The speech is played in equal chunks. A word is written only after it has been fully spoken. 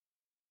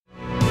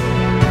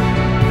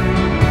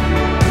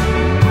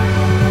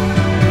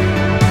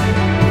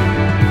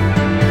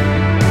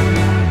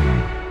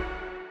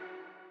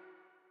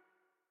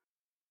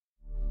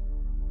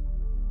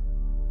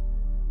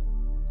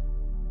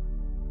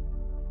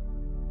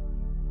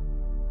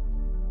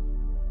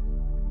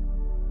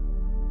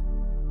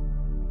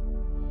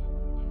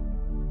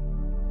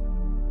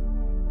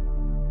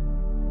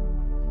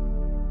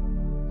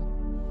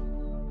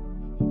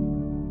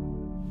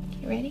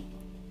ready?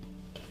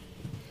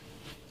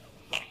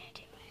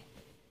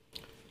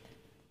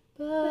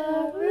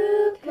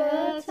 Baruch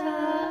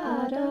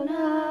atah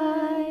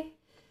Adonai,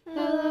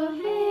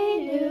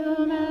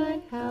 Eloheinu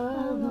melech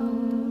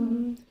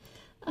haolam,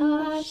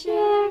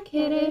 asher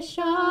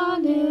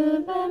kiddushanu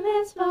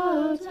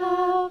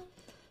b'mitzvotav,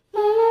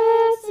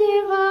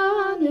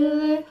 v'tzivanu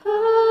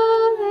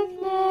leholech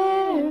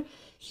ner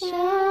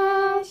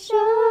shel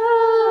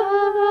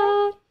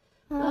Shabbat.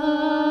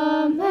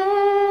 Amen.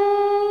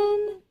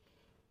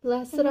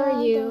 Blessed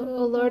are you,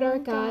 O Lord our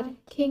God,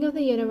 King of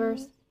the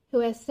universe, who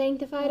has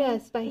sanctified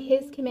us by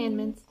his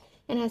commandments,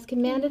 and has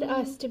commanded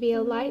us to be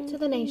a light to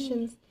the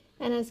nations,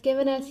 and has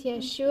given us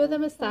Yeshua the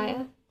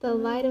Messiah, the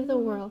light of the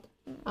world.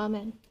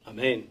 Amen.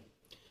 Amen.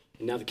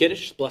 And now the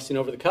Kiddush, blessing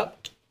over the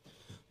cup.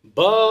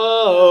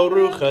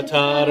 Baruch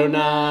atah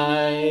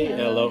Adonai,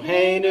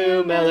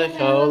 Eloheinu melech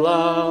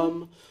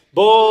haolam,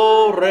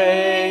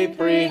 borei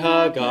pri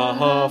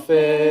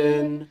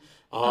hagafen.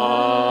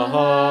 Amen.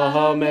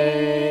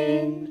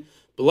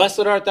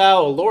 Blessed art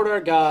thou, O Lord our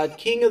God,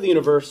 King of the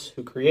universe,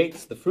 who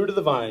creates the fruit of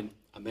the vine.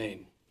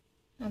 Amen.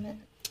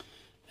 Amen.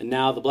 And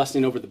now the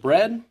blessing over the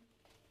bread.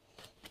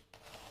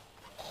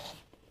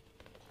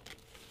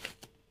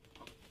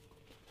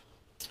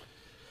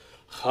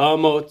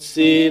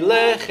 Hamotzi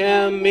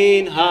lechem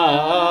min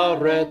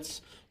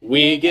haaretz.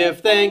 We give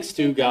thanks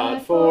to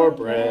God for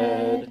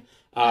bread.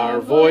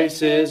 Our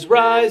voices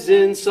rise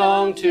in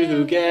song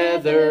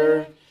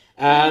together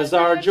as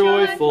our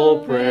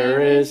joyful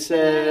prayer is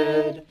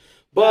said.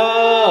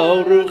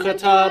 Baruch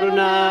atah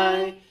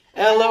Adonai,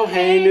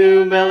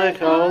 Eloheinu melech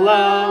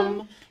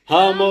haolam,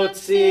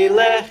 hamotzi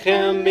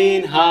lechem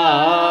min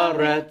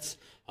haaretz.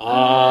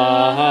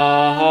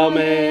 Amen.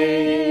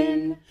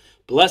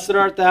 Blessed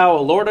art thou,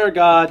 O Lord our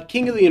God,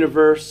 King of the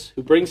universe,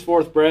 who brings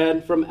forth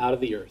bread from out of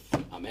the earth.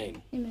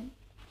 Amen. Amen.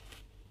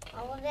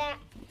 All of that.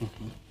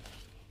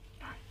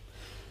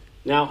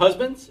 Now,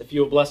 husbands, if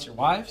you will bless your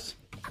wives.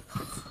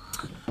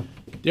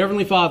 Dear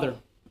Heavenly Father,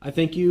 I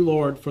thank you,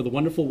 Lord, for the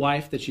wonderful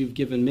wife that you've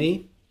given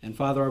me. And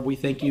Father, we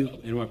thank you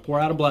and we pour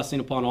out a blessing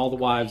upon all the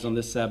wives on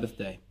this Sabbath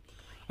day.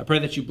 I pray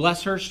that you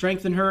bless her,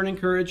 strengthen her, and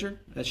encourage her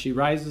as she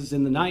rises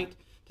in the night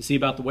to see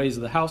about the ways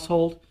of the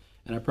household.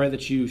 And I pray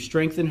that you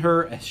strengthen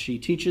her as she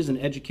teaches and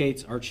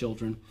educates our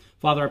children.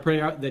 Father, I pray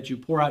that you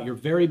pour out your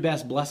very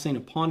best blessing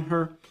upon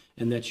her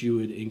and that you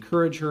would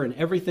encourage her in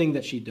everything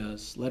that she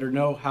does. Let her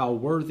know how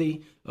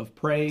worthy of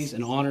praise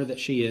and honor that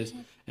she is.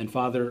 And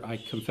Father, I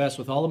confess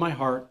with all of my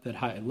heart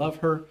that I love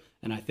her,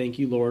 and I thank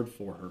you, Lord,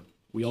 for her.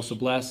 We also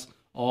bless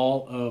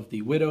all of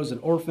the widows and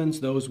orphans,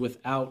 those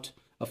without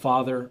a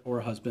father or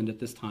a husband at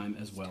this time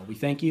as well. We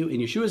thank you in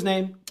Yeshua's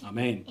name.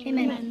 Amen.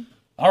 Amen.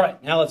 All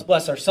right, now let's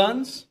bless our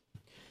sons.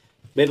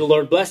 May the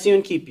Lord bless you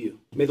and keep you.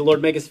 May the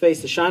Lord make his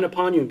face to shine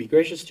upon you and be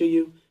gracious to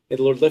you. May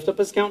the Lord lift up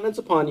his countenance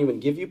upon you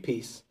and give you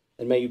peace.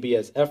 And may you be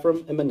as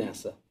Ephraim and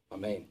Manasseh.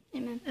 Amen.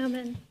 Amen.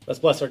 Amen. Let's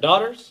bless our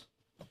daughters.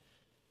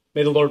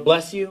 May the Lord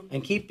bless you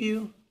and keep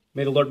you.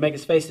 May the Lord make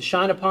his face to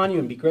shine upon you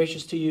and be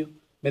gracious to you.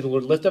 May the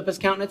Lord lift up his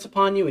countenance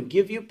upon you and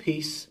give you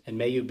peace. And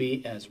may you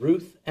be as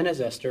Ruth and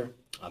as Esther.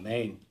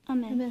 Amen.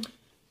 Amen. Amen.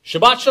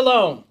 Shabbat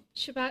shalom.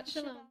 Shabbat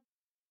shalom.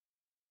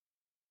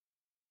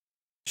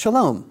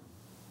 Shalom.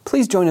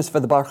 Please join us for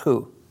the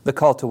Barchu, the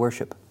call to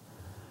worship.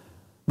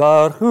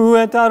 Barchu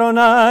et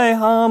Adonai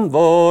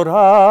hamvorach.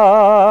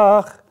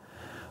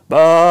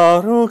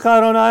 Baruch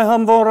Adonai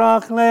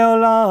hamvorach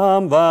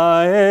leolam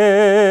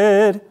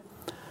vaed.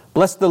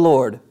 Bless the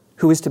Lord,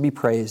 who is to be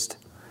praised.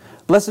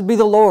 Blessed be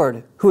the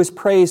Lord, who is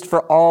praised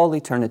for all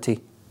eternity.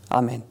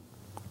 Amen.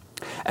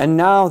 And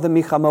now the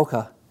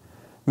Michamocha.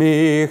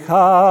 Michamocha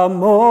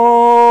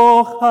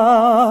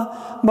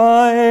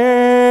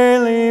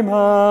ba'elim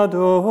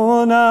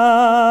Adonai.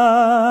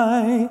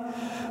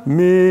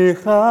 Michamocha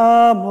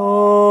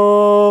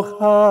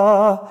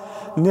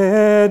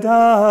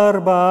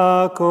nedar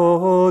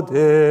ba'kodesh.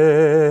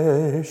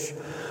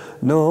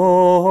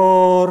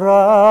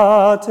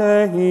 Nora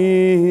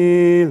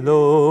tehilot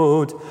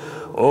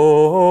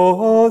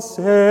osef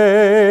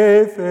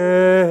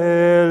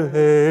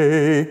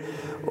elei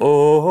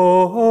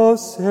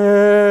osef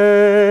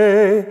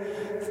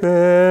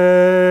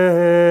elei.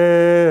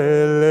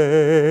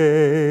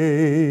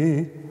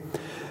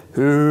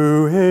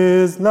 Who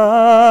is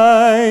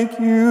like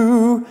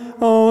you,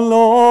 O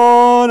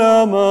Lord,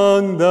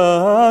 among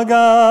the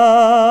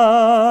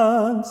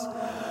gods?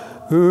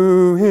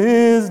 Who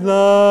is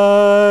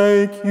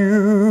like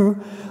you,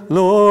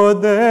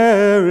 Lord,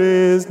 there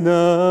is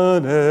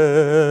none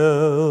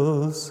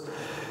else.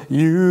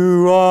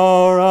 You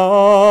are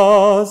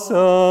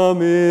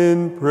awesome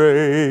in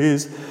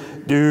praise,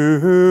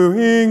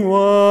 doing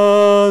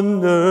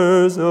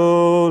wonders,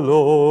 O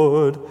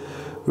Lord.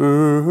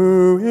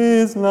 Who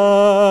is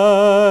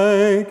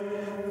like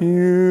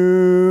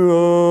you,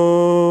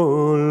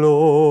 O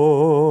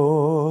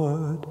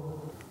Lord?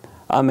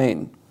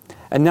 Amen.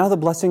 And now the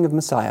blessing of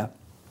Messiah.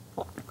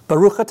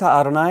 Baruch atah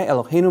Adonai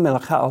Eloheinu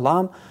melech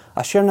haolam,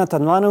 asher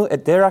natan lanu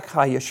et derech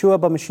ha-Yeshua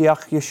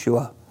b'Mashiach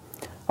Yeshua.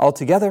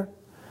 Altogether,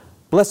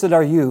 blessed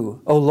are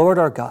you, O Lord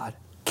our God,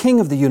 King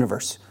of the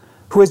universe,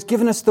 who has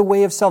given us the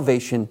way of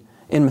salvation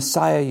in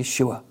Messiah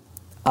Yeshua.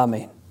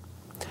 Amen.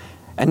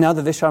 And now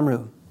the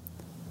Vishamru.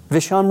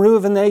 Vishamru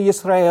v'nei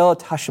Yisrael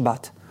et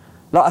Hashabbat.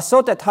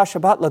 La'asot et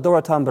Hashabbat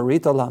ladoratam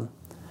berit olam.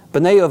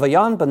 B'nei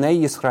Ovayan b'nei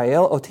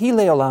Yisrael oti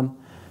le'olam.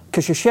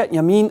 K'sheshet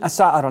yamin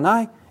asa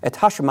Aronai et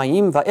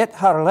Hashemayim va'et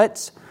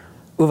haaretz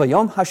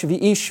uvayom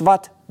hashvi'i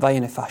shvat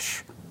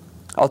vayenefash.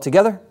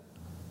 Altogether,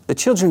 the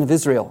children of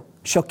Israel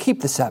shall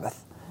keep the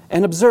Sabbath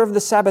and observe the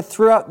Sabbath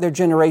throughout their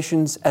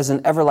generations as an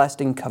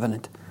everlasting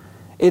covenant.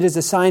 It is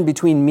a sign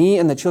between me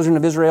and the children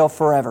of Israel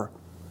forever.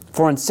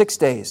 For in 6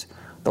 days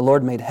the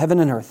Lord made heaven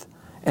and earth,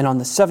 and on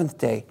the 7th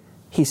day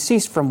he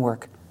ceased from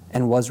work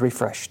and was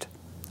refreshed.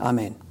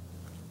 Amen.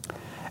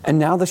 And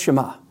now the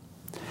Shema.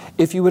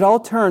 If you would all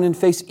turn and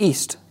face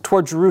east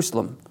toward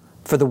Jerusalem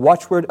for the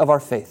watchword of our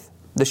faith,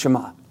 the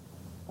Shema.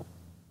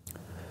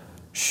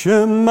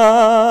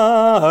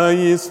 Shema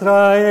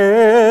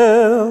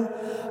Yisrael,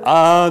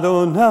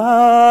 Adonai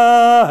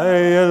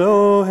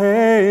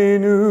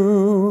Eloheinu,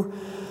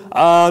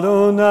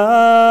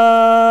 Adonai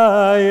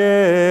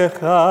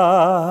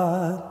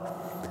Echad,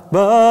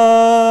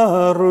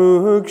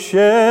 Baruch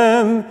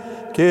Shem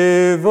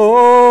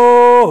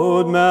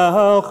Kevod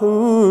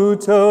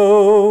Malchuto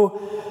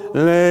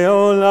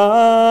Leolam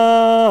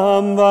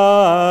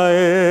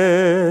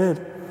Vaed.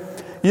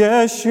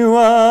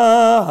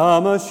 Yeshua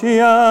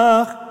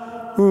HaMashiach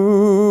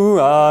Hu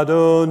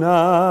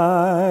Adonai.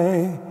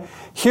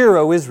 Hear,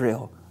 O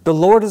Israel, the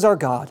Lord is our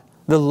God,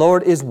 the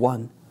Lord is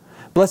one.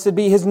 Blessed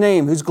be His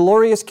name, whose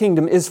glorious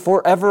kingdom is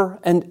forever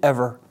and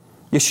ever.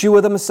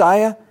 Yeshua the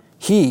Messiah,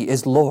 He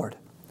is Lord.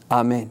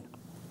 Amen.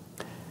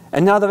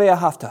 And now the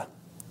Ve'ahavta.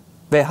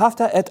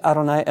 Ve'ahavta et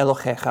Adonai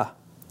Elohecha,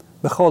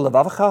 b'chol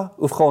levavecha,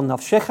 uv'chol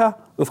nafshecha,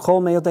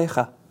 uv'chol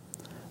meyodecha.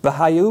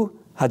 V'hayu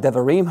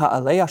hadevarim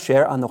ha'alei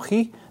asher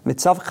anochi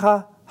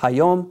mitzavcha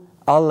hayom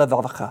al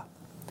levavecha.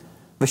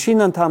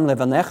 V'shinantam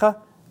levanecha,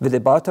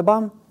 v'dibarta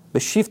bam,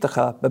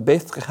 v'shivtecha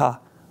b'beitzecha,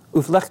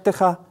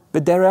 uv'lechtecha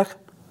b'derech,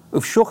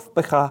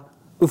 uv'shuchbecha,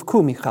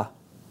 uv'kumicha.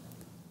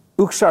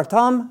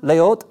 Ukshartam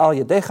leot al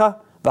yedecha,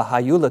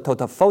 v'hayu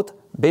letotafot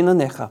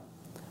beinanecha.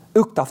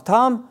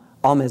 Uktaftam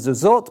al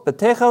mezuzot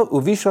betecha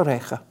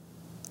uvishorecha.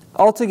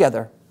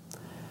 Altogether,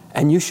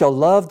 and you shall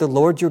love the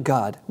Lord your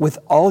God with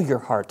all your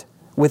heart,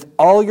 with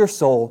all your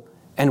soul,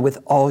 and with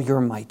all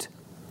your might.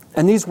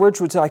 And these words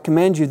which I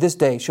command you this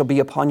day shall be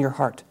upon your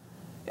heart,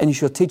 and you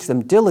shall teach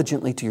them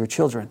diligently to your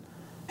children,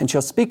 and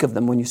shall speak of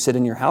them when you sit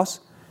in your house,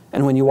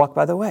 and when you walk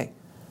by the way,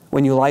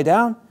 when you lie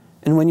down,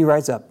 and when you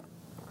rise up.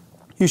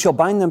 You shall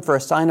bind them for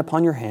a sign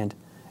upon your hand,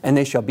 and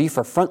they shall be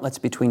for frontlets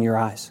between your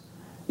eyes.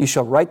 You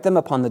shall write them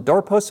upon the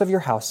doorposts of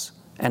your house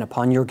and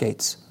upon your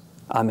gates.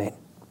 Amen.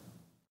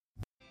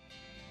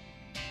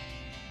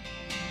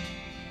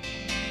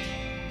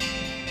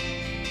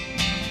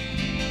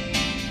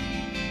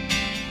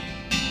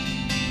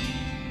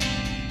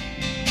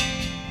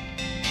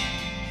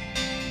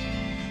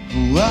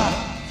 What,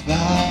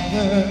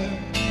 Father?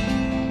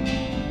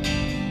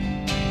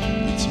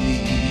 It's me.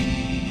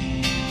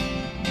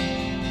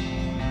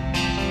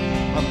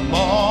 I'm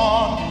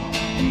on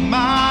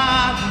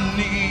my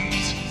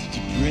knees to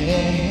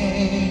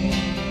pray.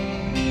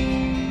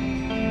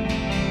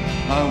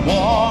 I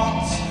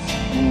once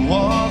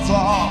was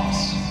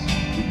lost,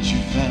 but you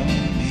found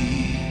me.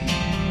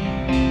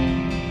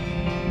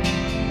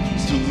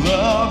 Still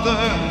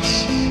others,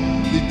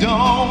 they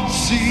don't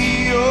see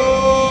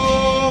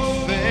your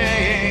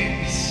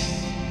face.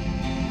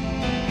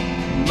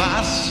 My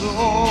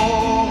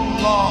soul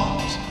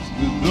longs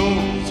for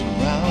those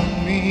around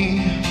me.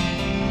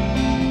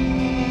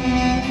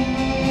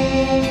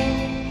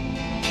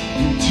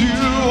 To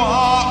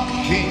walk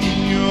in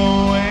your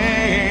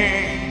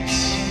ways.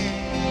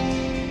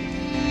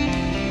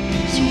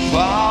 So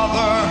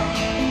Father,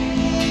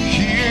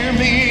 hear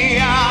me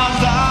as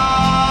I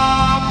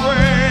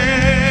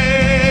pray.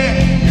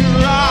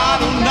 You're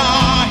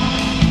Adonai,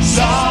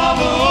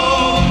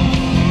 Sabaoth,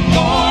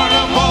 Lord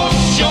of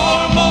hosts,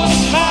 you're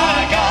most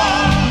high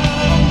God.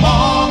 I'm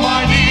on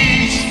my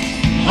knees,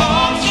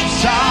 arms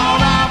stretched out.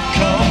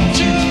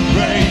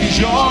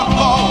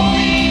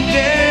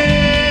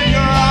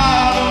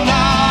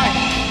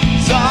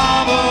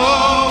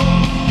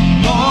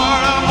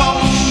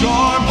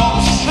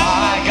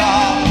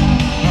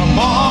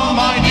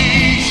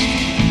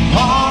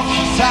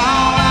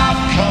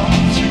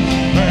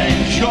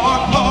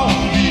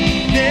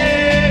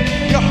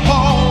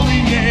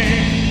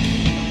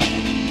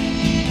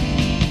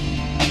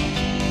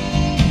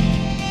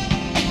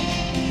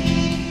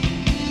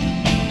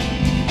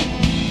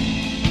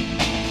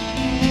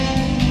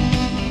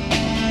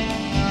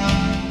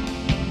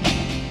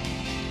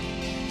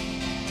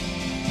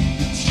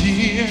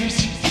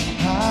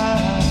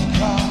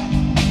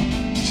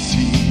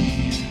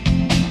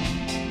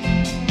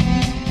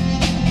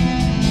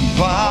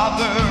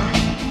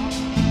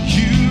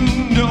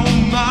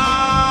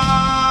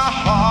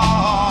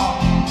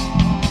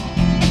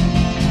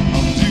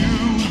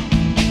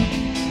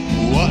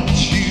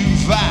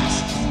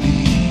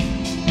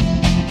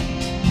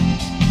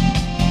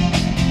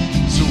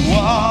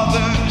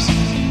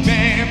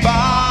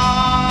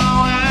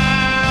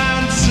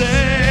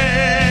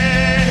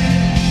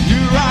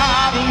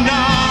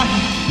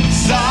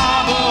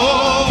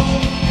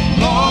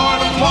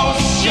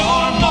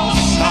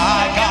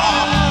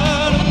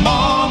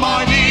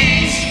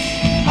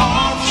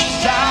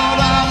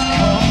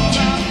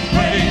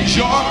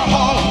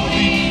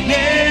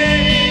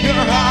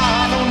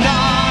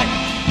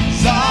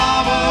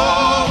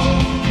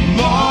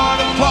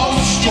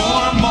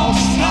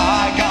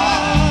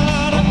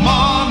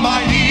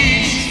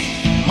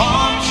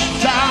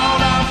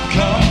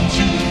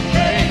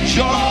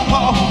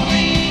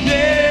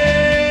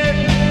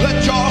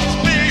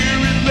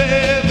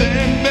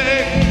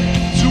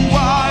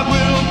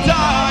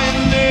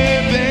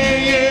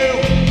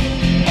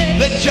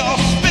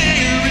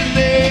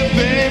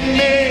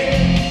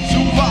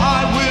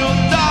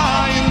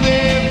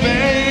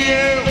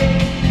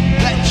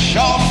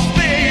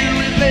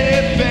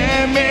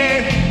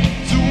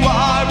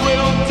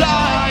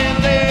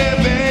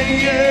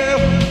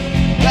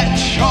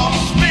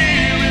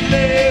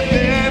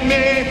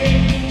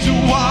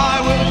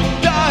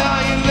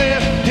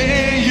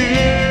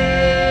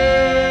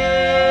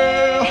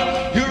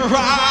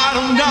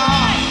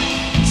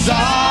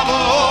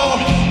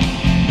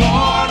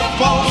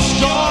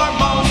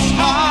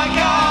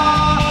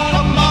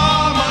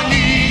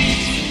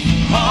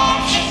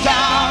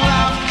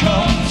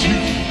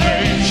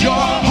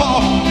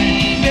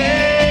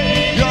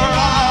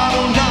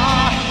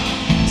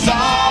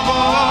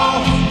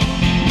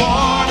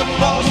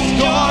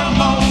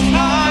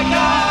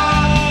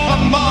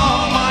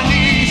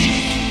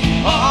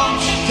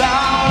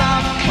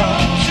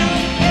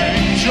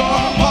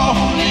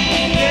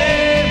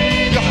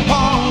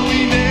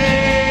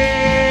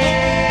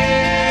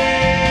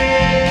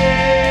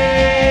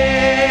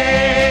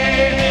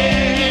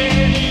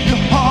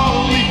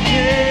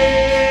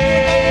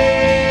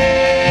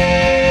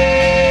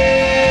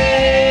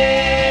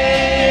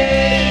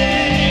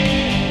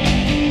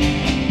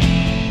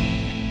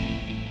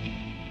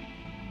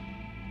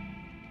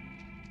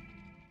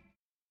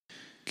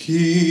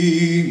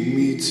 Ki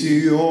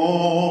mition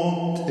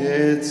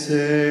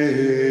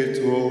tetze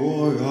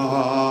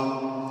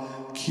Torah,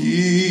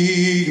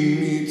 ki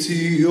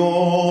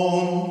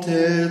mition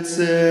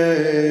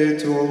tetze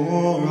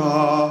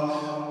Torah,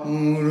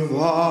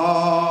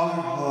 urvar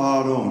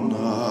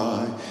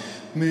Adonai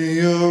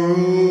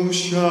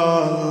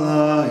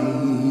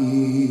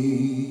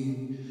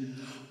miYerushalayim.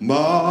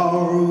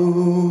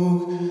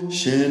 Baruch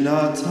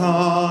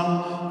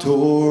Shenatan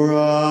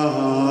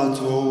Torah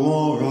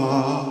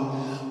Torah,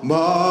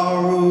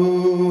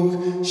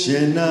 Baruch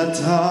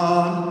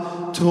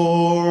Shenatan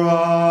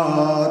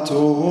Torah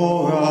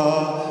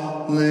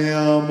Torah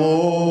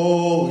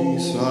Le'amo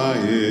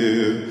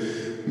Yisrael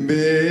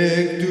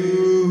Be'kedushato.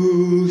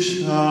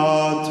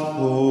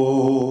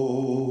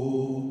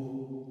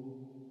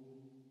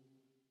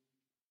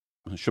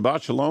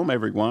 Shabbat Shalom,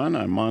 everyone.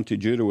 I'm Monty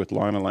Judah with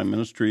Line of Light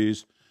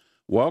Ministries.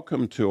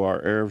 Welcome to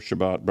our Erev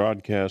Shabbat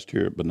broadcast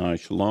here at B'nai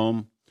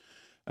Shalom.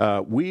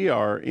 We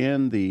are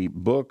in the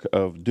book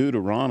of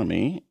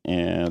Deuteronomy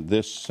and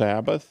this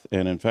Sabbath,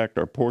 and in fact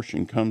our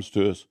portion comes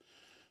to us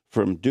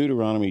from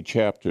Deuteronomy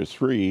chapter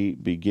 3,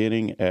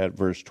 beginning at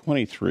verse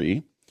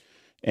 23,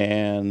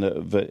 and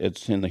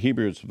it's in the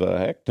Hebrew, it's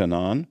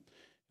V'hektanan,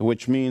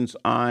 which means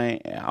I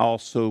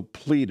also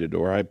pleaded,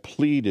 or I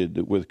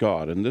pleaded with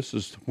God. And this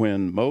is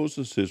when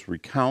Moses is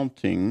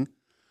recounting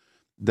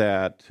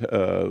that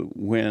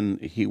when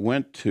he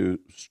went to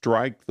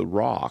strike the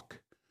rock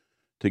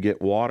to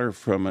get water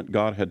from it,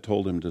 God had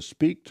told him to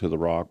speak to the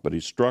rock, but he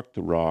struck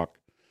the rock,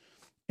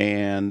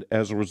 and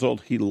as a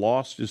result, he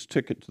lost his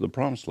ticket to the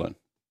Promised Land.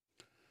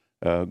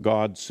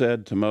 God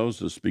said to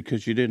Moses,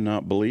 because you did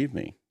not believe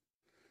me.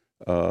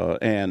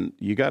 And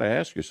you got to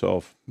ask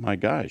yourself, my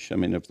gosh, I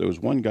mean, if there was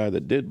one guy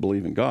that did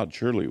believe in God,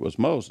 surely it was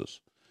Moses.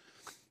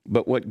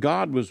 But what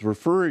God was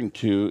referring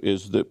to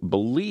is that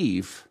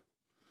belief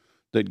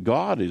that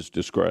God is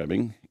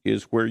describing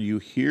is where you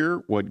hear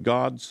what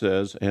God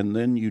says and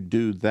then you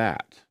do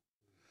that.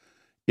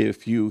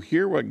 If you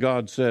hear what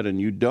God said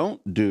and you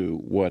don't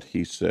do what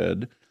he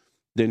said,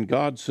 then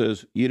God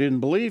says, you didn't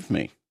believe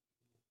me.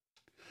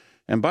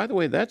 And by the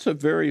way, that's a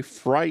very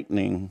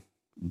frightening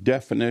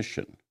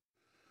definition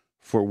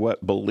for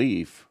what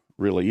belief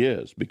really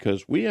is,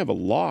 because we have a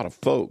lot of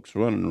folks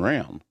running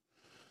around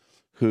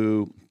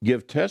who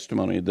give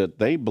testimony that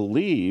they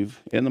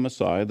believe in the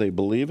Messiah, they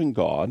believe in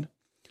God,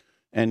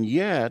 and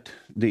yet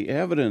the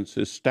evidence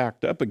is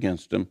stacked up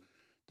against them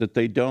that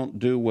they don't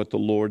do what the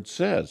Lord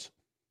says.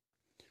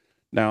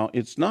 Now,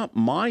 it's not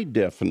my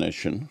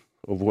definition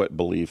of what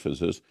belief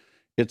is,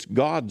 it's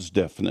God's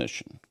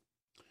definition.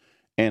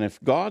 And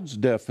if God's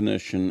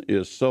definition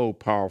is so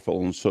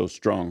powerful and so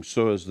strong,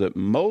 so as that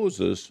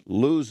Moses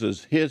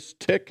loses his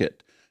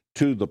ticket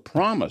to the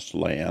Promised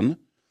Land,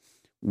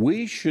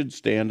 we should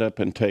stand up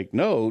and take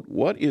note,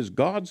 what is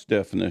God's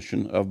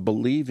definition of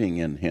believing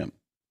in him?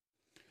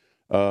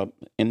 In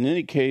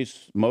any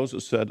case,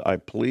 Moses said, I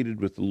pleaded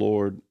with the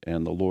Lord,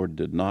 and the Lord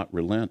did not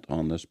relent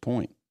on this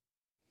point.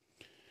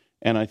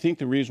 And I think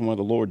the reason why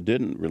the Lord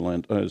didn't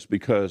relent is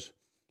because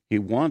he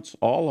wants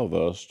all of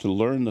us to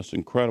learn this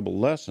incredible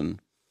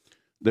lesson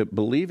that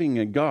believing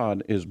in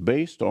God is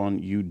based on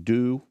you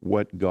do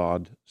what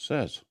God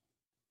says.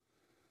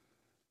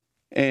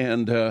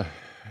 And,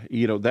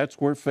 that's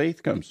where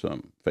faith comes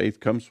from. Faith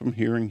comes from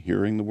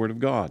hearing the Word of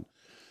God.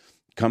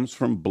 It comes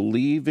from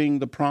believing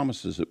the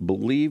promises,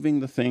 believing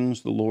the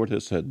things the Lord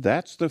has said.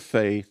 That's the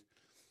faith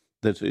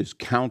that is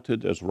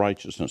counted as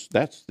righteousness.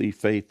 That's the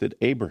faith that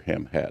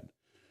Abraham had.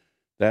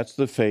 That's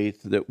the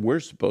faith that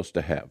we're supposed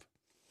to have.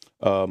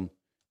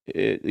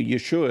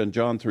 Yeshua in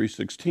John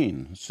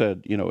 3:16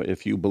 said,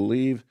 if you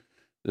believe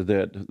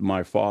that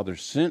my Father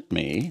sent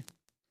me,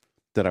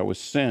 that I was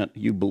sent,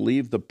 you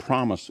believe the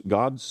promise.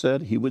 God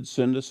said he would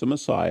send us a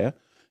Messiah.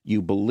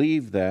 You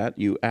believe that,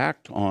 you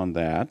act on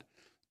that,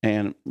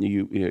 and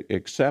you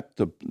accept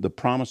the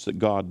promise that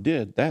God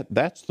did.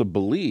 That's the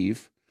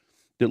belief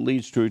that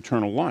leads to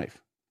eternal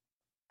life.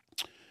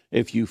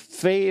 If you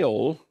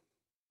fail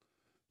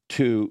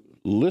to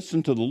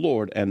listen to the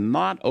Lord and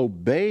not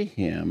obey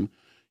him,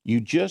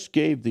 you just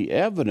gave the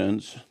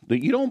evidence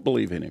that you don't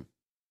believe in him.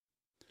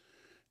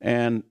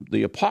 And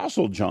the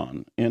Apostle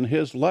John, in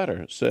his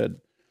letter,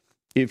 said,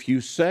 if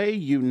you say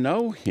you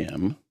know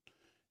him,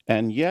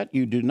 and yet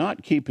you do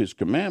not keep his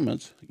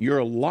commandments, you're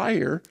a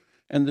liar,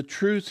 and the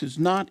truth is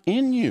not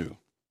in you.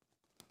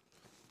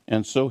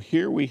 And so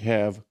here we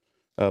have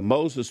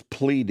Moses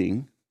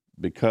pleading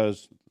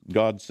because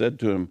God said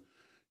to him,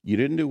 you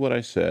didn't do what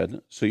I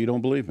said, so you don't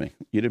believe me.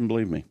 You didn't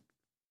believe me.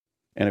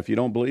 And if you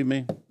don't believe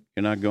me,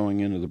 you're not going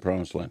into the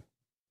Promised Land.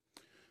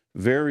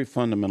 Very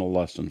fundamental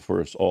lesson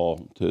for us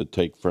all to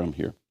take from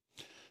here.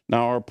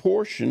 Now, our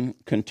portion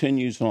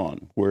continues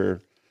on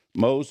where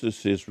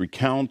Moses is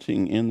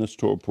recounting in this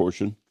Torah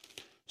portion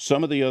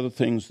some of the other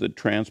things that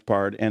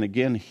transpired. And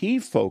again, he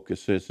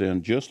focuses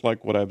in, just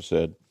like what I've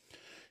said,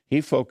 he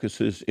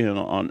focuses in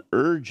on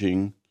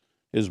urging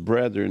his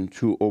brethren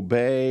to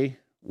obey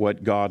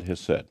what God has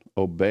said,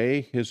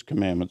 obey his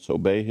commandments,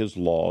 obey his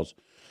laws.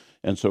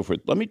 and so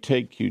forth. Let me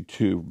take you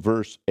to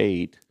verse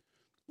 8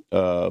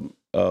 of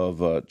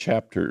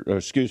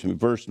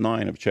verse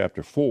 9 of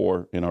chapter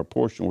 4 in our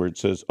portion where it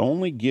says,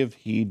 "Only give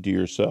heed to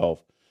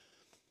yourself.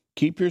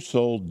 Keep your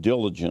soul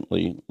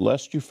diligently,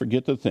 lest you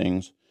forget the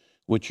things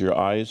which your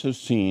eyes have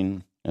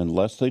seen, and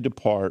lest they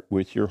depart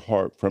with your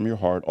heart from your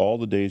heart all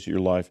the days of your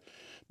life.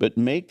 But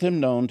make them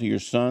known to your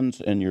sons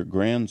and your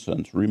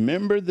grandsons.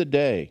 Remember the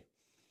day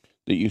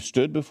that you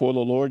stood before the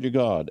Lord your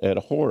God at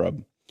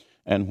Horeb,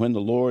 and when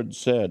the Lord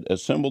said,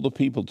 'Assemble the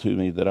people to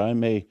me, that I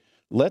may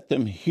let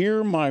them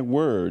hear my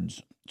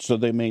words, so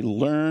they may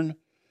learn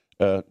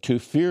to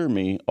fear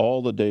me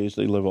all the days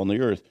they live on the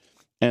earth,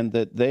 and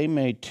that they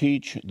may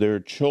teach their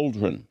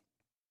children.'"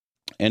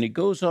 And he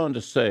goes on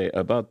to say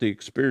about the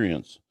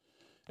experience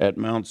at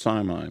Mount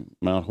Sinai,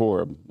 Mount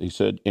Horeb. He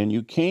said, "And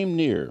you came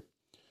near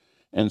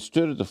and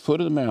stood at the foot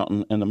of the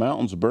mountain, and the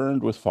mountains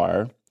burned with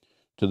fire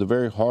to the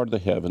very heart of the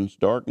heavens,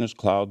 darkness,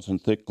 clouds,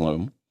 and thick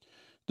gloom.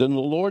 Then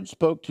the Lord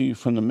spoke to you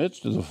from the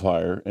midst of the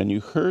fire, and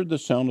you heard the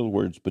sound of the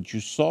words, but you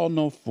saw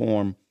no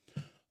form,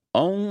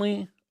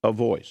 only a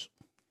voice."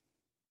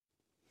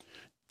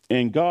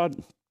 And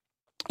God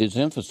is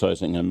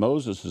emphasizing, and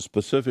Moses is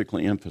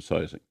specifically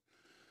emphasizing,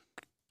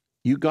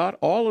 you got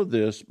all of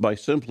this by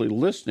simply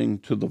listening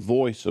to the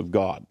voice of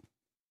God.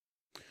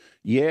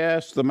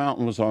 Yes, the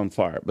mountain was on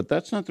fire, but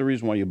that's not the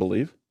reason why you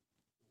believe.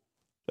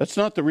 That's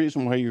not the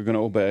reason why you're going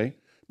to obey,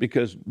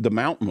 because the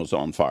mountain was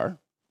on fire.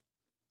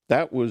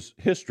 That was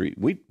history.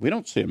 We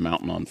don't see a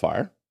mountain on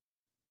fire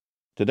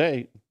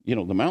today. The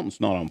mountain's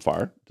not on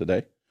fire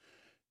today,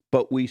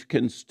 but we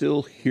can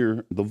still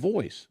hear the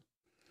voice.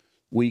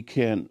 We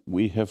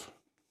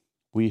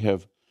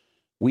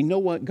know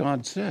what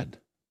God said.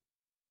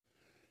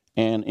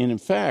 And in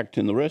fact,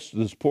 in the rest of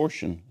this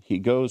portion, he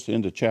goes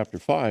into chapter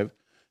 5,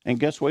 and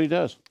guess what he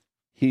does?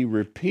 He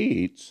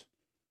repeats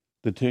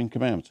the Ten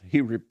Commandments.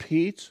 He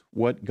repeats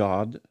what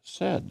God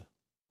said.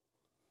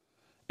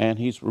 And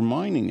he's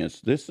reminding us,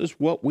 this is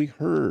what we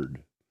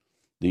heard.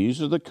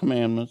 These are the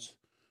commandments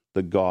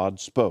that God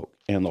spoke.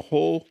 And the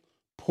whole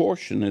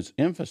portion is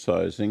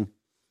emphasizing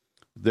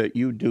that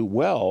you do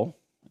well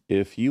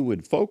if you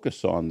would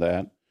focus on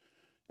that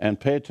and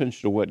pay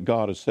attention to what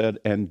God has said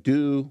and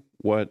do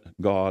what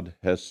God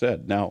has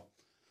said. Now,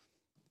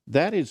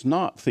 that is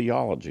not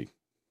theology.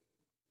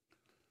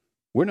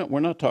 We're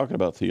not talking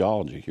about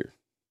theology here.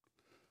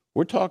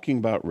 We're talking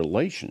about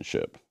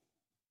relationship.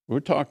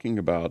 We're talking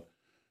about,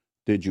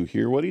 did you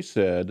hear what he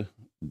said?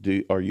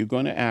 Are you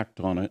going to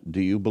act on it?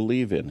 Do you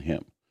believe in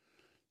him?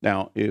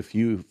 Now, if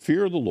you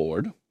fear the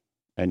Lord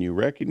and you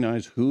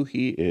recognize who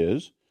he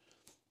is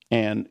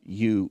and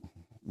you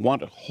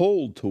want to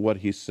hold to what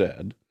he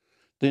said,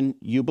 then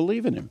you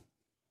believe in him.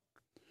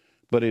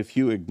 But if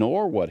you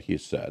ignore what he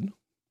said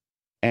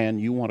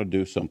and you want to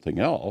do something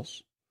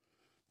else,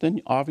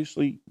 then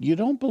obviously you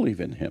don't believe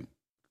in him.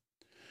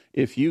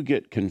 If you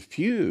get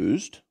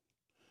confused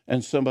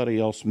and somebody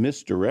else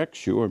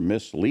misdirects you or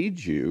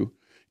misleads you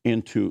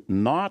into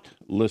not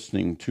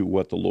listening to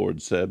what the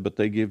Lord said, but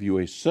they give you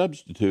a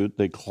substitute,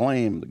 they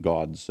claim that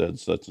God said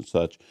such and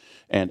such,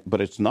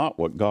 but it's not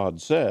what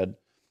God said,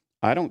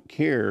 I don't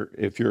care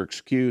if your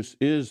excuse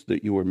is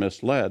that you were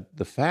misled.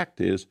 The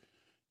fact is,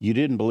 you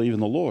didn't believe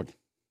in the Lord.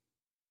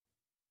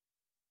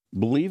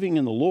 Believing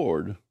in the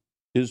Lord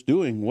is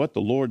doing what the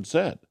Lord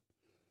said.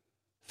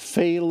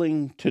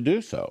 Failing to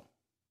do so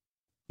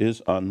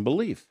is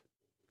unbelief.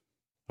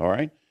 All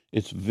right?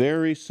 It's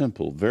very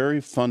simple,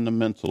 very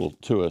fundamental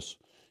to us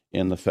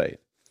in the faith.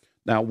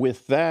 Now,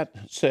 with that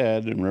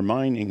said, and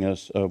reminding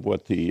us of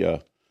what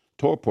the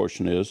Torah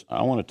portion is,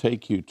 I want to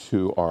take you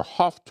to our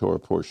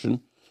Haftorah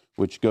portion,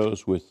 which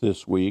goes with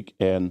this week.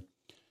 And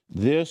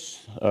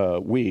this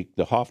week,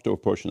 the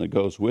Haftorah portion that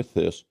goes with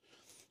this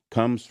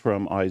comes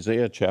from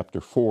Isaiah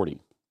chapter 40.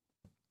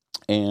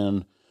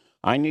 And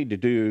I need to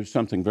do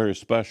something very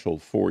special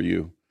for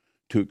you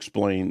to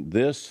explain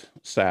this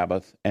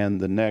Sabbath and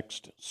the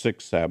next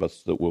 6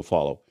 Sabbaths that will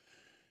follow.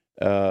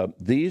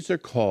 These are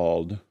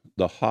called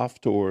the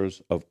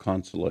Haftorahs of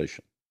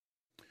Consolation.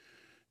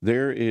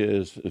 There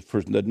is,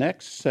 for the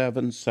next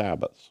 7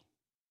 Sabbaths,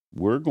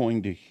 we're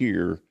going to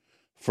hear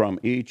from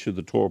each of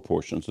the Torah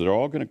portions. They're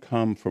all going to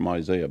come from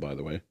Isaiah, by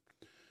the way.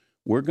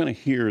 We're going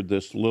to hear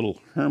this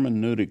little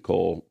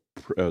hermeneutical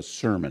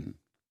sermon.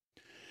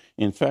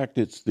 In fact,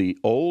 it's the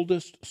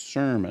oldest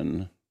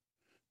sermon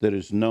that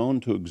is known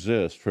to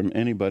exist from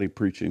anybody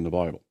preaching the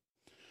Bible.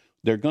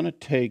 They're going to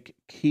take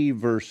key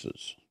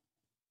verses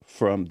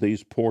from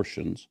these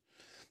portions,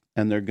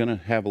 and they're going to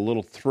have a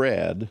little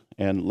thread,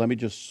 and let me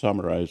just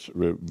summarize,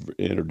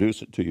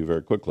 introduce it to you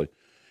very quickly.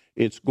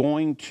 It's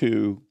going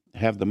to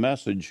have the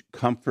message,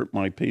 "Comfort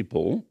my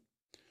people,"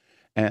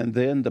 and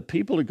then the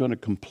people are going to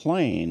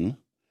complain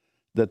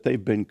that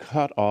they've been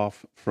cut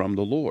off from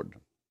the Lord,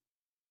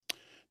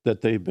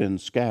 that they've been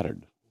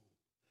scattered.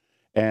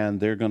 And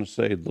they're going to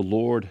say, the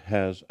Lord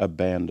has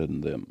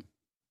abandoned them.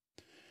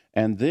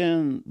 And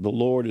then the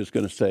Lord is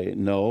going to say,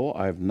 no,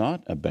 I've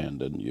not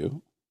abandoned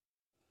you.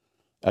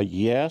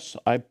 Yes,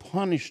 I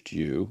punished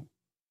you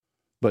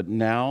but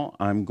now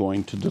I'm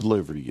going to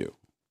deliver you.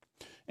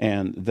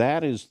 And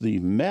that is the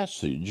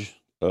message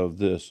of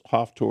this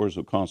Haftorahs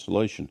of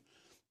Consolation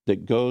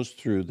that goes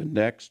through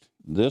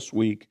this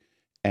week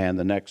and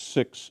the next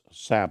 6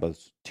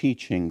 Sabbaths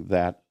teaching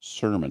that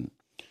sermon.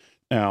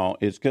 Now,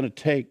 it's going to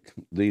take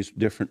these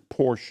different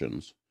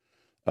portions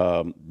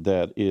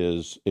that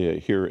is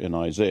here in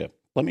Isaiah.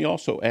 Let me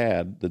also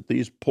add that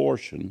these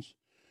portions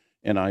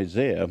in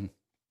Isaiah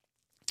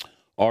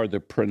are the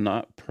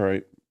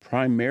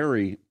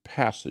primary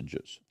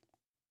passages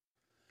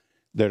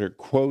that are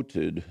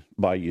quoted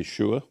by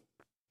Yeshua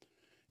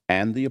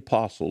and the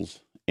apostles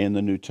in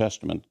the New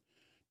Testament,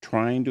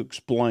 trying to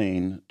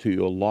explain to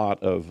you a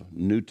lot of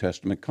New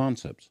Testament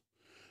concepts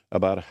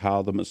about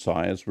how the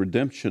Messiah's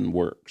redemption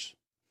works.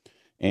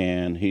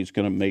 And he's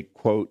going to make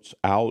quotes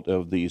out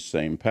of these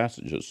same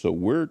passages. So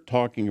we're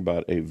talking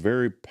about a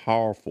very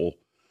powerful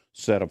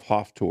set of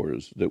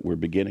Haftorahs that we're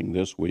beginning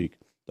this week,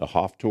 the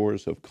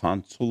Haftorahs of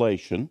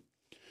Consolation.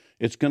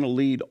 It's going to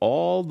lead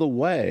all the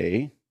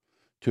way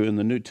to, in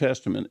the New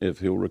Testament,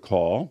 if you'll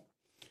recall,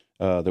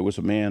 there was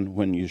a man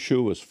when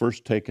Yeshua was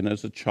first taken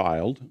as a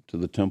child to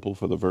the temple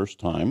for the first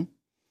time.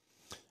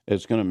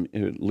 It's going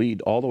to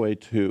lead all the way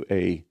to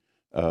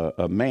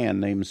a man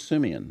named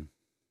Simeon,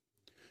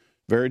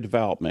 very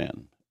devout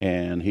man,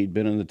 and he'd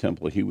been in the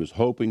temple. He was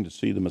hoping to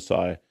see the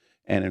Messiah,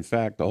 and in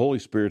fact, the Holy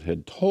Spirit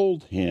had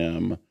told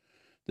him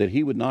that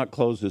he would not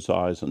close his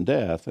eyes in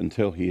death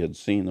until he had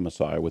seen the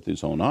Messiah with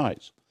his own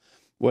eyes.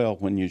 Well,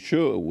 when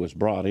Yeshua was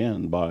brought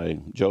in by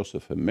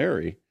Joseph and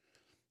Mary,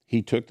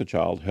 he took the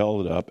child,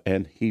 held it up,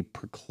 and he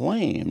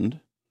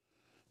proclaimed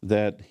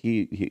that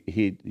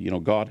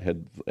God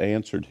had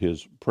answered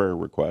his prayer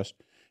request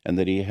and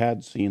that he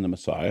had seen the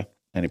Messiah,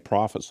 and he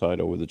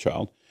prophesied over the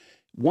child.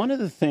 One of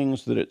the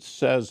things that it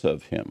says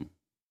of him,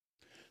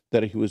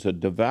 that he was a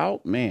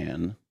devout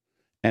man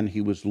and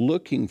he was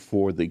looking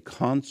for the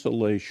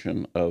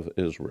consolation of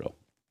Israel.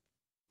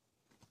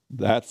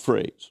 That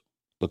phrase,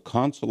 the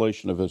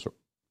consolation of Israel,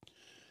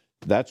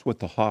 that's what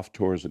the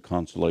Haftorahs of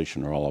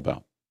Consolation are all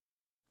about.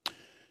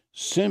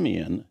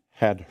 Simeon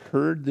had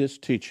heard this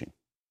teaching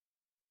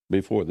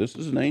before. This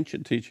is an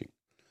ancient teaching.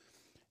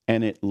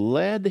 And it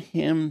led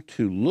him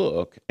to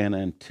look and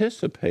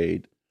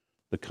anticipate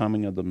the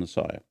coming of the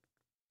Messiah.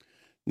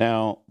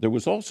 Now, there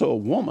was also a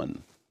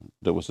woman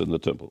that was in the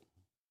temple.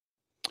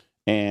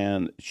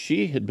 And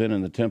she had been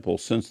in the temple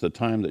since the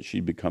time that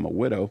she'd become a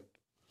widow.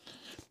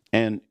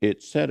 And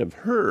it said of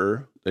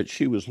her that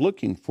she was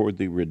looking for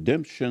the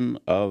redemption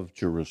of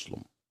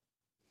Jerusalem.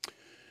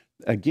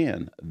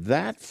 Again,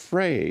 that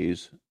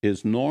phrase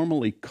is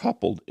normally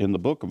coupled in the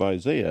book of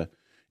Isaiah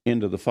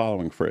into the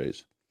following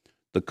phrase: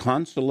 the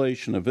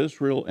consolation of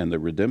Israel and the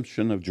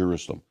redemption of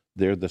Jerusalem.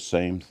 They're the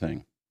same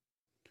thing.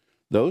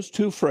 Those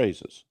two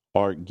phrases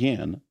are,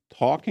 again,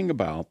 talking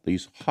about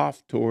these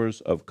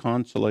Haftorahs of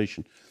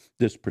Consolation,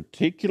 this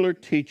particular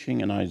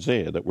teaching in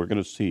Isaiah that we're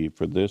going to see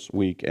for this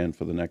week and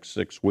for the next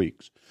 6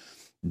 weeks.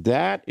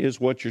 That is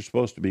what you're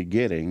supposed to be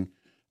getting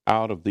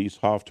out of these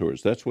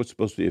Haftorahs. That's what's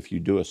supposed to be, if you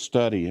do a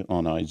study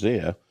on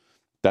Isaiah,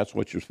 that's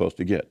what you're supposed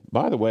to get.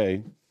 By the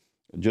way,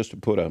 just to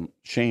put a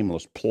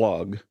shameless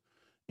plug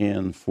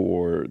in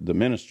for the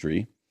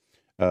ministry,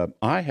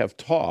 I have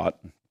taught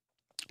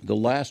the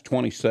last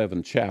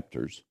 27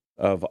 chapters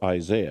of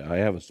Isaiah. I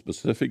have a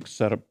specific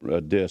set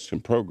of discs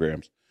and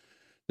programs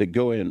that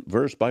go in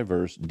verse by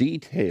verse,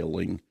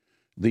 detailing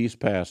these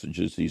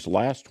passages, these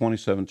last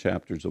 27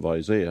 chapters of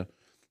Isaiah,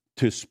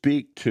 to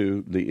speak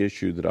to the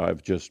issue that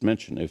I've just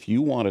mentioned. If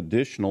you want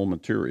additional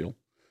material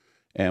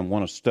and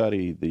want to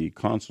study the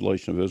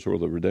consolation of Israel,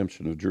 the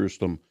redemption of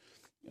Jerusalem,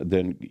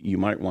 then you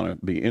might want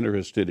to be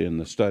interested in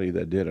the study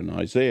that did in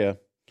Isaiah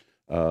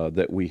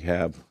that we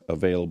have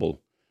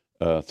available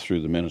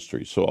through the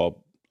ministry.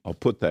 So I'll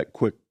put that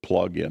quick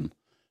plug in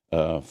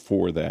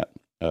for that.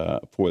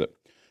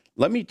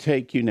 Let me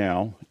take you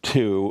now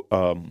to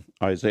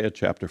Isaiah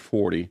chapter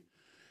 40.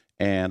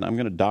 And I'm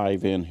going to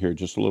dive in here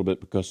just a little bit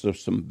because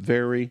there's some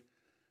very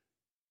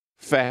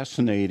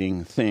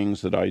fascinating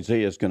things that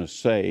Isaiah is going to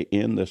say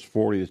in this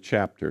 40th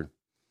chapter.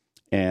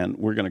 And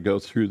we're going to go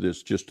through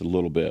this just a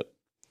little bit.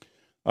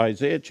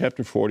 Isaiah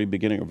chapter 40,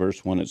 beginning of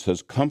verse 1, it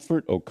says,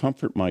 "Comfort, O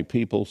comfort my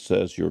people,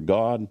 says your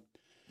God.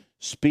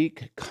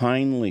 Speak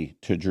kindly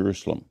to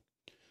Jerusalem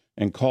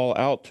and call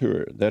out to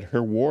her that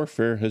her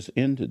warfare has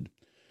ended,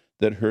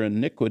 that her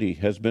iniquity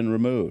has been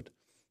removed,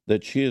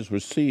 that she has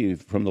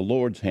received from the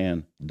Lord's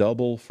hand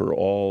double for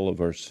all of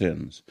our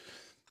sins."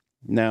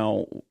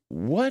 Now,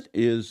 what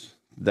is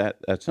that?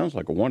 That sounds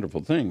like a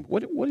wonderful thing.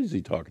 What is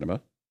he talking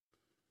about?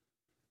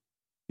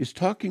 He's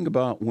talking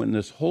about when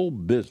this whole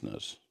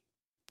business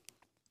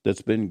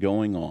that's been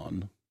going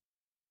on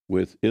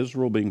with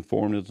Israel being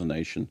formed as a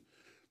nation,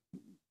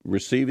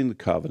 receiving the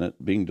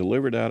covenant, being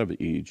delivered out of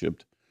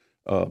Egypt,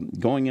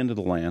 going into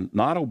the land,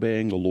 not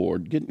obeying the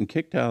Lord, getting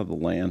kicked out of the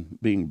land,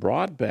 being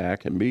brought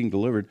back and being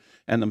delivered,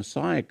 and the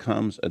Messiah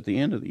comes at the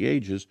end of the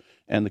ages,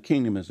 and the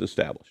kingdom is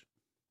established.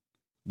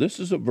 This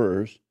is a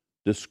verse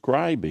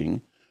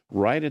describing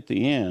right at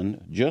the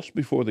end, just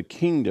before the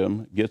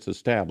kingdom gets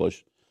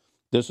established,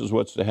 This is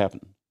what's to happen.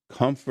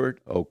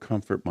 Comfort, oh,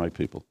 comfort my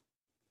people.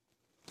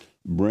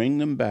 Bring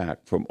them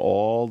back from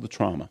all the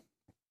trauma,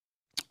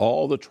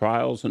 all the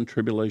trials and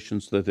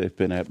tribulations that they've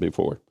been at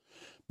before.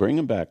 Bring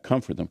them back,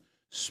 comfort them.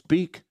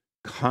 Speak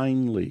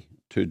kindly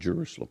to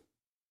Jerusalem.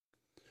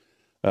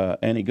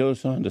 And he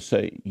goes on to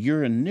say,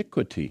 your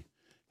iniquity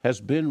has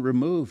been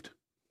removed.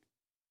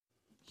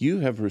 You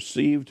have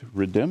received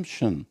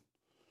redemption.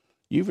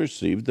 You've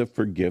received the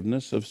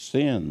forgiveness of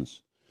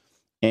sins.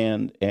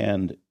 And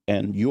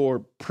your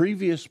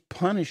previous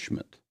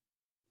punishment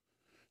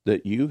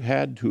that you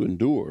had to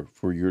endure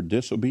for your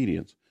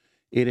disobedience,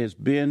 it has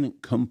been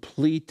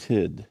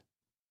completed.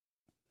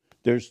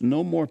 There's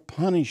no more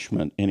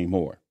punishment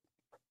anymore.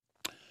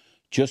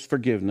 Just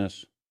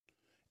forgiveness,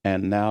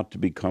 and now to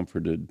be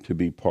comforted to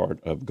be part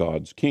of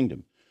God's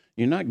kingdom.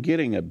 You're not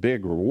getting a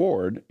big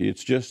reward.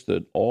 It's just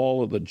that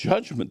all of the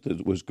judgment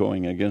that was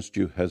going against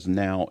you has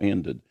now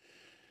ended.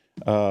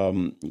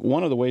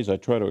 One of the ways I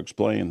try to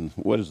explain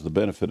what is the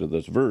benefit of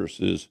this verse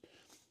is,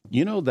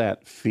 you know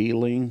that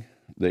feeling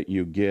that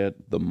you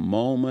get the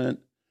moment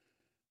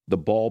the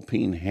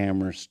ball-peen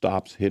hammer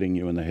stops hitting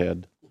you in the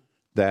head?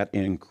 That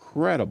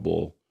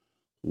incredible,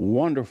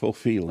 wonderful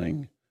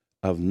feeling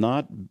of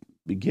not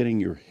getting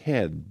your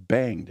head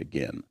banged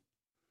again.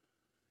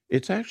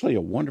 It's actually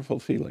a wonderful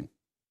feeling,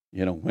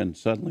 when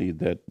suddenly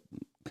that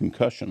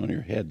concussion on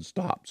your head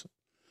stops.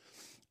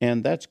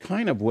 And that's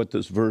kind of what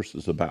this verse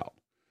is about.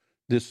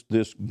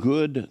 This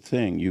good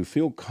thing. You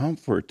feel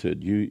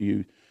comforted.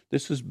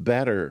 This is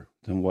better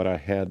than what I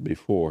had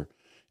before.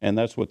 And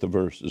that's what the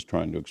verse is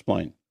trying to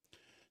explain.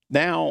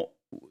 Now,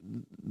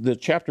 the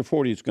chapter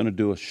 40 is going to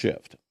do a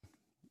shift.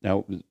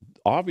 Now,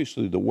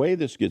 obviously, the way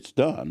this gets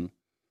done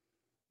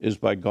is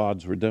by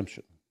God's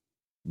redemption,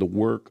 the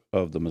work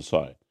of the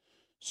Messiah.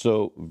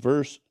 So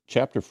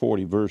chapter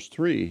 40, verse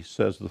 3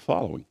 says the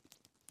following.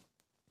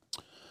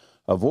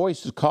 A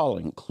voice is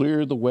calling,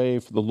 clear the way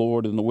for the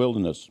Lord in the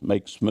wilderness,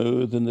 make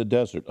smooth in the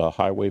desert a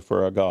highway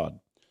for our God.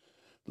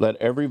 Let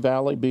every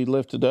valley be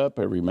lifted up,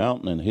 every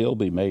mountain and hill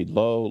be made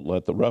low,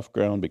 let the rough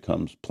ground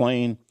become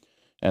plain,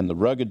 and the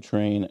rugged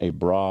terrain a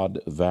broad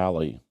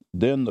valley.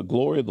 Then the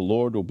glory of the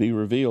Lord will be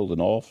revealed,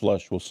 and all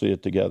flesh will see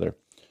it together.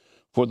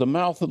 For the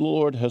mouth of the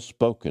Lord has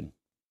spoken.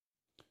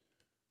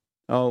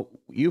 Now,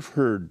 you've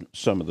heard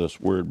some of this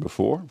word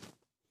before.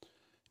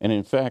 And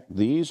in fact,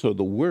 these are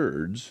the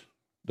words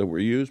that were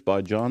used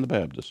by John the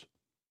Baptist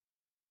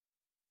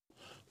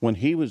when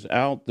he was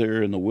out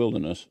there in the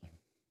wilderness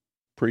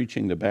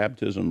preaching the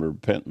baptism of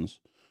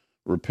repentance.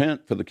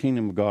 Repent, for the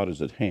kingdom of God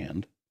is at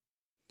hand.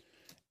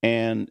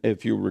 And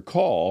if you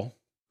recall,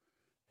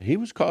 he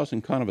was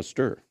causing kind of a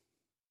stir.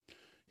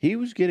 He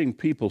was getting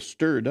people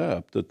stirred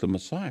up that the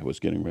Messiah was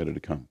getting ready to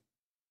come.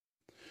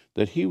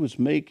 That he was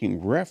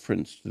making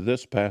reference to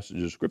this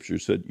passage of Scripture. He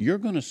said, you're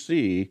going to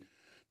see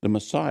the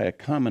Messiah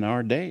come in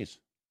our days.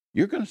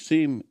 You're going to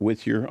see him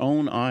with your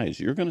own eyes.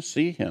 You're going to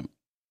see him.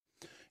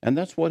 And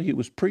that's what he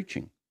was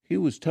preaching. He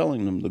was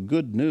telling them the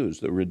good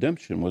news that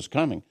redemption was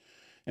coming.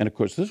 And of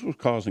course, this was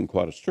causing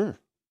quite a stir.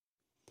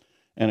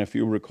 And if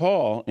you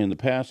recall in the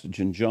passage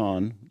in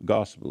John's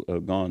Gospel,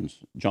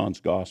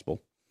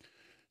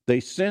 they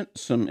sent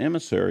some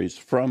emissaries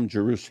from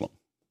Jerusalem,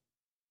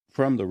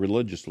 from the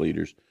religious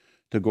leaders,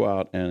 to go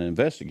out and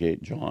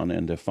investigate John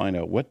and to find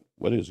out what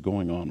is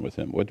going on with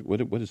him,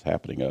 what is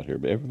happening out here.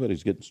 But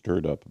everybody's getting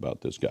stirred up about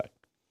this guy.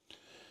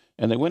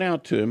 And they went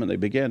out to him and they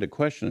began to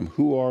question him,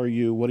 who are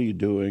you, what are you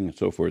doing, and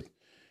so forth.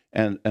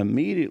 And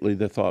immediately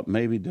they thought,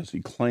 maybe does he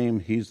claim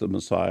he's the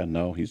Messiah?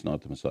 No, he's not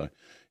the Messiah.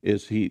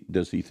 Does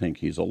he think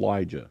he's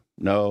Elijah?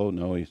 No.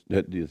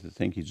 Do you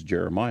think he's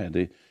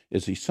Jeremiah?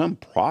 Is he some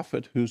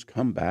prophet who's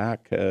come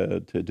back to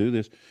do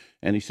this?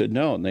 And he said,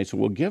 no. And they said,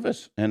 well, give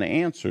us an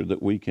answer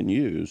that we can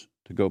use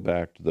to go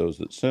back to those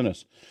that sent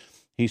us.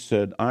 He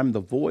said, I'm the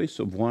voice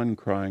of one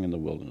crying in the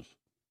wilderness.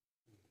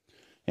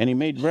 And he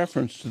made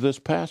reference to this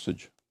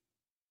passage.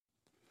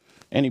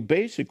 And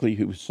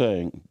he was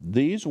saying,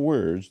 these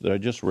words that I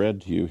just read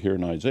to you here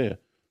in Isaiah,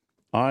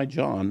 I,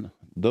 John,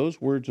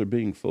 those words are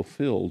being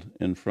fulfilled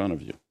in front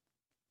of you.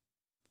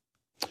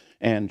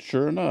 And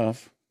sure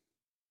enough,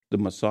 the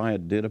Messiah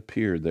did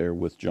appear there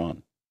with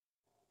John.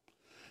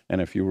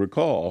 And if you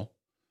recall,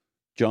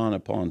 John,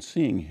 upon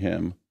seeing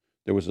him,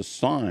 there was a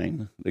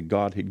sign that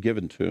God had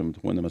given to him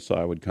when the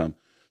Messiah would come,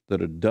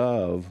 that a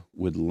dove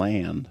would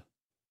land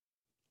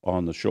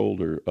on the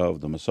shoulder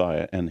of the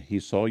Messiah. And he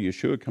saw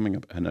Yeshua coming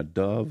up, and a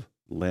dove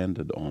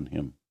landed on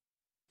him.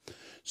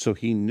 So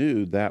he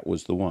knew that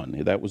was the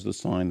one. That was the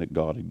sign that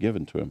God had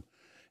given to him.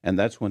 And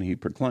that's when he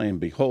proclaimed,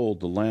 behold,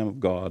 the Lamb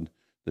of God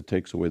that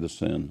takes away the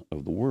sin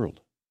of the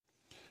world.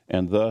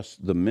 And thus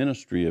the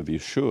ministry of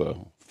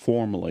Yeshua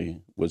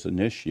formally was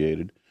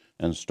initiated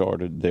and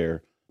started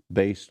there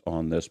based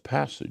on this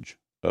passage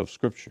of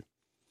Scripture.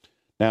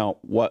 Now,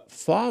 what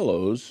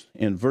follows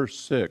in verse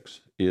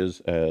 6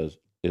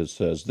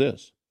 says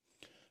this.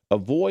 A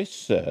voice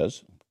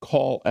says,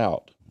 call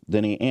out.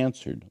 Then he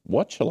answered,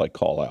 what shall I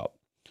call out?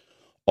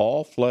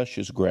 All flesh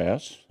is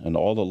grass, and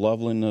all the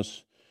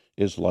loveliness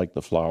is like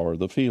the flower of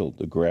the field.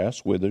 The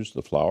grass withers,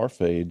 the flower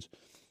fades,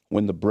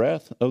 when the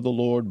breath of the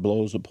Lord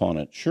blows upon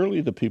it.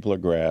 Surely the people are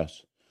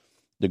grass.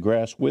 The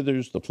grass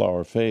withers, the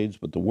flower fades,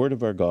 but the word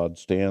of our God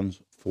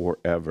stands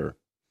forever.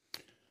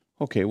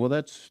 Okay, well,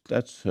 that's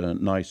a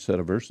nice set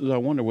of verses. I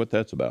wonder what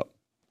that's about.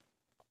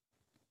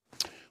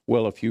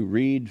 Well, if you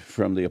read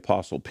from the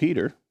Apostle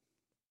Peter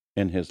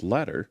in his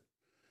letter,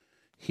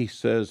 he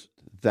says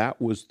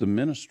that was the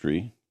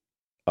ministry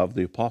of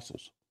the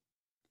apostles.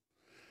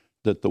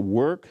 That the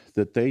work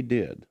that they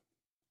did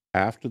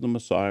after the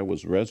Messiah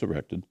was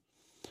resurrected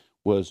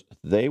was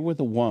they were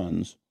the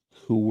ones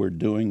who were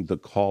doing the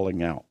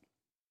calling out.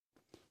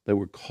 They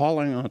were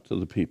calling out to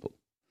the people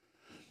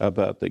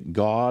about that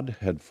God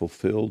had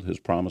fulfilled his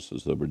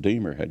promises. The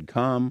Redeemer had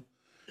come,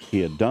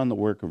 he had done the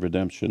work of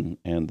redemption,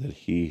 and that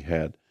he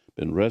had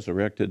been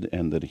resurrected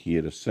and that he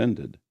had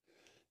ascended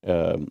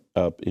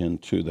up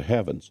into the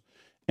heavens,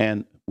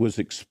 and was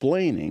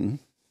explaining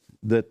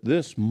that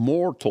this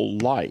mortal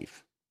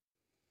life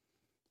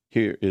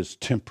here is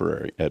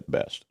temporary at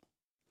best.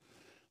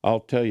 I'll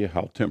tell you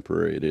how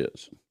temporary it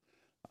is.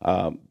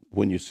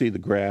 When you see the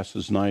grass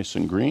is nice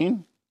and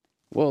green,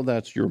 well,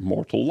 that's your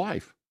mortal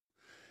life.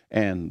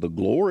 And the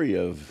glory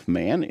of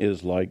man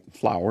is like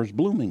flowers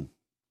blooming.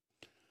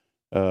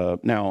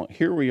 Now,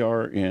 here we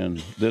are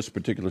in this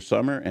particular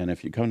summer, and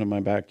if you come to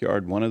my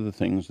backyard, one of the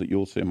things that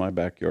you'll see in my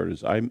backyard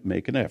is I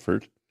make an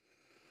effort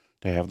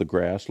to have the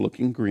grass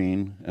looking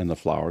green and the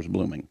flowers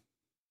blooming.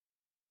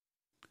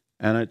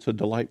 And it's a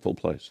delightful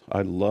place.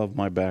 I love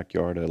my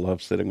backyard. I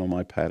love sitting on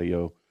my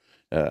patio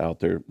out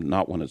there,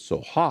 not when it's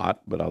so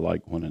hot, but I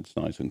like when it's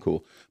nice and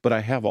cool. But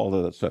I have all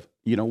of that stuff.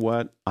 You know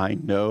what? I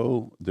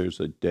know there's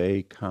a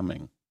day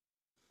coming.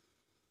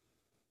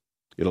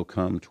 It'll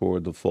come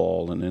toward the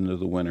fall and into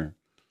the winter.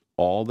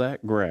 All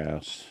that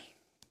grass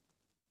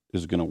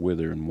is going to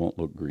wither and won't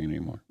look green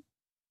anymore.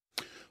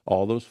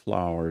 All those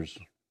flowers,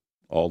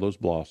 all those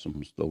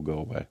blossoms, they'll go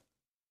away.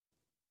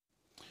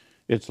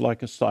 It's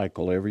like a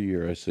cycle. Every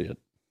year I see it.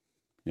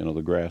 You know,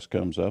 the grass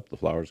comes up, the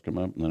flowers come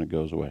up, and then it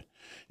goes away.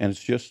 And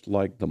it's just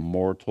like the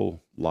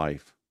mortal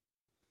life.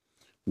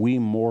 We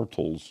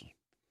mortals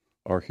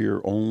are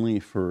here only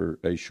for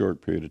a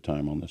short period of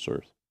time on this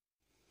earth.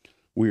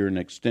 We are an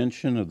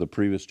extension of the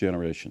previous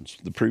generations.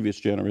 The previous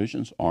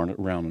generations aren't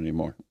around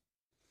anymore.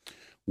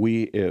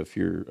 If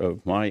you're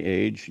of my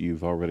age,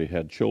 you've already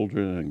had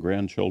children and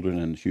grandchildren,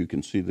 and you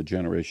can see the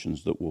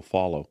generations that will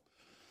follow.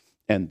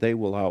 And they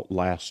will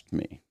outlast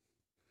me.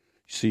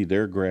 See,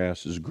 their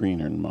grass is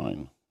greener than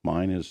mine.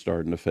 Mine is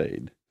starting to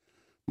fade.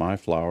 My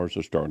flowers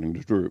are starting to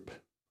droop,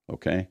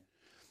 okay?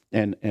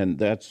 And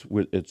that's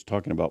what it's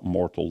talking about,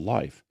 mortal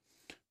life.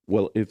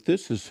 Well, if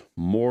this is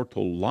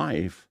mortal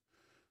life,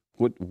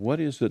 what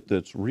is it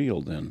that's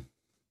real then?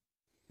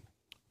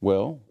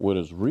 Well, what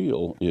is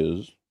real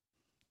is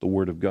the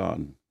Word of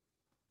God.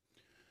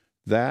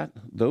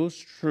 Those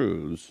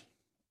truths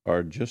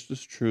are just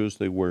as true as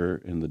they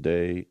were in the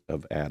day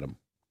of Adam.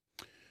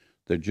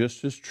 They're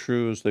just as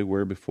true as they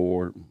were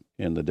before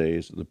in the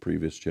days of the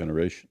previous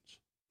generations.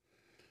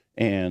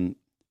 And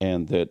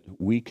that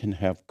we can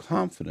have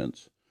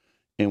confidence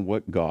in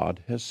what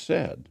God has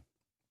said,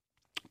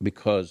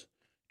 because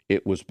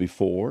it was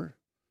before,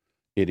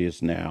 it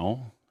is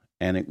now,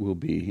 and it will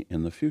be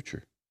in the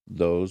future.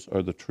 Those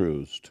are the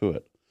truths to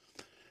it.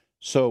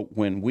 So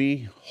when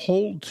we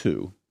hold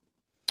to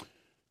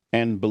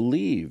and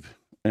believe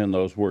in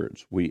those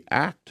words, we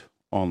act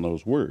on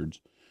those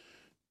words,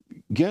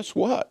 guess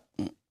what?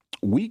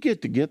 We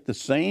get to get the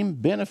same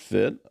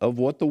benefit of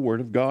what the Word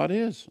of God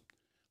is.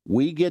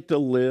 We get to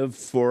live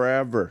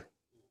forever.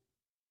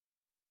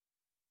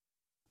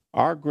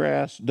 Our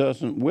grass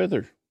doesn't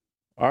wither.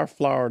 Our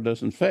flower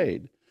doesn't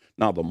fade.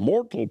 Now, the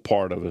mortal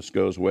part of us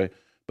goes away,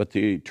 but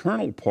the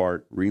eternal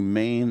part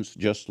remains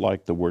just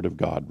like the Word of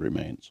God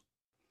remains.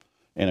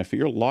 And if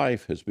your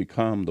life has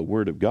become the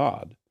Word of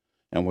God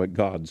and what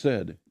God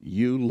said,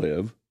 you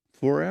live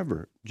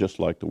forever, just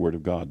like the Word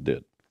of God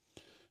did,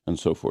 and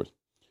so forth.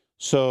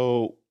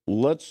 So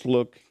let's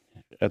look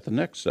at the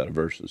next set of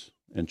verses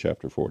in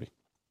chapter 40.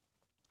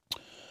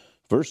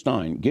 Verse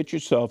 9, get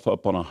yourself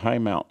up on a high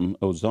mountain,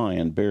 O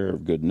Zion, bearer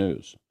of good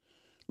news.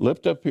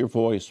 Lift up your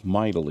voice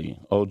mightily,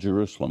 O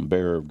Jerusalem,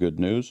 bearer of good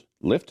news.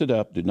 Lift it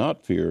up, do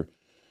not fear.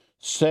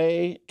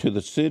 Say to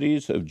the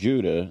cities of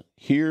Judah,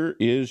 here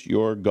is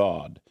your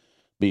God.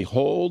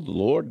 Behold, the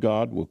Lord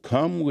God will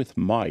come with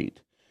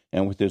might,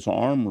 and with his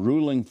arm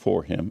ruling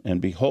for him. And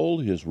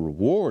behold, his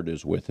reward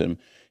is with him,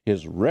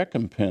 his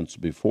recompense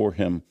before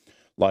him.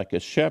 Like a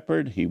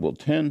shepherd, he will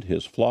tend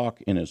his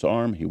flock. In his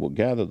arm he will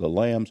gather the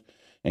lambs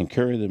and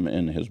carry them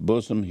in his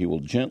bosom. He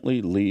will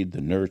gently lead the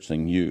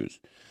nursing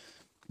ewes.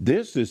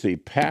 This is a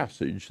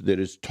passage that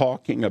is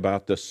talking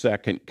about the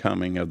second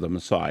coming of the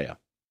Messiah.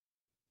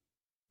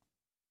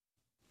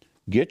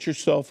 Get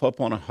yourself up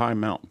on a high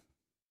mountain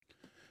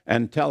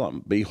and tell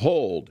him,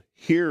 behold,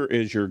 here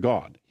is your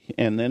God.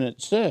 And then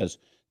it says,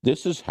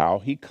 this is how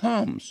he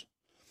comes.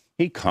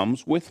 He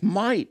comes with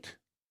might.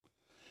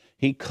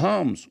 He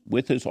comes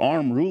with his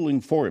arm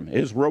ruling for him.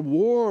 His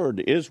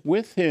reward is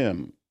with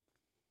him.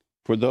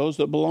 for those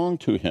that belong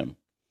to him.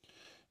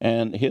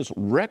 And his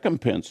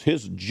recompense,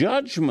 his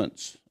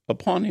judgments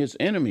upon his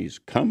enemies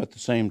come at the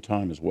same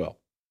time as well.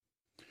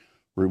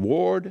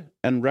 Reward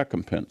and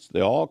recompense, they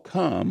all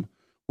come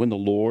when the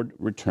Lord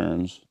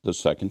returns the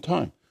second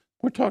time.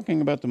 We're talking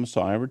about the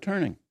Messiah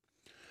returning.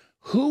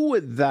 Who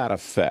would that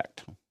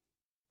affect?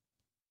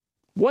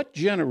 What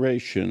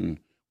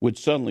generation would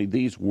suddenly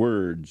these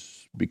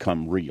words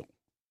become real?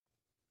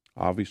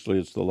 Obviously,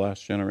 it's the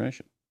last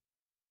generation.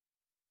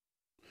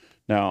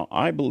 Now,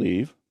 I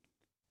believe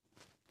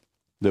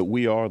that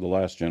we are the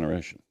last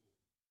generation.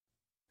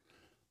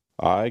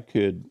 I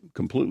could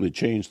completely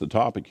change the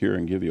topic here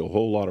and give you a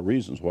whole lot of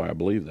reasons why I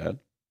believe that,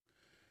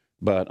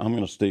 but I'm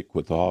going to stick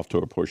with the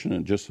Haftorah portion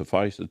and just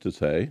suffice it to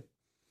say,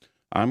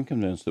 I'm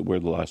convinced that we're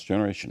the last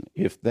generation.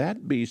 If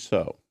that be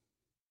so,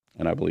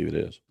 and I believe it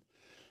is,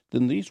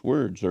 then these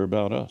words are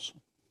about us.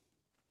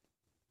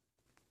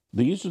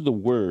 These are the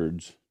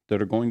words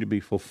that are going to be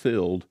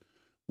fulfilled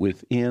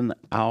within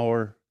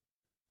our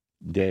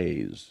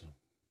days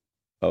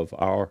of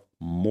our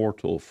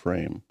mortal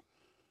frame,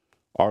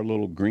 our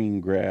little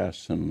green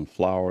grass and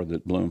flower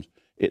that blooms.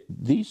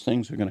 These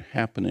things are going to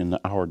happen in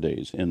our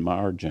days, in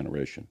our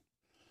generation,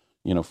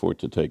 for it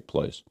to take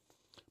place.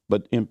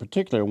 But in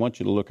particular, I want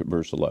you to look at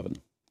verse 11.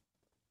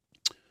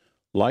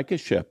 Like a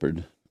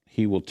shepherd,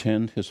 he will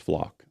tend his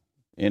flock.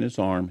 In his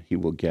arm, he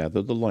will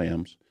gather the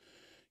lambs,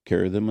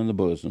 carry them in the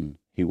bosom.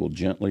 He will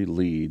gently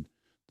lead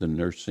the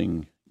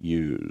nursing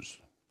ewes.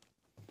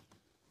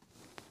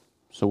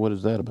 So what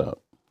is that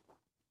about?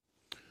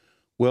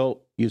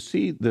 Well, you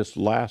see this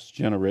last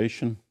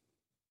generation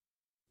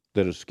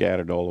that is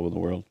scattered all over the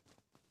world,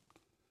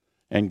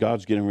 and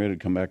God's getting ready to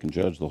come back and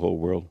judge the whole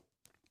world.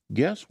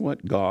 Guess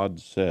what God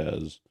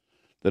says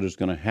that is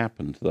going to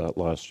happen to that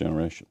last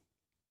generation?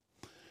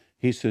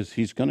 He says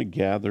he's going to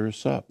gather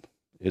us up.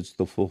 It's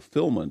the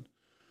fulfillment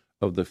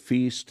of the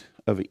feast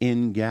of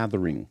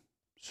ingathering,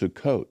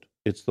 Sukkot.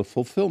 It's the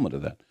fulfillment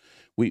of that.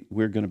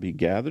 We're going to be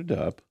gathered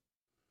up.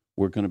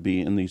 We're going to be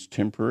in these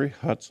temporary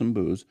huts and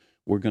booths.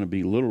 We're going to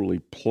be literally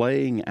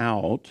playing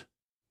out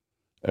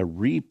a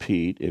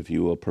repeat, if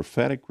you will, a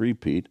prophetic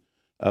repeat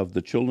of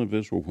the children of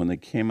Israel when they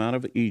came out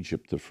of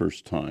Egypt the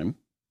first time,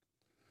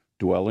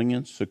 dwelling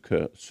in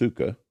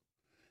Sukkah,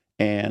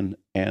 and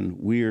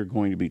we are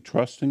going to be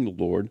trusting the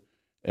Lord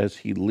as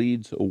he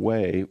leads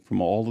away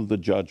from all of the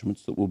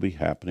judgments that will be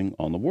happening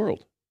on the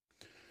world.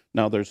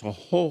 Now, there's a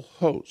whole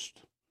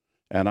host,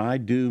 and I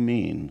do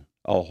mean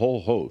a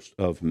whole host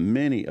of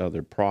many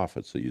other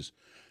prophecies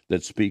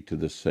that speak to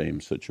the same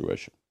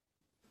situation.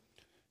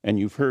 And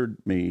you've heard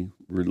me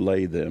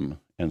relay them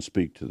and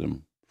speak to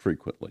them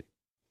frequently.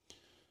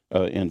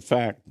 In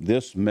fact,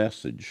 this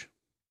message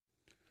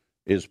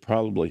has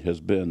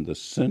been the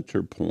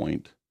center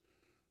point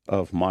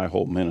of my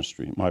whole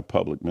ministry, my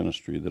public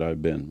ministry that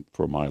I've been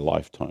for my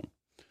lifetime.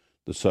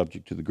 The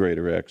subject to the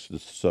greater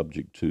Exodus, the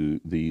subject to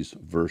these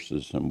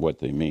verses and what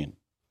they mean.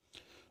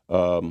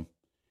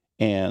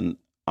 And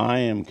I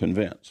am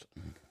convinced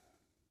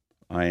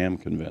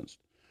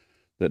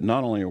that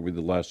not only are we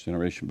the last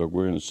generation, but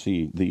we're going to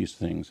see these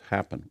things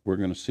happen. We're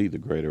going to see the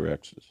greater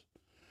Exodus.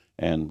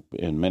 And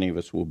many of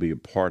us will be a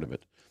part of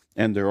it.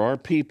 And there are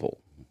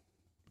people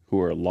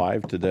who are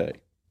alive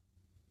today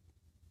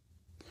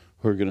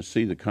who are going to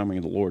see the coming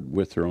of the Lord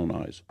with their own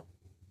eyes.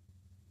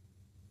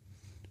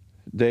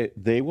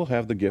 They will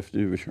have the gift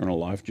of eternal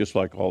life, just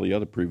like all the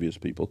other previous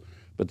people.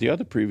 But the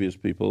other previous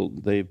people,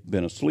 they've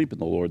been asleep in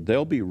the Lord.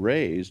 They'll be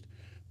raised.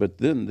 But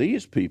then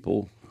these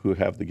people who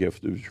have the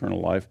gift of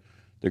eternal life,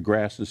 the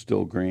grass is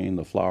still green,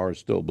 the flowers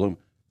still bloom,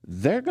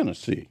 they're going to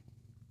see.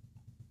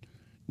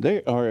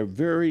 They are a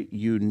very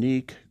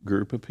unique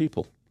group of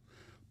people.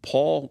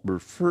 Paul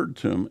referred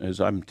to them as,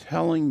 I'm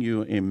telling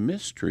you, a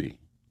mystery.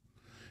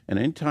 And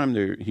anytime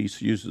he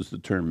uses the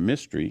term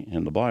mystery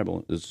in the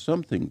Bible, it's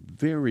something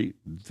very,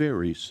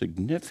 very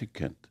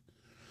significant.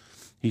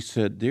 He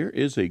said there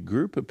is a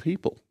group of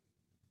people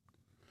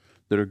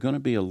that are going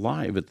to be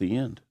alive at the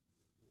end.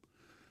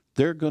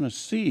 They're going to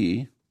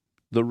see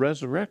the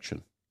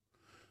resurrection.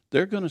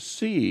 They're going to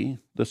see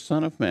the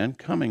Son of Man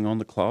coming on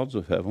the clouds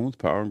of heaven with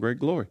power and great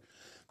glory.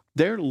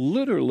 They're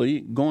literally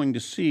going to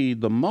see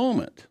the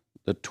moment,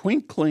 the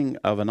twinkling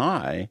of an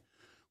eye,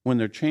 when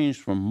they're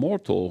changed from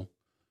mortal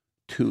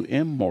to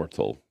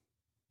immortal.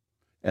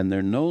 And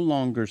they're no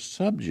longer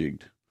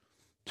subject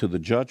to the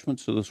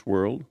judgments of this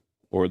world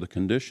or the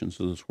conditions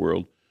of this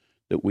world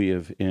that we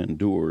have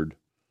endured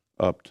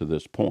up to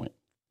this point.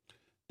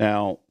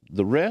 Now,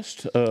 the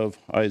rest of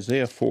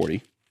Isaiah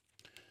 40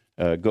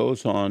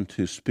 goes on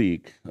to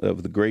speak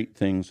of the great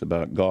things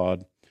about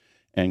God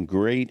and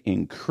great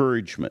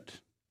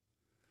encouragement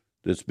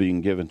that's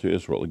being given to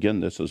Israel. Again,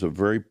 this is a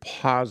very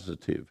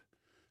positive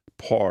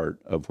part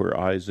of where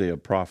Isaiah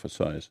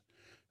prophesies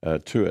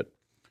to it.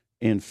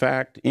 In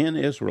fact, in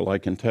Israel, I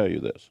can tell you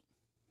this,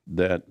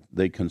 that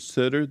they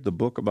considered the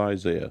book of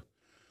Isaiah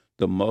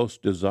the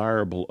most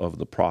desirable of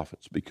the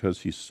prophets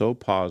because he's so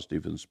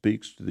positive and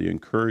speaks to the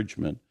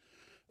encouragement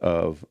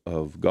of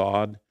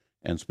God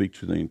and speaks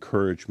to the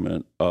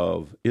encouragement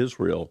of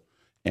Israel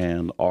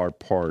and our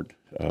part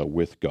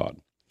with God.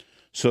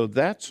 So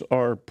that's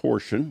our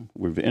portion.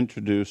 We've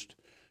introduced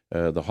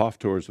the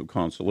Haftorahs of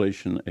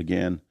Consolation.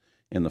 Again,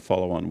 in the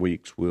follow-on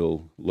weeks,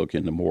 we'll look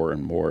into more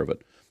and more of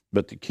it.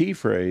 But the key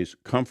phrase,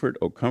 comfort,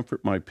 O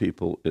comfort my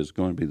people, is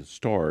going to be the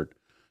start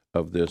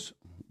of this,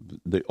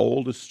 the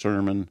oldest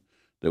sermon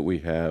that we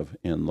have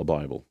in the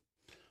Bible.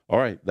 All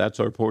right, that's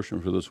our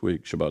portion for this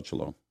week. Shabbat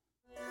Shalom.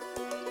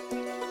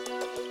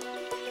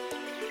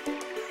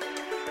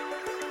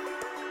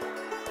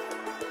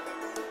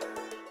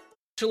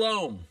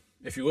 Shalom.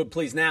 If you would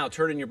please now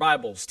turn in your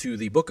Bibles to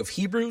the book of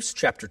Hebrews,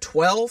 chapter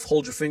 12.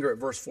 Hold your finger at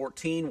verse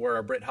 14, where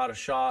our Brit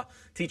Hadashah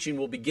teaching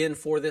will begin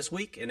for this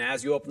week. And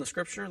as you open the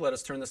scripture, let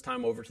us turn this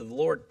time over to the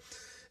Lord.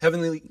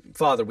 Heavenly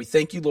Father, we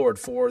thank you, Lord,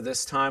 for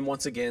this time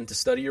once again to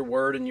study your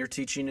word and your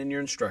teaching and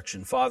your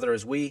instruction. Father,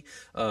 as we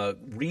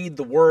read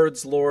the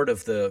words, Lord,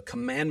 of the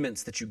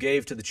commandments that you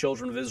gave to the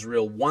children of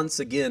Israel once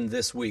again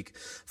this week,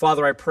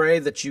 Father, I pray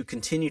that you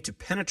continue to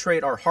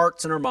penetrate our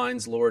hearts and our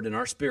minds, Lord, and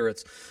our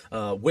spirits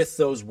with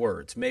those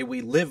words. May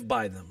we live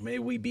by them. May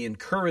we be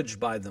encouraged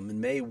by them.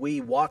 And may we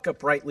walk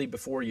uprightly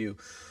before you,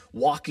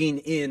 walking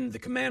in the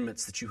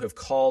commandments that you have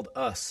called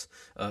us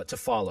to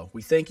follow.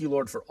 We thank you,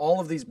 Lord, for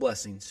all of these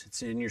blessings.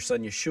 It's in your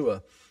Son,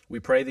 Yeshua, we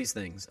pray these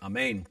things.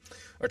 Amen.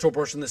 Our Torah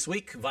portion this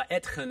week,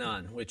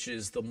 Va'etchanan, which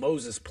is the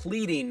Moses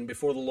pleading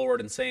before the Lord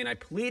and saying, I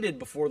pleaded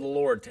before the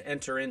Lord to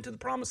enter into the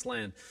promised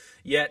land,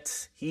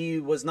 yet he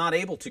was not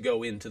able to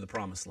go into the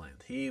promised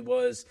land. He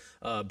was,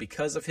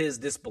 because of his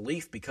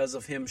disbelief, because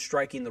of him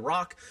striking the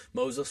rock,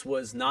 Moses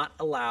was not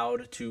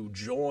allowed to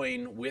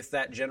join with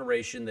that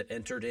generation that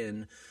entered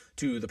in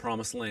to the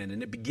promised land.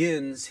 And it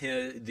begins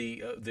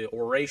the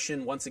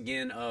oration once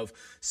again of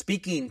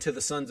speaking to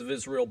the sons of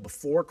Israel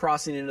before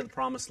crossing into the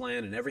promised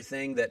land, and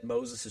everything that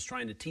Moses is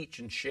trying to teach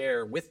and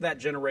share with that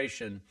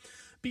generation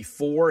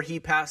before he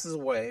passes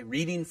away,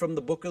 reading from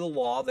the book of the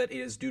law that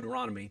is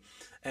Deuteronomy,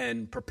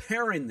 and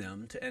preparing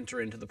them to enter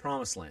into the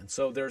promised land.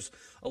 So there's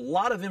a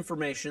lot of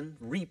information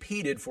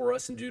repeated for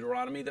us in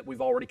Deuteronomy that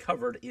we've already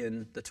covered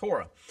in the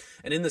Torah.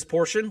 And in this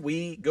portion,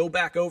 we go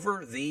back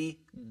over the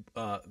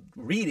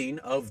reading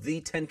of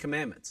the Ten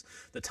Commandments,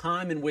 the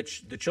time in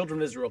which the children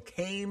of Israel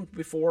came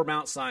before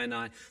Mount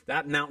Sinai,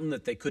 that mountain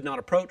that they could not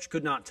approach,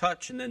 could not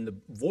touch, and then the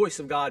voice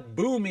of God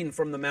booming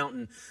from the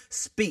mountain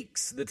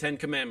speaks the Ten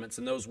Commandments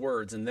and those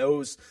words. And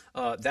those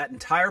that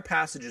entire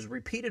passage is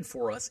repeated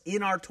for us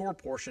in our Torah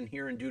portion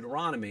here in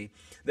Deuteronomy,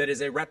 that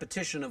is a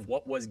repetition of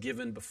what was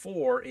given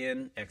before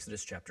in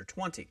Exodus chapter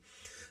 20.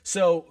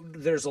 So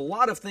there's a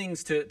lot of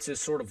things to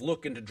sort of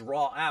look and to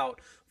draw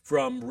out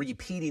from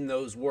repeating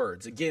those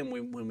words. Again,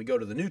 when we go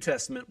to the New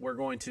Testament, we're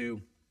going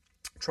to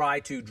try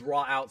to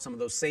draw out some of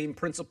those same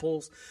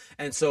principles.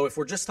 And so if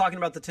we're just talking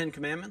about the Ten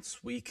Commandments,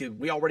 we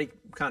already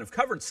kind of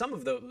covered some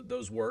of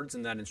those words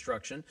in that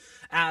instruction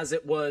as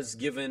it was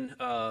given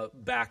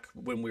back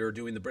when we were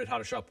doing the Brit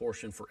Hadashah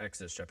portion for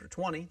Exodus chapter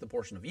 20, the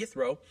portion of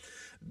Yithro.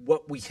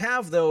 What we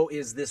have, though,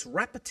 is this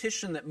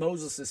repetition that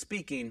Moses is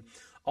speaking,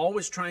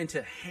 always trying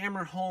to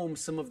hammer home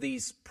some of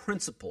these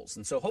principles.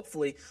 And so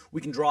hopefully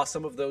we can draw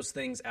some of those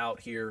things out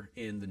here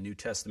in the New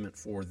Testament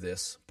for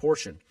this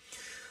portion.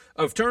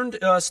 I've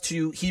turned us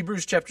to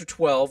Hebrews chapter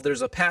 12.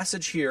 There's a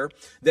passage here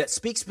that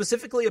speaks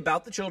specifically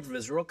about the children of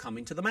Israel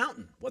coming to the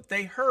mountain, what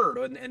they heard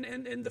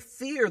and the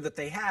fear that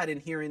they had in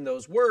hearing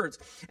those words.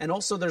 And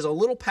also there's a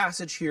little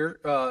passage here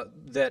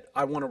that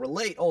I want to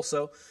relate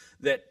also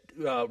that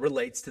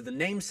relates to the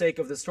namesake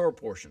of this Torah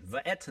portion,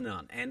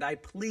 Va'etchanan, and I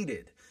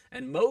pleaded.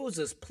 And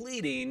Moses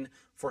pleading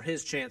for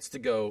his chance to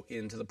go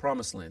into the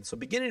promised land. So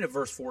beginning at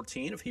verse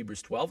 14 of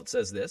Hebrews 12, it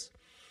says this,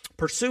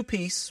 pursue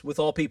peace with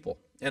all people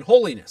and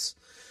holiness,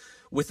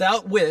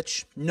 without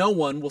which no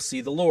one will see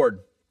the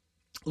Lord.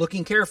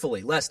 Looking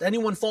carefully, lest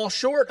anyone fall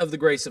short of the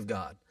grace of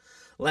God,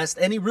 lest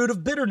any root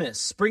of bitterness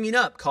springing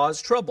up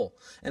cause trouble,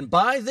 and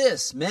by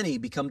this many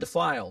become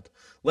defiled.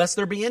 Lest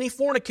there be any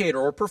fornicator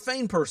or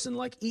profane person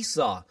like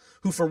Esau,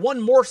 who for one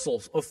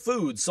morsel of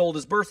food sold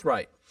his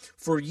birthright.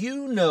 For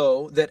you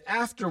know that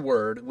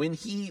afterward, when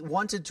he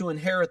wanted to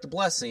inherit the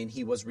blessing,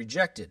 he was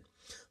rejected.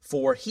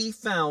 For he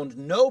found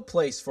no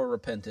place for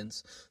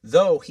repentance,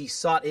 though he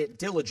sought it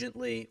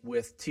diligently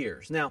with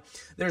tears. Now,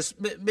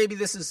 maybe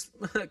this is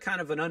kind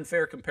of an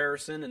unfair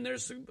comparison, and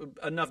there's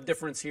enough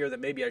difference here that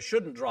maybe I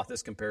shouldn't draw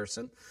this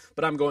comparison,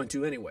 but I'm going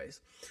to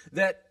anyways.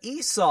 That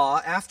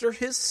Esau, after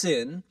his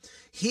sin,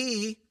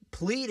 he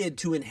pleaded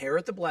to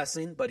inherit the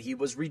blessing, but he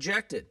was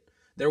rejected.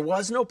 There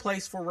was no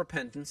place for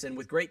repentance, and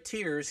with great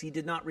tears he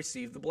did not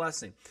receive the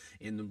blessing.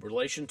 In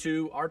relation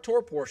to our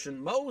Torah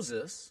portion,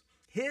 Moses,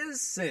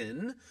 his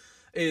sin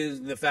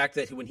is the fact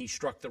that when he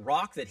struck the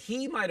rock, that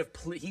he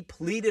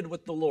pleaded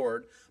with the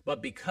Lord,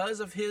 but because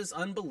of his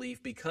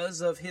unbelief,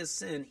 because of his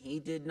sin, he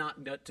did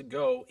not get to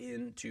go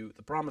into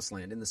the promised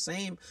land. In the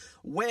same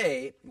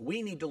way,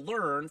 we need to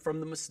learn from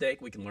the mistake.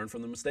 We can learn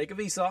from the mistake of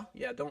Esau.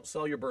 Yeah, don't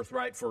sell your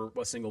birthright for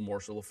a single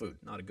morsel of food.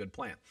 Not a good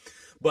plan.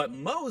 But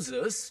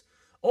Moses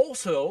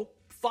also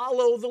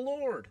follow the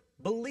Lord.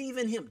 Believe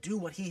in him. Do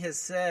what he has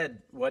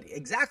said,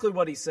 exactly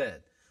what he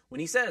said. When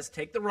he says,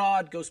 take the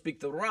rod, go speak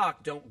to the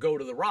rock, don't go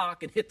to the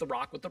rock and hit the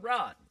rock with the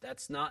rod.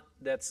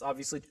 That's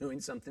obviously doing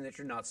something that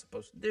you're not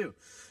supposed to do.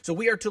 So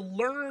we are to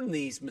learn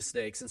these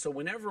mistakes. And so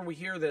whenever we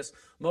hear this,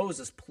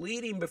 Moses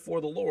pleading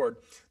before the Lord,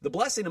 the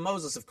blessing of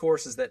Moses, of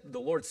course, is that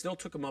the Lord still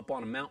took him up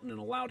on a mountain and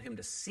allowed him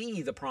to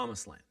see the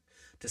promised land,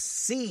 to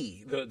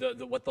see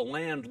what the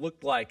land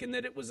looked like, and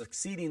that it was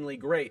exceedingly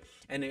great.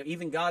 And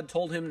even God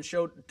told him,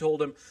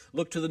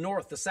 look to the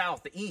north, the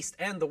south, the east,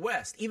 and the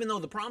west. Even though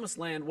the promised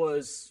land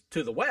was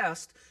to the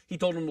west, he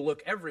told him to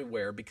look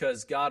everywhere,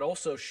 because God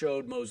also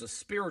showed Moses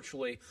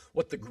spiritually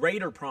what the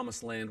greater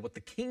promised land, what the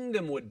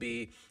kingdom would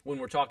be when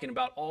we're talking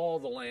about all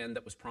the land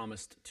that was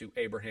promised to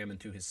Abraham and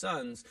to his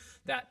sons,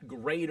 that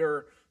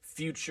greater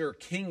future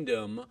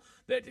kingdom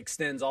that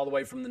extends all the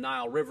way from the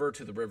Nile River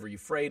to the river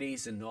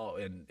Euphrates and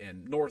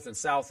north and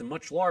south, and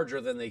much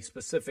larger than the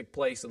specific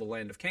place of the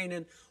land of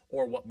Canaan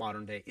or what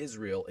modern-day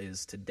Israel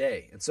is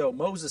today. And so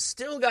Moses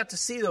still got to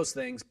see those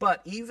things,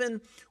 but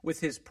even with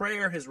his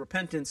prayer, his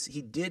repentance,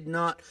 he did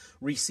not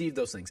receive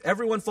those things.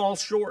 Everyone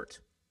falls short.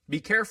 Be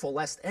careful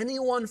lest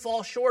anyone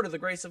fall short of the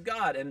grace of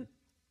God. And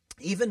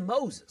even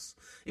Moses,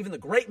 even the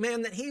great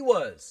man that he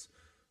was,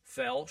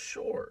 fell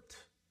short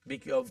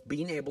of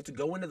being able to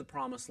go into the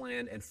promised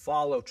land and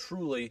follow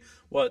truly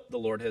what the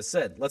Lord has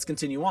said. Let's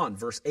continue on.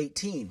 Verse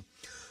 18.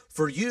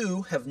 For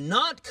you have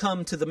not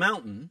come to the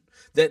mountain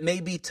that may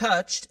be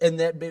touched and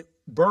that be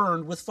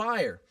burned with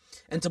fire,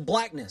 and to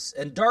blackness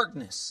and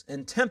darkness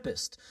and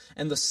tempest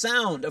and the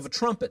sound of a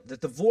trumpet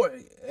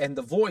and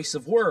the voice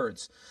of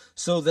words,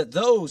 so that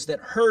those that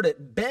heard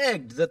it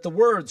begged that the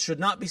words should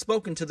not be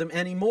spoken to them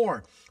any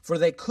more, for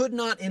they could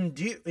not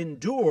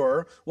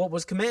endure what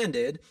was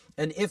commanded.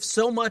 And if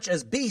so much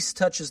as beast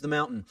touches the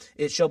mountain,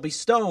 it shall be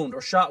stoned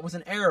or shot with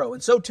an arrow.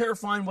 And so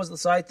terrifying was the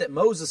sight that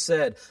Moses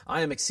said,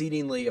 I am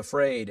exceedingly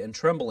afraid and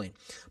trembling.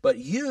 But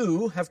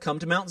you have come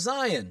to Mount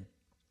Zion,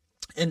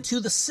 and to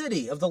the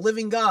city of the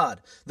living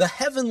God, the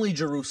heavenly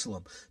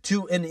Jerusalem,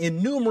 to an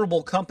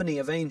innumerable company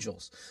of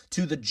angels,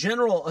 to the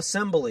general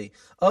assembly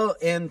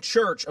and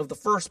church of the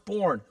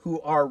firstborn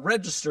who are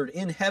registered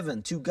in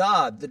heaven, to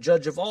God, the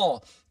judge of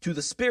all, to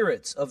the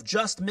spirits of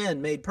just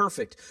men made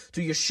perfect,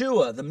 to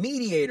Yeshua, the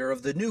mediator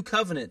of the new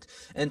covenant,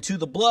 and to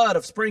the blood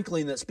of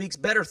sprinkling that speaks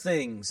better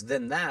things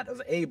than that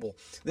of Abel.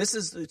 This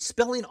is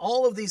spelling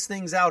all of these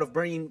things out of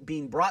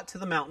being brought to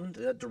the mountain.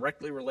 That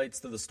directly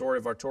relates to the story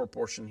of our Torah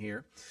portion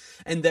here.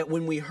 And that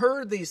when we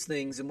heard these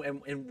things, and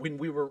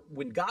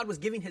when God was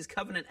giving his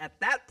covenant at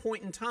that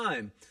point in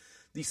time,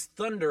 this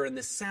thunder and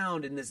this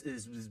sound and this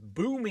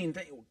booming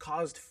thing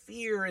caused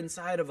fear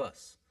inside of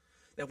us.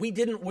 That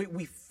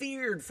we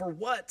feared for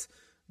what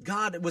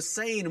God was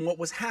saying and what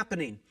was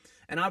happening.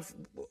 And I've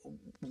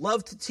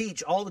loved to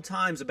teach all the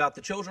times about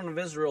the children of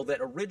Israel that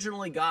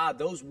originally God,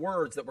 those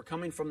words that were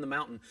coming from the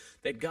mountain,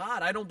 that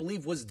God, I don't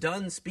believe, was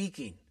done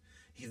speaking.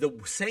 The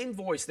same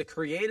voice that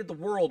created the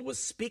world was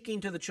speaking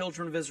to the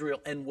children of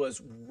Israel and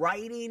was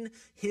writing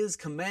his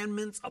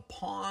commandments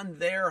upon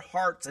their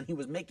hearts, and he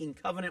was making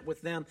covenant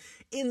with them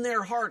in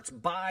their hearts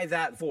by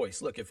that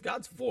voice. Look, if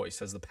God's voice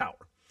has the power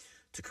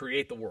to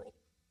create the world,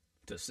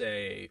 to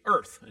say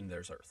earth, and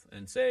there's earth,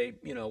 and say,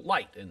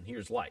 light, and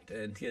here's light,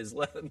 and he is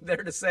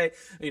there to say,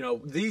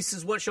 this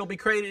is what shall be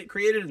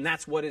created, and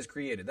that's what is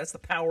created. That's the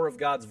power of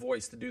God's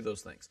voice to do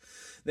those things.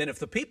 Then if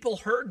the people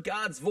heard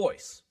God's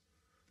voice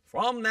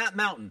from that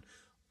mountain,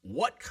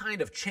 what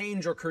kind of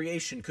change or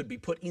creation could be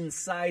put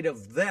inside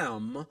of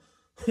them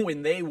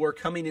when they were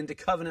coming into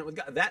covenant with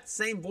God? That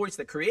same voice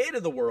that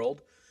created the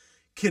world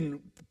can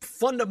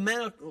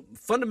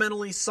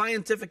fundamentally,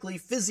 scientifically,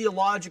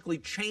 physiologically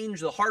change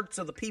the hearts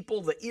of the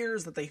people, the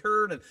ears that they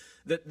heard, and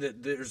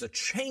that there's a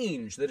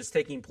change that is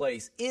taking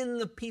place in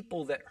the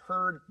people that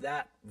heard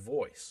that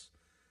voice.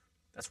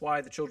 That's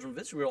why the children of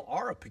Israel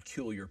are a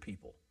peculiar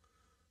people.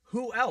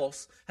 Who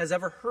else has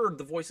ever heard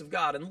the voice of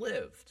God and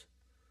lived?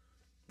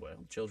 Well,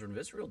 the children of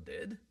Israel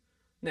did.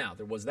 Now,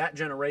 there was that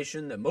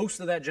generation, that most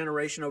of that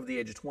generation over the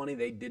age of 20,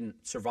 they didn't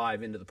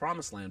survive into the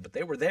promised land, but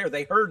they were there,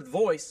 they heard the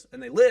voice,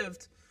 and they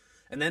lived.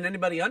 And then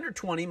anybody under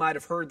 20 might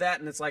have heard that,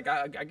 and it's like,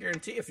 I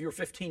guarantee if you were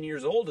 15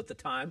 years old at the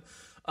time,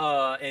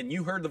 and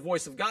you heard the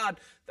voice of God,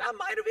 that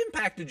might have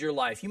impacted your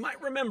life. You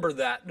might remember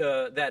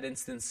that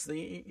instance.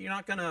 You're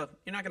not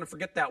gonna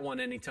forget that one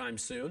anytime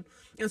soon.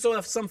 And so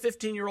if some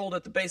 15-year-old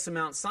at the base of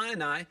Mount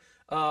Sinai,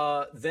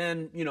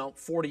 then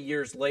 40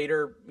 years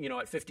later,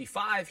 at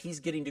 55, he's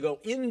getting to go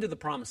into the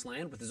promised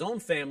land with his own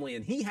family,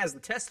 and he has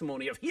the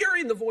testimony of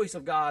hearing the voice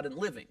of God and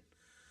living.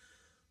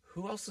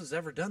 Who else has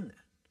ever done that?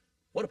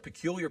 What a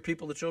peculiar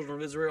people the children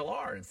of Israel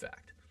are, in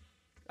fact.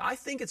 I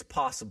think it's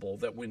possible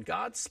that when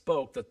God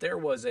spoke that there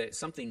was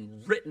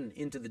something written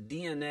into the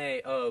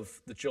DNA of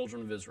the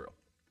children of Israel.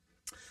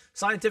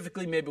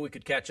 Scientifically, maybe we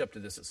could catch up to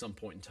this at some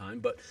point in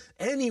time, but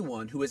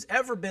anyone who has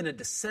ever been a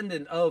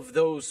descendant of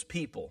those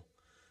people,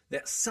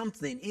 that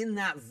something in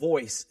that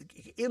voice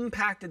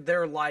impacted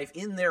their life,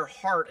 in their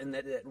heart, and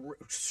that it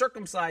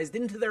circumcised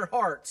into their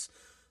hearts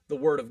the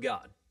Word of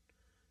God.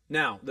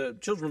 Now, the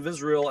children of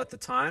Israel at the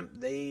time,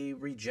 they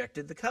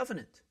rejected the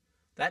covenant.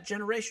 That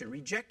generation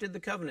rejected the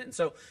covenant. And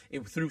so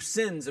through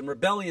sins and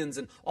rebellions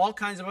and all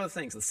kinds of other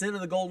things, the sin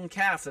of the golden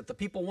calf, that the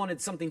people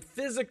wanted something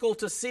physical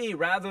to see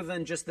rather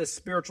than just this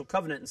spiritual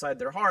covenant inside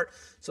their heart.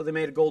 So they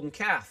made a golden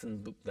calf,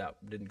 and that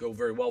didn't go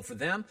very well for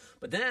them.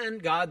 But then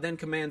God then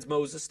commands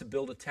Moses to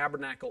build a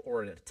tabernacle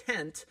or a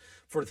tent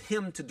for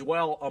him to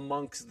dwell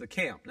amongst the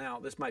camp. Now,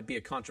 this might be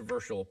a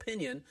controversial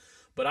opinion,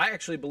 but I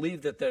actually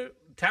believe that the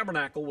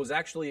tabernacle was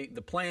actually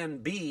the plan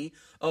B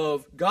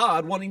of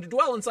God wanting to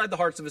dwell inside the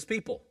hearts of his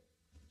people.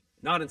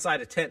 Not inside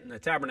a tent and a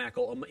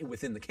tabernacle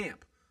within the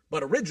camp,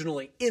 but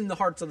originally in the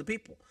hearts of the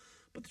people.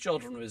 But the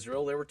children of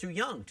Israel, they were too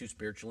young, too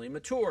spiritually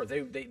immature.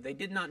 They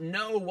did not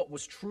know what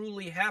was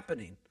truly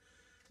happening.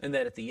 And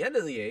that at the end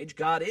of the age,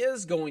 God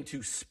is going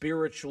to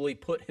spiritually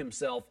put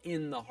himself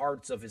in the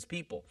hearts of his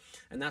people.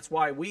 And that's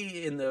why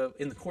we, in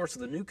the course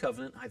of the New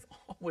Covenant, I've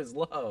always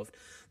loved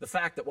the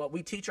fact that what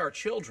we teach our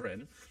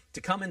children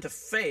to come into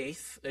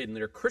faith, in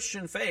their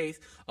Christian faith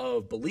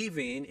of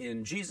believing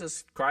in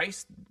Jesus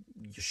Christ,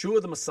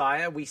 Yeshua the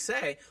Messiah, we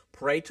say,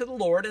 pray to the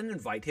Lord and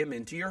invite him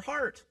into your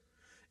heart.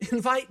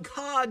 Invite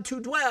God to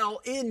dwell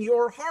in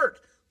your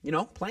heart. You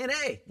know, plan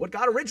A, what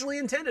God originally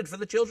intended for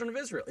the children of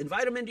Israel.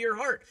 Invite him into your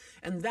heart.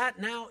 And that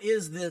now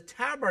is the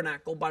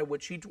tabernacle by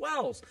which he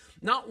dwells.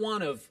 Not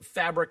one of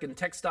fabric and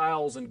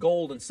textiles and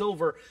gold and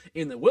silver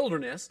in the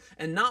wilderness,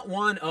 and not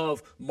one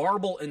of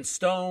marble and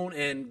stone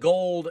and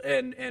gold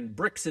and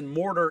bricks and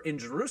mortar in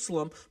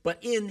Jerusalem, but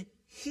in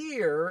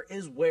here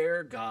is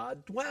where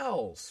God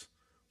dwells.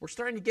 We're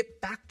starting to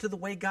get back to the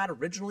way God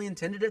originally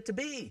intended it to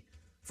be,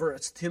 for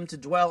him to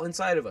dwell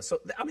inside of us. So,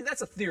 I mean,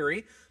 that's a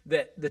theory,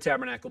 that the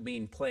tabernacle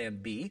being plan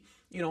B.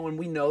 You know, and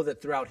we know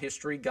that throughout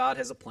history, God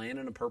has a plan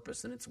and a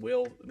purpose, and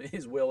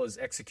his will is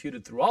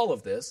executed through all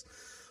of this.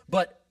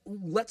 But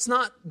let's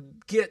not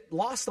get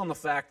lost on the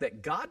fact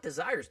that God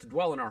desires to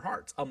dwell in our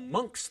hearts,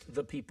 amongst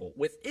the people,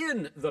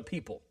 within the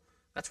people.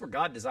 That's where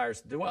God desires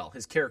to dwell.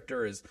 His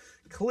character is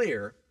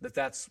clear that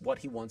that's what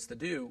he wants to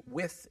do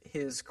with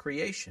his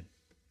creation.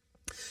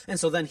 And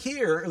so then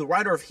here, the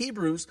writer of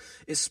Hebrews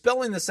is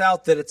spelling this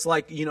out, that it's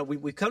like, you know,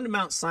 we come to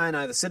Mount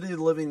Sinai, the city of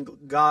the living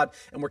God,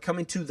 and we're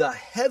coming to the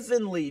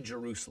heavenly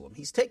Jerusalem.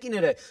 He's taking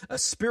it a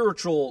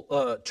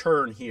spiritual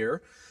turn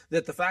here,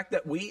 that the fact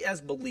that we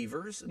as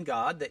believers in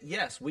God, that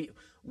yes, we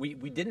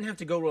didn't have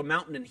to go to a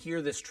mountain and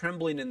hear this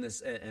trembling and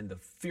the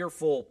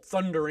fearful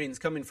thunderings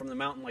coming from the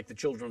mountain like the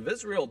children of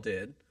Israel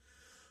did.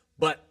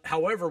 But,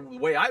 however, the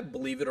way I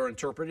believe it or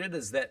interpret it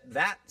is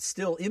that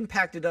still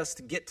impacted us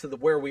to get to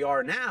where we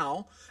are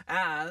now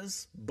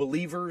as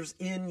believers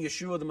in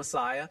Yeshua the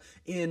Messiah,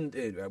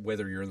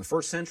 whether you're in the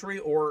first century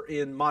or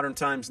in modern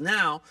times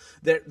now,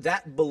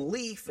 that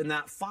belief and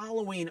that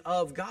following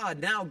of God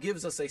now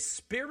gives us a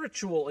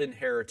spiritual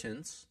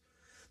inheritance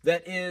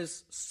that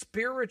is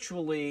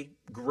spiritually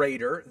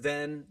greater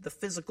than the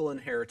physical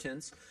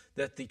inheritance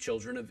that the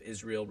children of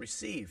Israel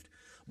received.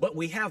 But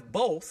we have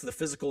both, the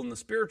physical and the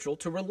spiritual,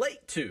 to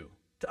relate to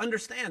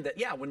understand that,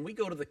 yeah, when we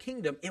go to the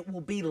kingdom, it will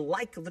be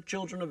like the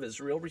children of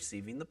Israel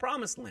receiving the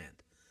promised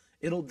land.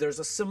 There's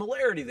a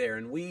similarity there,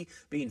 and we,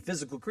 being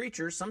physical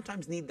creatures,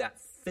 sometimes need that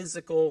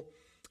physical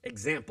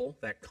example,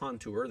 that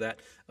contour, that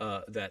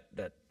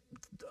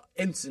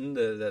ensign,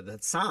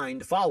 that sign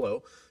to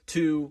follow,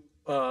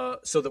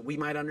 so that we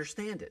might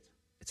understand it.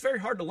 It's very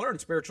hard to learn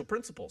spiritual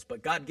principles,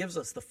 but God gives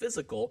us the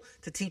physical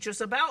to teach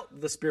us about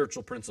the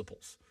spiritual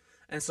principles.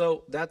 And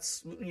so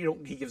that's, you know,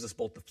 he gives us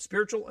both the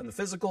spiritual and the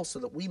physical so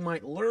that we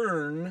might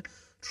learn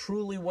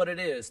truly what it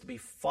is to be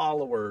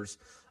followers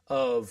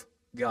of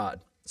God.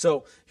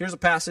 So here's a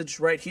passage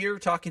right here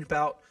talking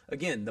about,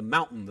 again, the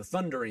mountain, the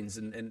thunderings,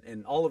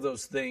 and all of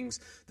those things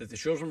that the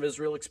children of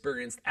Israel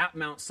experienced at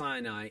Mount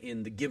Sinai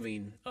in the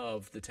giving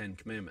of the Ten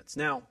Commandments.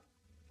 Now,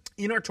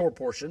 in our Torah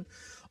portion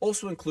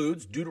also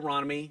includes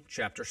Deuteronomy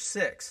chapter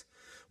 6,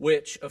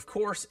 which, of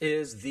course,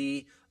 is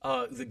the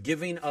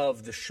giving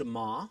of the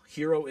Shema,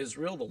 Hear, O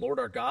Israel, the Lord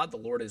our God, the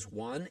Lord is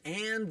one,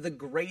 and the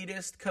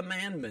greatest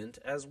commandment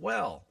as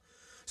well.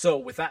 So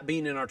with that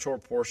being in our Torah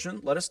portion,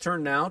 let us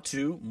turn now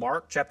to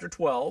Mark chapter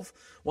 12,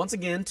 once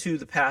again to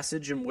the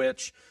passage in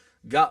which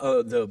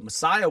the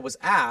Messiah was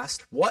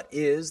asked, what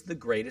is the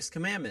greatest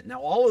commandment?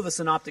 Now, all of the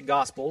Synoptic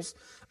Gospels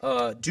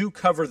do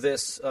cover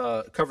this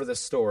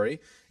story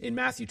in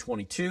Matthew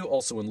 22,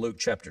 also in Luke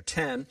chapter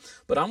 10.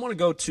 But I want to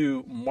go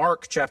to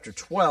Mark chapter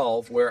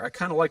 12, where I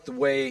kind of like the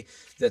way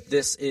that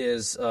this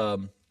is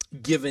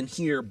given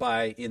here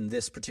in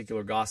this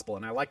particular gospel.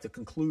 And I like the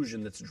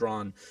conclusion that's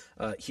drawn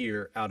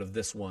here out of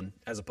this one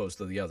as opposed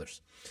to the others.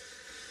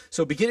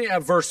 So beginning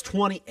at verse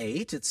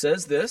 28, it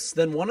says this,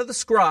 Then one of the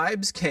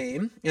scribes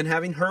came, and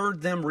having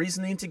heard them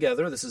reasoning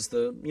together, this is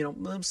the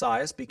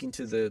Messiah speaking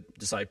to the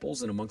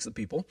disciples and amongst the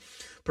people,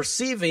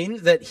 perceiving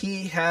that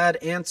he had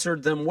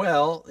answered them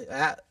well,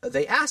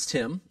 they asked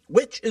him,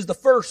 which is the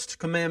first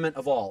commandment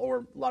of all?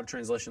 Or a lot of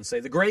translations say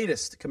the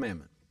greatest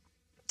commandment.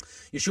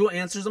 Yeshua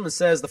answers them and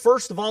says, the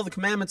first of all the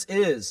commandments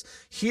is,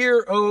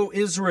 Hear, O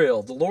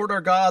Israel, the Lord our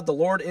God, the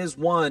Lord is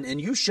one,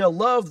 and you shall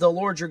love the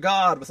Lord your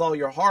God with all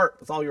your heart,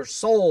 with all your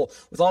soul,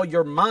 with all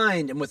your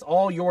mind, and with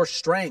all your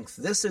strength.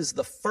 This is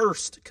the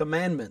first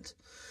commandment.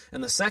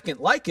 And the second,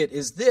 like it,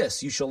 is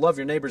this, you shall love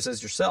your neighbors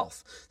as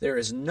yourself. There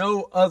is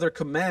no other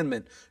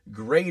commandment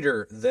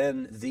greater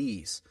than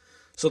these.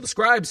 So the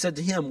scribe said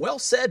to him, Well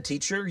said,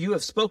 teacher, you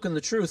have spoken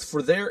the truth,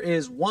 for there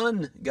is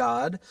one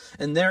God,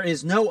 and there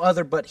is no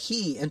other but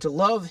he, and to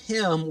love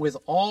him with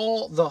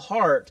all the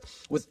heart,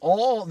 with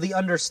all the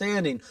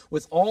understanding,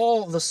 with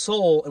all the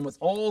soul, and with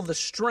all the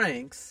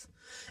strength,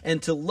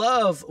 and to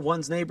love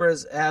one's neighbor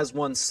as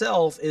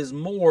oneself is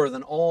more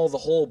than all the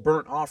whole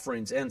burnt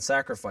offerings and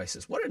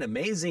sacrifices. What an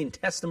amazing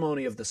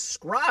testimony of the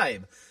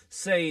scribe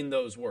saying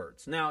those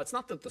words. Now, it's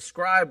not that the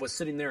scribe was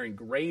sitting there and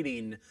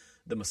grading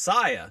the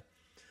Messiah,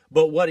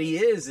 but what he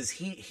is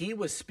he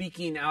was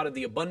speaking out of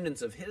the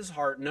abundance of his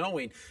heart,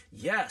 knowing,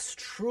 yes,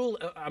 truly,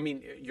 I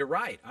mean, you're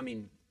right. I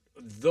mean,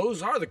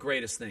 those are the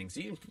greatest things.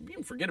 You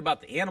can forget about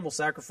the animal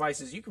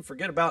sacrifices. You can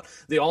forget about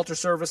the altar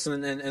service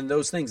and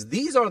those things.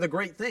 These are the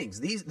great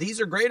things.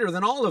 These are greater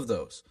than all of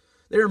those.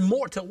 They're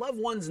more. To love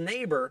one's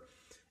neighbor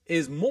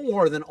is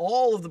more than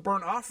all of the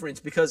burnt offerings,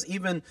 because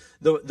even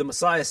the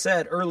Messiah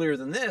said earlier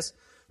than this,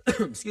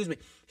 excuse me,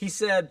 he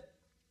said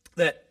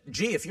that,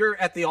 gee, if you're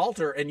at the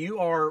altar and you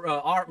are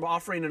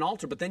offering an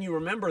altar, but then you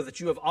remember that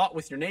you have aught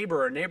with your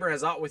neighbor, or a neighbor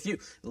has aught with you,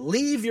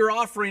 leave your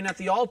offering at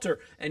the altar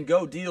and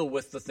go deal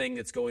with the thing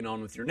that's going on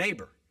with your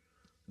neighbor.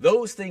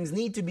 Those things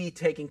need to be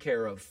taken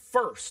care of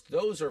first.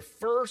 Those are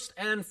first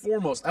and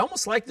foremost. I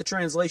almost like the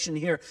translation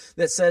here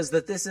that says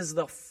that this is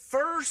the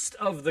first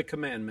of the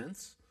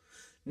commandments,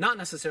 not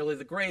necessarily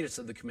the greatest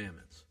of the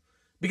commandments.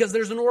 Because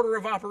there's an order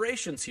of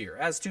operations here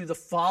as to the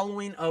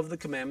following of the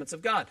commandments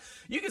of God.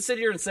 You can sit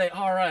here and say,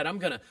 all right, I'm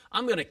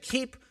gonna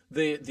keep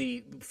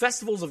the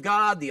festivals of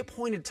God, the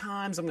appointed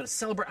times, I'm gonna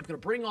celebrate, I'm gonna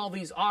bring all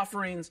these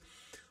offerings.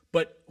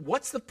 But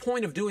what's the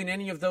point of doing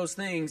any of those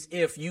things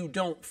if you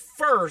don't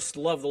first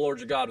love the Lord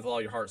your God with all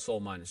your heart,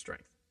 soul, mind, and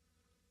strength?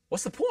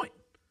 What's the point?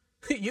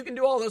 You can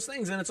do all those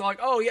things and it's like,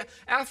 oh yeah,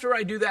 after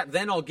I do that,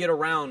 then I'll get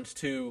around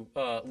to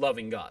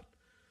loving God.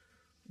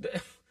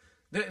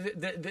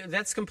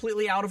 That's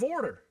completely out of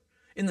order.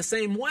 In the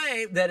same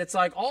way that it's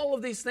like all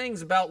of these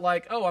things about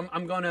like, oh,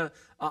 I'm gonna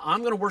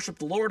worship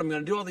the Lord. I'm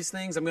gonna do all these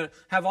things. I'm gonna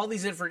have all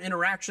these different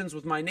interactions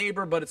with my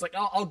neighbor. But it's like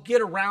I'll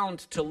get around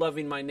to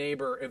loving my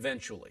neighbor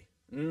eventually.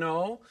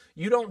 No,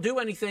 you don't do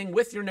anything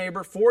with your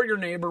neighbor, for your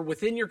neighbor,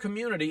 within your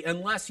community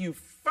unless you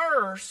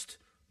first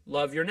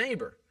love your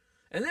neighbor.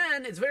 And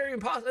then it's very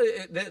impossible.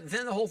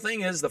 Then the whole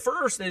thing is the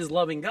first is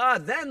loving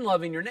God, then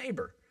loving your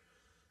neighbor.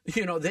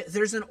 You know,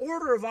 there's an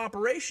order of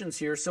operations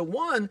here. So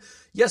one,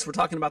 yes, we're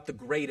talking about the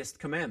greatest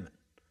commandment.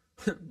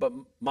 But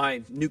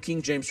my New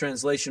King James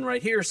translation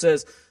right here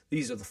says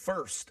these are the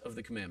first of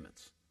the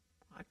commandments.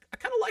 I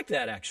kind of like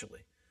that,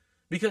 actually.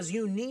 Because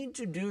you need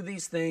to do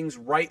these things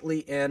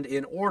rightly and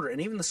in order.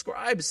 And even the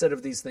scribe said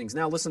of these things.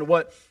 Now listen to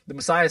what the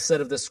Messiah said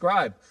of this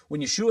scribe.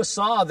 When Yeshua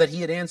saw that he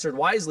had answered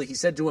wisely, he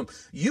said to him,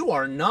 You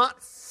are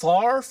not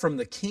far from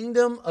the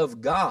kingdom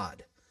of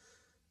God.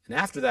 And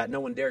after that, no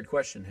one dared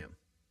question him.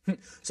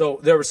 So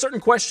there were certain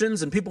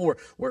questions, and people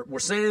were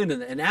saying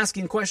and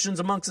asking questions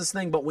amongst this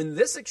thing. But when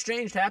this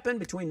exchange happened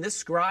between this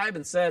scribe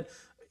and said,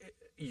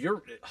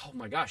 oh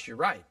my gosh, you're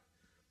right.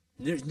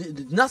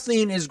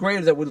 Nothing is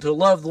greater than to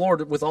love the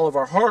Lord with all of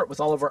our heart, with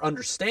all of our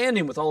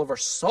understanding, with all of our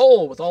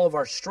soul, with all of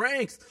our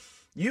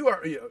strength.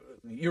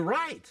 You're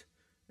right.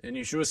 And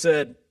Yeshua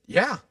said,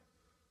 yeah,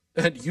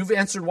 and you've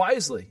answered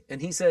wisely.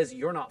 And he says,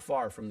 you're not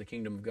far from the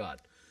kingdom of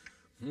God.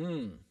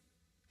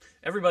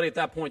 Everybody at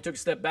that point took a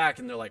step back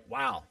and they're like,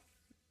 wow,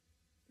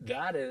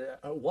 that is,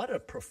 what a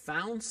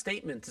profound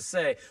statement to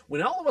say.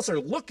 When all of us are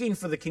looking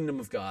for the kingdom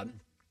of God,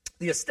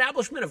 the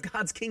establishment of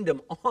God's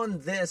kingdom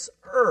on this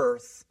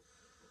earth,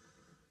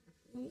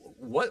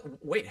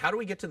 wait, how do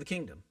we get to the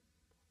kingdom?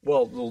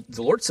 Well,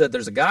 the Lord said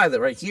there's a guy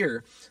that right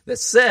here that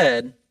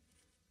said,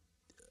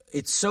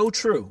 it's so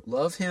true.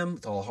 Love him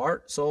with all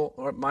heart, soul,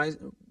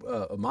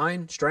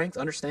 mind, strength,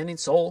 understanding,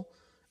 soul.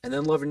 And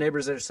then love your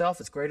neighbors as yourself.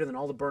 It's greater than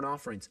all the burnt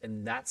offerings.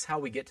 And that's how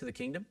we get to the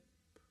kingdom.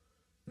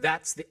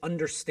 That's the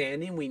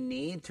understanding we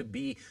need to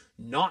be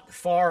not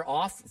far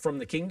off from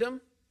the kingdom.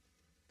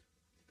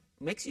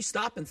 It makes you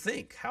stop and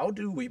think, how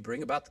do we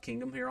bring about the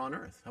kingdom here on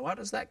earth? How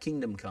does that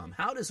kingdom come?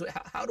 How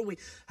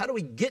do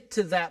we get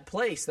to that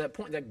place, that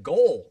point, that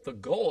goal, the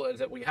goal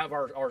that we have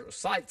our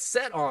sights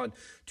set on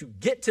to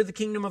get to the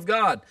kingdom of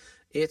God?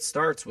 It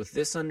starts with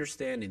this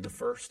understanding, the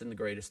first and the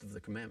greatest of the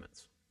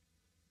commandments.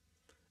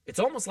 It's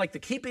almost like the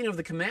keeping of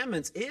the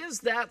commandments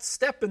is that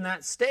step in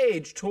that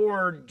stage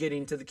toward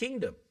getting to the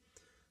kingdom.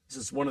 This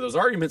is one of those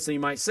arguments that you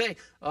might say,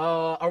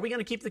 are we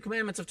going to keep the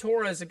commandments of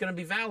Torah? Is it going to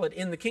be valid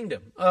in the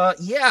kingdom?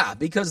 Yeah,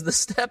 because the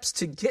steps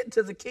to get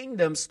to the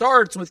kingdom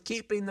starts with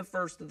keeping the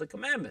first of the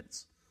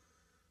commandments.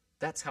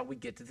 That's how we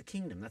get to the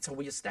kingdom. That's how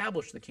we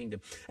establish the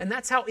kingdom. And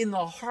that's how in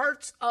the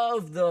hearts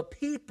of the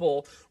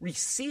people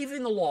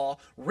receiving the law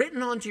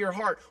written onto your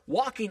heart,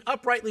 walking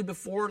uprightly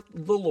before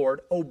the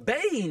Lord,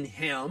 obeying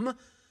him,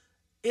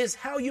 is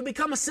how you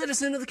become a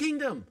citizen of the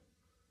kingdom.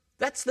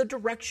 That's the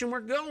direction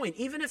we're going.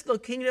 Even if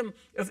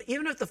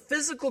the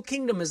physical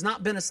kingdom has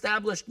not been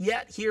established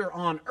yet here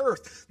on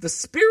earth, the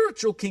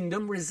spiritual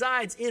kingdom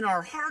resides in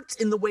our hearts,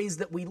 in the ways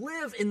that we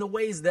live, in the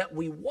ways that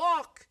we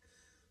walk,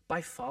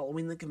 by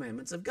following the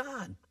commandments of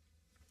God.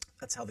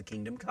 That's how the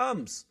kingdom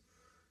comes.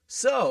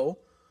 So,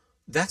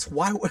 that's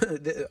why,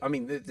 this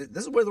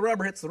is where the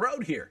rubber hits the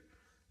road here.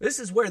 This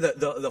is where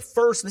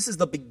this is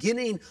the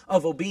beginning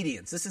of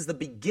obedience. This is the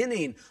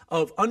beginning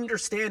of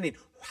understanding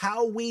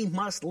how we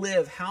must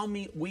live, how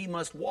we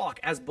must walk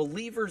as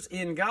believers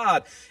in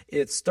God.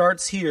 It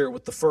starts here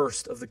with the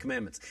first of the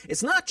commandments.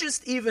 It's not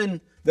just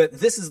even that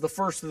this is the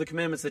first of the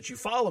commandments that you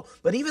follow,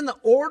 but even the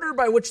order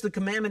by which the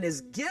commandment is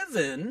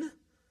given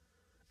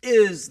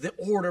is the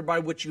order by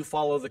which you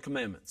follow the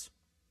commandments.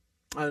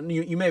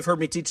 You may have heard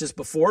me teach this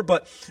before,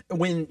 but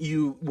when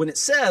it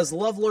says,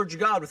 love Lord your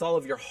God with all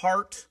of your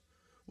heart,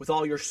 with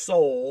all your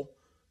soul,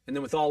 and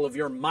then with all of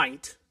your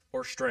might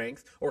or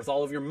strength, or with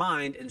all of your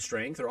mind and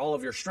strength, or all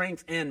of your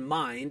strength and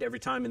mind, every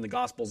time in the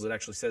Gospels it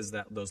actually says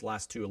that those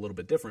last two a little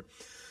bit different,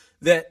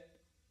 do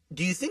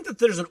you think that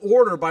there's an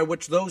order by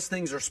which those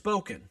things are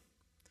spoken?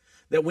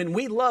 That when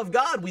we love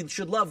God, we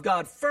should love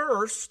God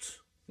first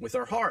with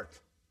our heart.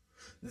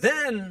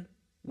 Then,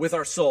 with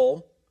our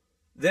soul,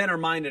 then our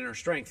mind and our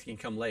strength can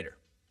come later.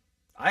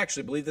 I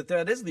actually believe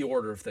that is the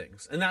order of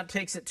things. And that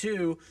takes it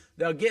to,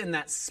 again,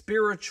 that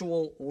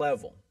spiritual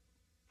level.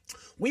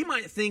 We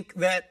might think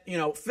that,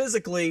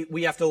 physically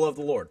we have to love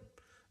the Lord.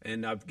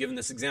 And I've given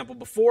this example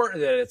before,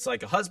 that it's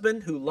like a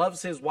husband who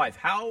loves his wife.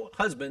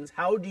 Husbands,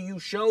 how do you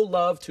show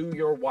love to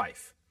your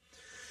wife?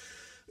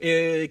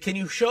 Can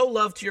you show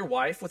love to your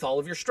wife with all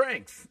of your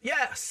strength?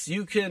 Yes,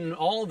 you can.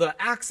 All the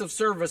acts of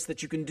service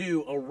that you can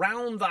do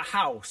around the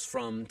house,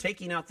 from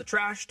taking out the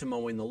trash to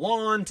mowing the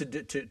lawn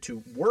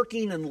to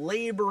working and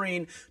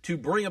laboring to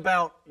bring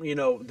about,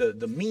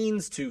 the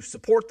means to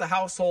support the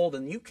household.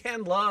 And you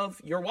can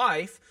love your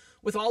wife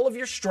with all of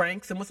your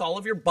strength and with all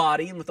of your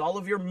body and with all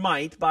of your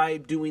might by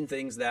doing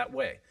things that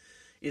way.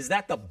 Is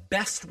that the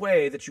best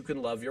way that you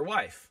can love your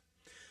wife?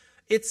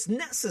 It's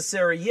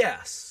necessary,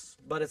 yes,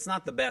 but it's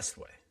not the best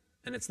way.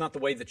 And it's not the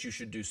way that you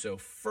should do so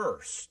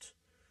first.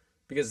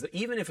 Because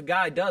even if a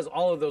guy does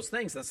all of those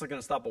things, that's not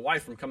going to stop a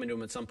wife from coming to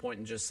him at some point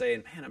and just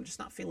saying, man, I'm just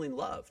not feeling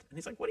loved. And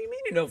he's like, what do you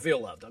mean you don't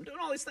feel loved? I'm doing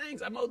all these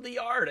things. I mowed the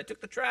yard. I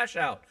took the trash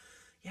out.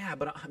 Yeah,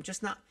 but I'm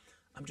just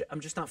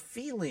not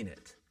feeling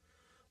it.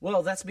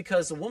 Well, that's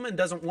because a woman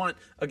doesn't want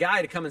a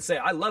guy to come and say,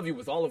 I love you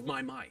with all of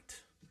my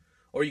might.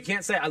 Or you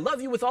can't say, I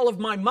love you with all of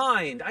my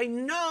mind. I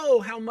know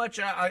how much,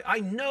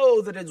 I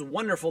know that it's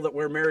wonderful that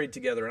we're married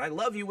together. And I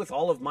love you with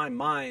all of my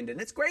mind.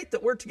 And it's great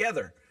that we're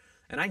together.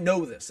 And I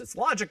know this. It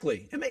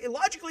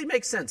logically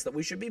makes sense that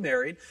we should be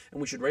married and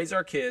we should raise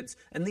our kids.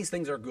 And these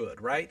things are good,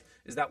 right?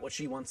 Is that what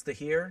she wants to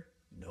hear?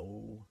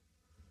 No.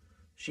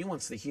 She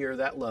wants to hear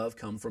that love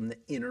come from the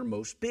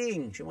innermost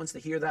being. She wants to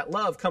hear that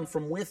love come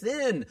from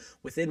within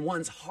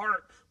one's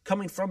heart,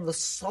 coming from the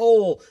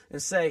soul,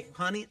 and say,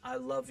 honey, I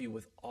love you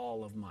with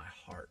all of my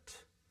heart.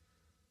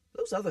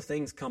 Those other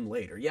things come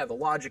later. Yeah, the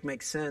logic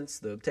makes sense.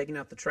 The taking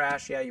out the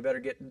trash, yeah, you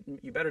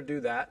better do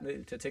that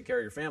to take care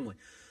of your family.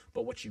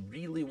 But what she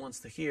really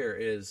wants to hear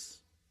is,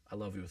 I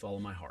love you with all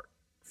of my heart.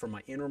 From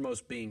my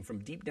innermost being, from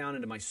deep down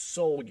into my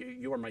soul,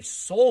 you are my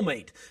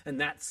soulmate, and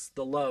that's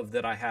the love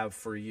that I have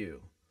for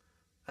you.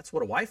 That's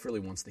what a wife really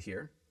wants to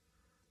hear.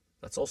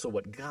 That's also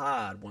what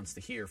God wants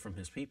to hear from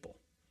his people.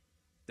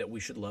 That we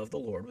should love the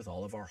Lord with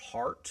all of our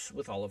heart,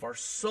 with all of our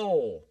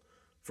soul.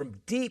 From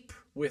deep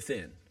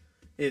within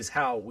is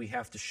how we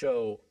have to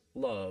show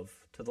love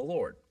to the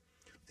Lord.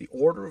 The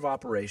order of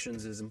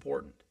operations is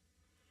important.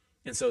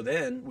 And so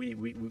then,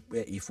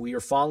 if we are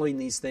following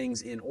these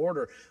things in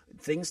order,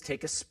 things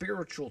take a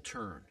spiritual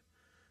turn.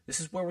 This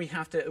is where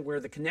where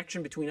the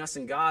connection between us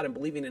and God and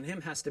believing in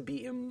him has to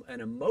be an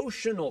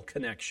emotional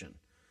connection.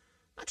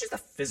 Not just a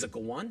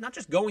physical one, not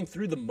just going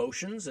through the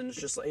motions, and it's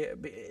just like,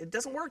 it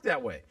doesn't work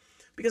that way.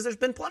 Because there's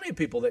been plenty of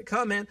people that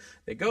come in,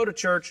 they go to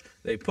church,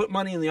 they put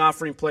money in the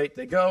offering plate,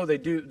 they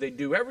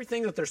do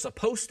everything that they're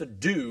supposed to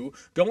do,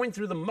 going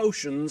through the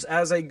motions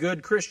as a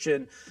good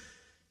Christian,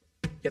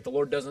 yet the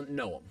Lord doesn't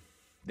know them.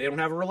 They don't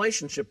have a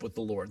relationship with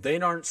the Lord. They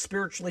aren't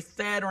spiritually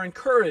fed or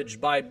encouraged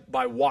by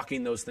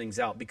walking those things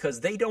out because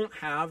they don't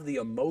have the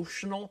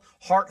emotional,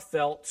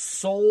 heartfelt,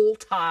 soul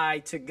tie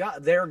to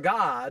God, their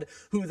God,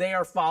 who they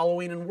are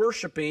following and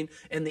worshiping,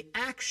 and the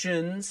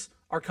actions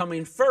are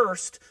coming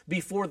first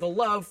before the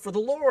love for the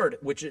Lord,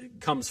 which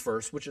comes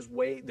first, which is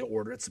the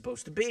order it's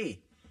supposed to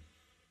be.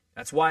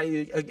 That's why,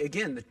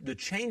 again, the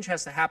change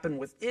has to happen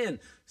within.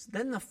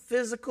 Then the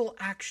physical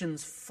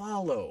actions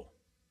follow.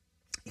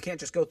 You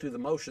can't just go through the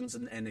motions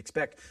and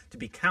expect to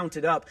be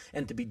counted up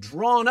and to be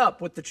drawn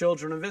up with the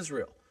children of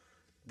Israel.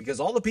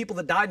 Because all the people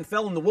that died and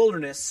fell in the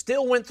wilderness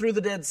still went through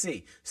the Dead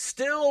Sea,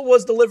 still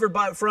was delivered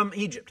from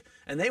Egypt.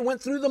 And they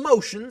went through the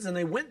motions, and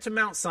they went to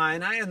Mount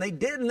Sinai, and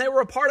they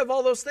were a part of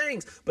all those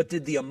things. But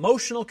did the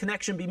emotional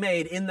connection be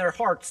made in their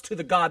hearts to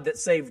the God that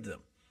saved them?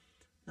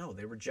 No,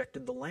 they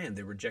rejected the land.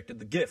 They rejected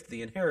the gift,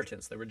 the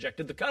inheritance. They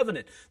rejected the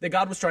covenant that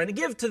God was trying to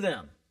give to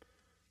them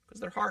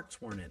because their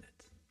hearts weren't in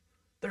it.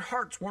 Their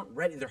hearts weren't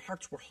ready. Their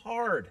hearts were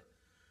hard.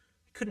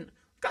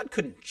 God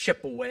couldn't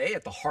chip away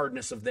at the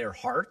hardness of their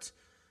heart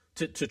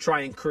to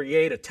try and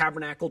create a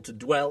tabernacle to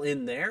dwell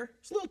in there.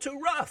 It's a little too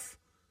rough.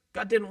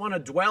 God didn't want to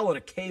dwell in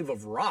a cave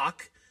of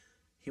rock.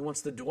 He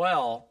wants to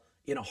dwell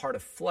in a heart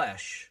of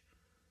flesh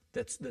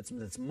that's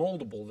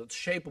moldable, that's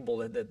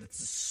shapeable,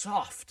 that's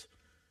soft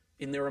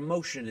in their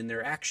emotion, in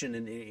their action,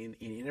 and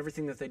in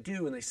everything that they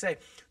do and they say.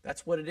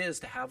 That's what it is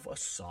to have a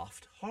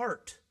soft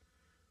heart.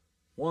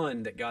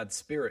 One that God's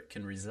Spirit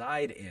can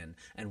reside in,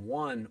 and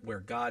one where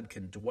God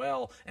can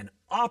dwell and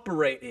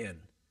operate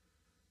in.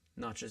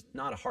 Not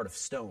a heart of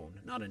stone,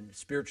 not a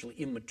spiritually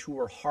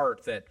immature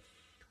heart that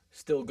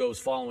still goes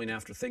following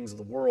after things of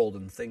the world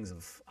and things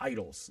of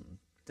idols and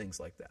things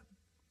like that.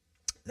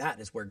 That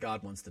is where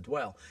God wants to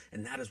dwell,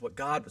 and that is what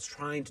God was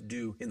trying to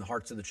do in the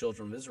hearts of the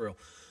children of Israel.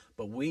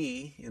 But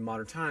we, in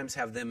modern times,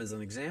 have them as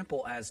an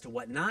example as to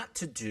what not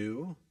to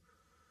do.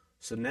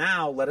 So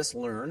now let us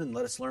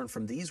learn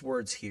from these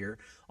words here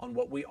on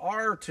what we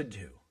are to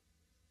do.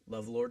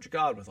 Love the Lord your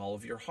God with all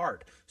of your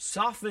heart.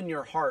 Soften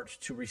your heart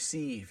to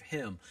receive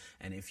Him.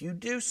 And if you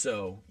do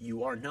so,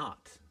 you are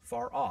not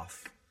far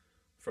off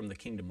from the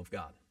kingdom of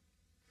God.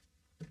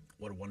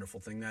 What a wonderful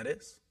thing that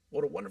is.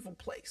 What a wonderful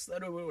place.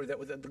 That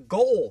the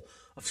goal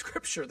of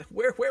Scripture,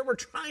 where we're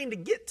trying to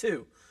get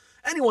to.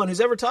 Anyone who's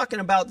ever talking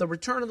about the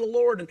return of the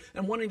Lord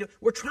and wanting to,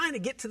 we're trying to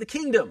get to the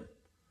kingdom.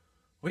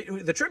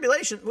 The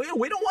tribulation, we don't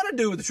want to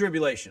do the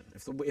tribulation.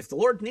 If the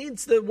Lord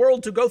needs the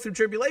world to go through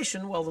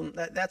tribulation, well,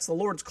 then that's the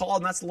Lord's call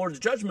and that's the Lord's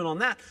judgment on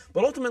that.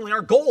 But ultimately,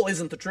 our goal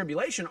isn't the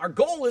tribulation. Our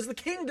goal is the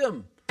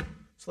kingdom.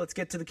 So let's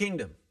get to the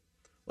kingdom.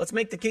 Let's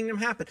make the kingdom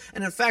happen.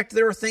 And in fact,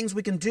 there are things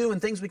we can do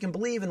and things we can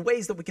believe and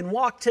ways that we can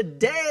walk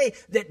today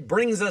that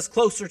brings us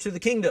closer to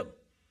the kingdom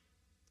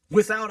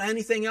without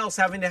anything else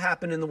having to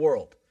happen in the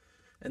world.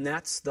 And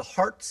that's the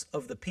hearts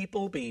of the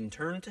people being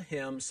turned to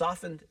Him,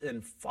 softened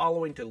and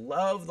following to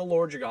love the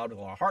Lord your God with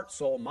our heart,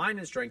 soul, mind,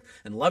 and strength,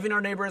 and loving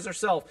our neighbor as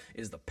ourselves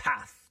is the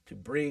path to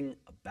bring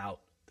about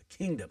the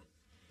kingdom.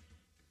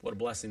 What a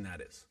blessing that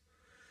is.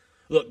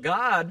 Look,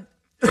 God,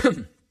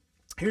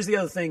 here's the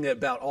other thing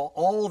about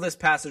all this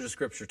passage of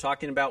Scripture,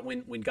 talking about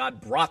when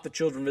God brought the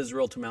children of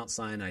Israel to Mount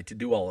Sinai to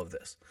do all of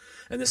this.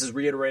 And this is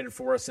reiterated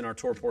for us in our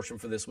Torah portion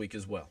for this week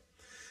as well.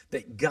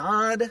 That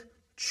God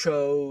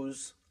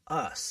chose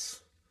us.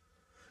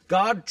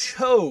 God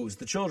chose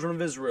the children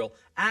of Israel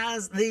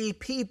as the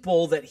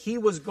people that He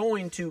was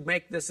going to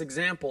make this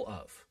example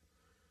of.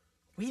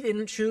 We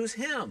didn't choose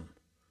Him.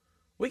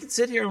 We could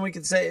sit here and we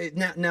could say,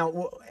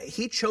 now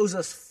He chose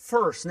us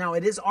first. Now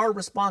it is our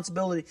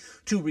responsibility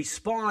to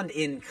respond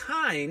in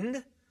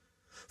kind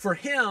for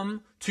Him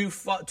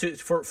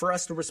for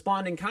us to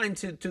respond in kind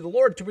to the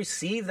Lord, to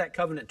receive that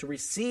covenant, to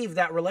receive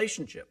that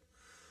relationship.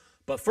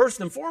 But first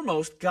and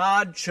foremost,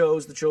 God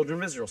chose the children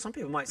of Israel. Some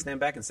people might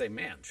stand back and say,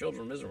 man,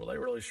 children of Israel, they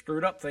really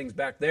screwed up things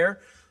back there.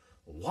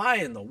 Why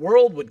in the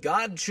world would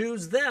God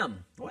choose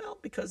them? Well,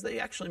 because they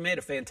actually made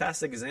a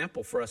fantastic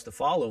example for us to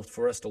follow,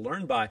 for us to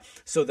learn by,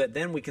 so that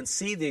then we can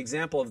see the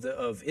example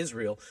of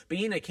Israel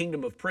being a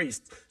kingdom of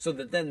priests, so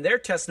that then their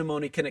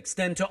testimony can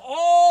extend to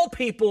all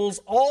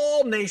peoples,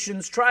 all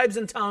nations, tribes,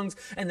 and tongues,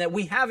 and that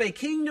we have a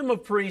kingdom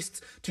of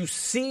priests to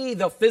see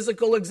the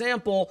physical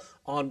example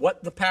on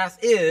what the path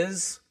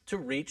is to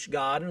reach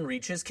God and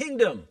reach His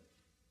kingdom.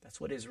 That's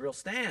what Israel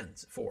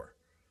stands for.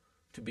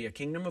 To be a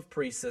kingdom of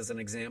priests as an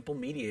example,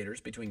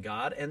 mediators between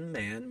God and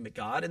man,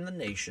 God and the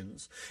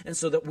nations, and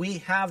so that we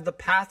have the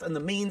path and the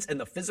means and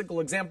the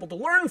physical example to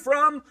learn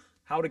from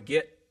how to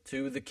get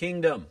to the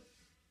kingdom.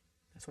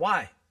 That's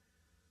why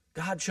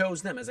God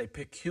chose them as a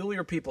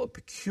peculiar people, a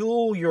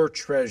peculiar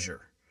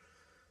treasure.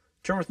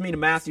 Turn with me to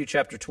Matthew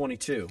chapter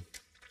 22.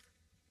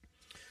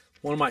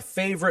 One of my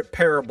favorite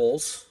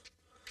parables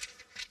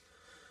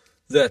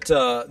that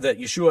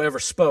Yeshua ever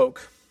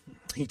spoke.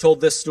 He told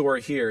this story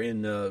here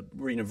in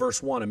reading in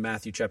verse 1 in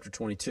Matthew chapter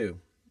 22.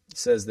 It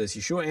says this,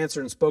 Yeshua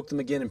answered and spoke them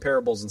again in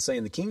parables and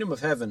saying, the kingdom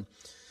of heaven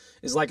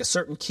is like a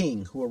certain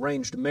king who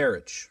arranged a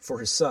marriage for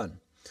his son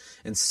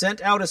and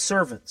sent out his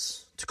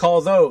servants to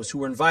call those who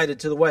were invited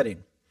to the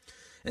wedding.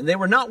 And they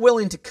were not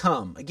willing to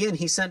come. Again,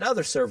 he sent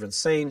other servants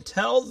saying,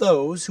 tell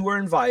those who are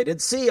invited,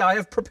 see, I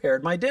have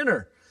prepared my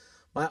dinner.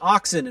 My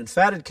oxen and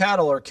fatted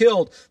cattle are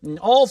killed, and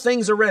all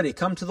things are ready.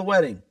 Come to the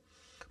wedding.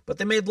 But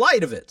they made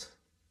light of it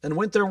and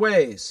went their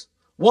ways,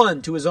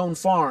 one to his own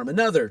farm,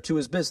 another to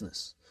his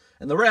business.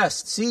 And the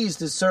rest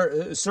seized his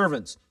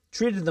servants,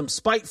 treated them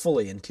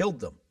spitefully, and killed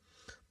them.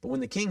 But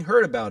when the king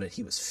heard about it,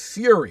 he was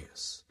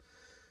furious.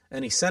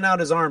 And he sent out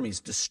his armies,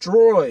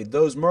 destroyed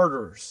those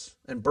murderers,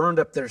 and burned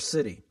up their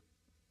city.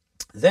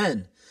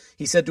 Then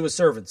he said to his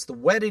servants, the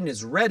wedding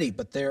is ready,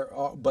 but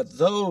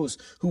those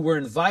who were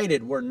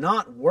invited were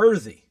not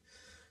worthy.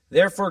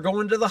 Therefore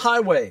go into the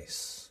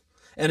highways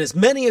and as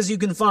many as you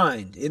can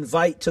find,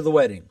 invite to the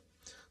wedding."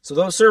 So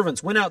those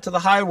servants went out to the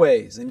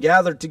highways and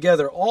gathered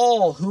together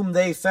all whom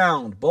they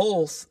found,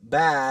 both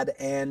bad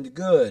and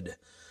good.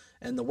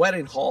 And the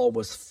wedding hall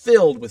was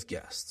filled with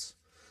guests.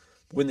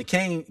 When the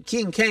king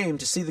came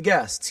to see the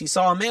guests, he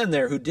saw a man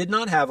there who did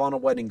not have on a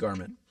wedding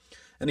garment.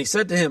 And he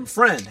said to him,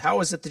 "Friend,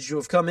 how is it that you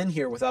have come in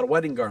here without a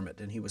wedding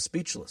garment?" And he was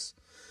speechless.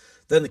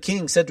 Then the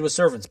king said to his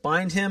servants,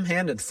 "Bind him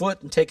hand and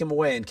foot and take him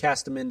away and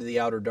cast him into the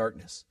outer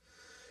darkness.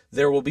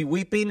 There will be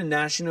weeping and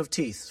gnashing of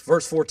teeth."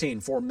 Verse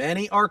 14, "For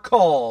many are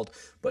called,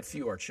 but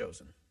few are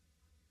chosen."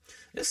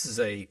 This is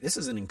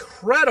an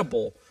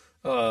incredible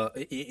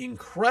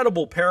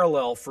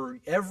parallel for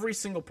every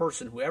single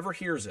person who ever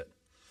hears it.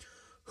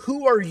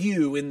 Who are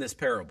you in this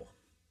parable?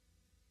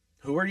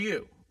 Who are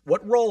you?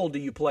 What role do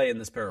you play in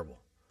this parable?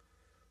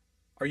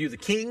 Are you the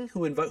king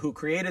who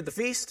created the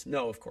feast?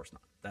 No, of course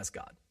not. That's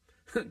God.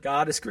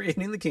 God is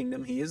creating the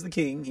kingdom. He is the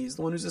king. He's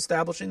the one who's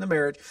establishing the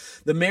marriage.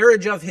 The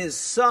marriage of his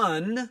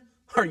son.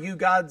 Are you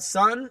God's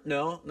son?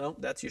 No,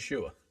 that's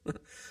Yeshua.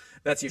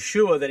 That's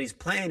Yeshua that he's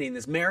planning,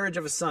 this marriage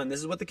of a son.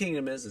 This is what the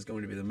kingdom is. It's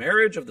going to be the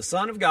marriage of the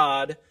Son of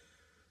God.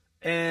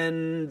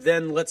 And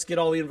then let's get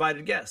all the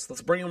invited guests.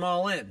 Let's bring them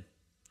all in.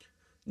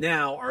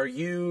 Now, are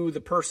you the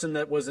person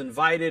that was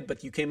invited,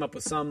 but you came up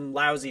with some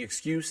lousy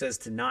excuse as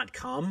to not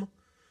come?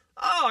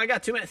 Oh, I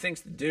got too many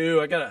things to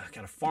do. I got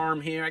a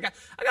farm here. I got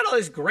all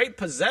these great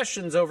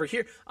possessions over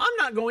here. I'm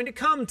not going to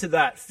come to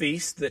that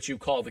feast that you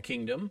call the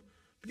kingdom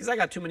because I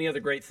got too many other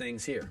great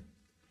things here.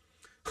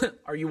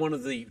 Are you one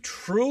of the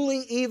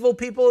truly evil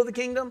people of the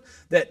kingdom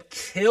that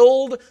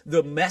killed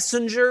the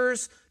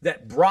messengers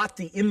that brought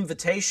the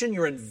invitation?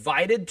 You're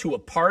invited to a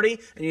party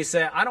and you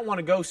say, "I don't want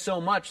to go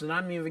so much that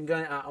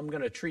I'm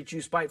going to treat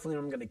you spitefully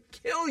and I'm going to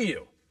kill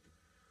you."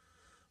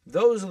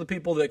 Those are the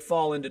people that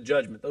fall into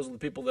judgment. Those are the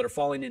people that are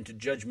falling into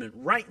judgment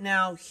right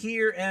now,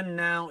 here and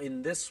now,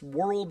 in this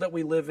world that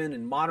we live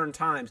in modern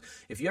times.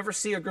 If you ever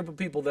see a group of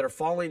people that are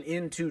falling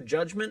into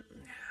judgment,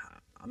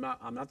 I'm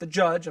not the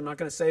judge. I'm not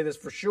going to say this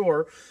for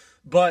sure,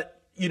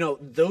 but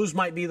those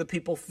might be the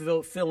people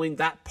filling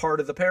that part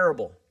of the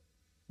parable.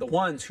 The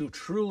ones who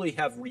truly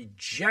have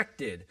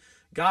rejected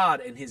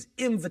God and his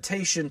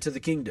invitation to the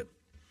kingdom.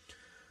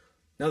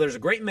 Now, there's a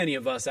great many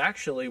of us,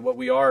 actually, what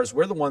we are is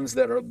we're the ones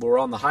that were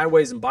on the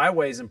highways and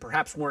byways and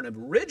perhaps weren't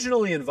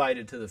originally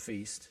invited to the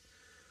feast.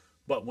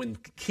 But when the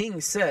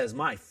king says,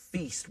 "My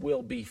feast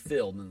will be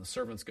filled," and the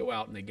servants go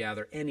out and they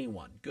gather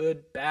anyone,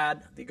 good,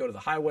 bad, they go to the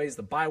highways,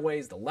 the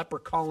byways, the leper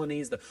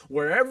colonies,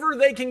 wherever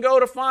they can go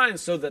to find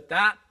so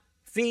that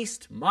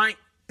feast might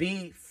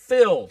be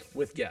filled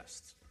with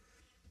guests.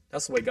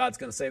 That's the way God's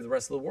going to save the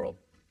rest of the world.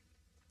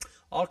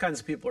 All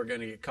kinds of people are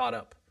going to get caught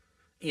up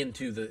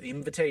into the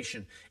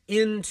invitation,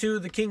 into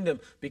the kingdom,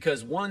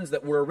 because ones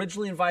that were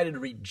originally invited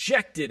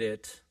rejected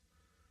it,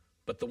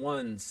 but the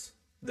ones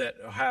that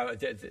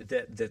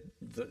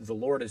the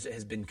Lord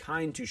has been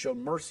kind to,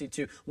 shown mercy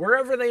to,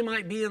 wherever they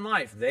might be in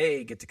life,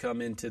 they get to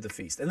come into the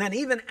feast. And then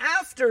even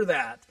after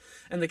that,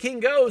 and the king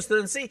goes to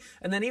then see,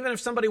 and then even if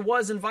somebody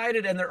was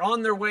invited and they're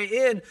on their way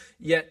in,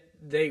 yet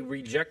they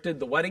rejected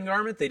the wedding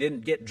garment, they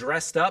didn't get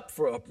dressed up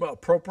for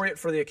appropriate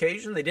for the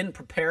occasion, they didn't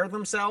prepare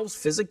themselves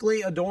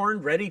physically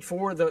adorned, ready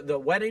for the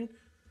wedding,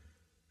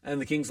 and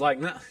the king's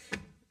like,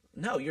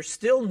 No, you're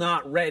still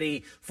not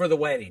ready for the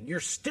wedding. You're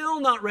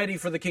still not ready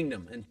for the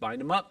kingdom. And bind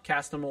them up,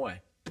 cast them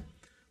away.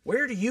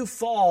 Where do you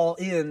fall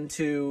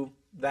into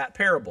that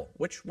parable?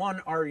 Which one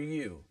are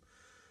you?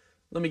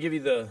 Let me give you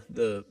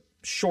the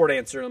short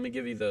answer. Let me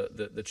give you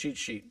the cheat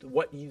sheet.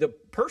 The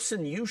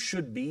person you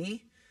should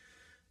be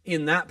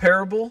in that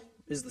parable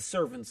is the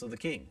servants of the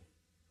king.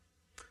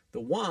 The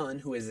one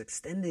who is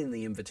extending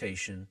the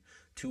invitation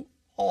to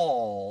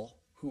all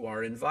who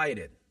are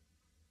invited.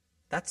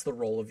 That's the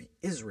role of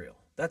Israel.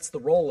 That's the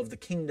role of the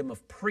kingdom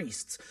of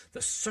priests,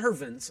 the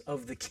servants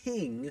of the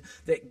king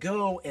that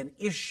go and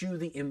issue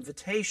the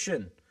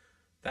invitation.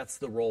 That's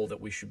the role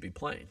that we should be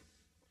playing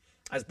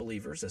as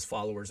believers, as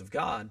followers of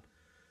God.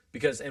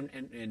 Because,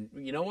 and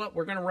you know what?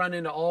 We're going to run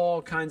into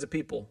all kinds of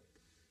people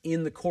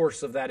in the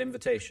course of that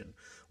invitation.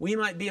 We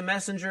might be a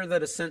messenger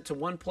that is sent to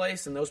one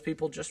place and those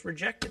people just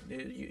reject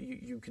it.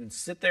 You can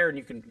sit there and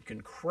you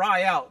can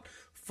cry out,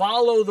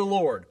 "Follow the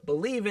Lord,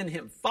 believe in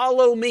him,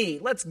 follow me,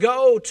 let's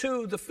go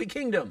to the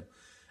kingdom."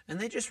 And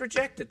they just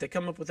reject it. They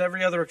come up with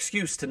every other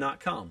excuse to not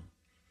come.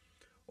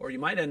 Or you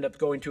might end up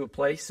going to a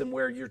place and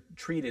where you're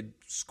treated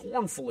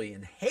scornfully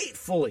and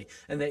hatefully,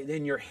 and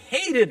then you're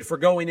hated for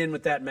going in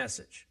with that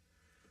message.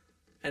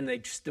 And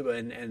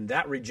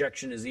that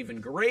rejection is even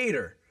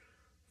greater.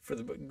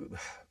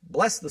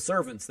 Bless the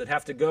servants that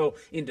have to go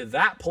into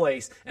that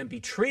place and be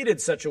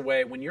treated such a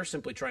way when you're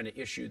simply trying to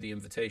issue the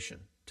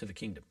invitation to the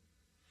kingdom.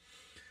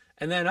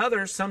 And then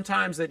others,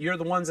 sometimes that you're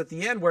the ones at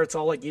the end where it's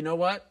all like, you know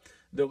what?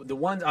 The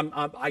ones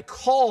I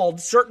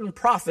called certain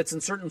prophets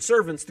and certain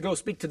servants to go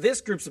speak to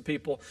this groups of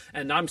people,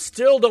 and I'm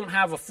still don't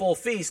have a full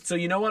feast. So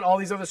you know what? All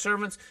these other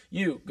servants,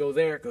 you go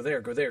there, go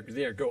there, go there, go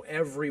there, go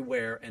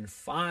everywhere and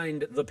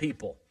find the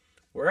people.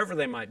 wherever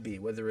they might be,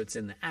 whether it's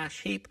in the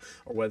ash heap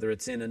or whether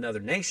it's in another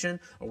nation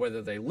or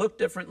whether they look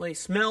differently,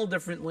 smell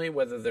differently,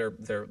 whether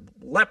they're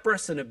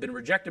leprous and have been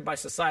rejected by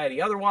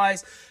society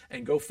otherwise,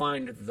 and go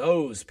find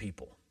those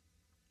people.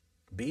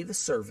 Be the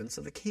servants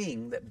of the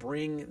King that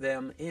bring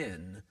them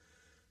in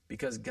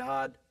because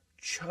God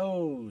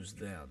chose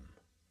them.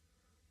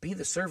 Be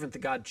the servant that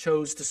God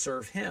chose to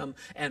serve him.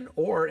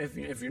 Or if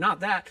you're not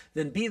that,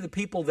 then be the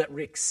people that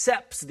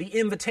accepts the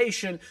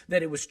invitation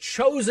that it was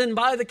chosen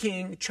by the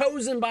King,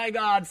 chosen by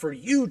God for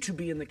you to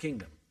be in the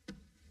kingdom.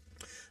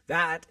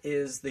 That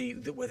is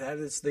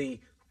the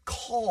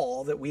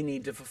call that we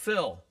need to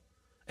fulfill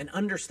and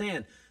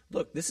understand.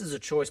 Look, this is a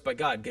choice by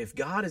God. If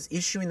God is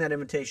issuing that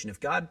invitation, if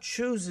God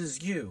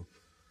chooses you,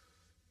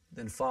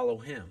 then follow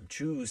him.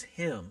 Choose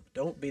him.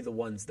 Don't be the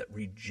ones that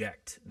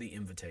reject the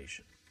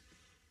invitation.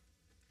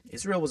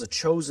 Israel was a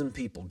chosen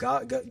people.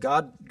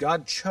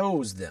 God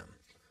chose them.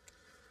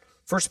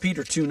 1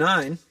 Peter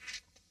 2:9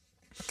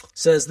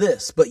 says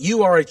this, "But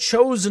you are a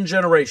chosen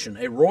generation,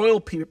 a royal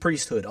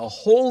priesthood, a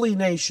holy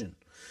nation,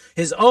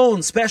 his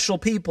own special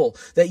people,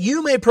 that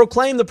you may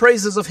proclaim the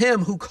praises of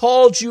him who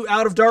called you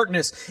out of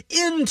darkness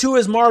into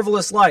his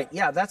marvelous light."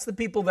 Yeah, that's the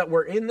people that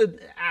were in the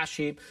ash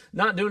heap,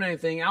 not doing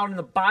anything, out in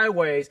the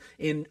byways,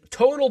 in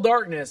total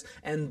darkness,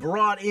 and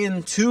brought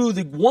into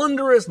the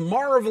wondrous,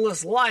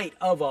 marvelous light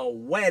of a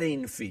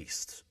wedding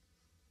feast.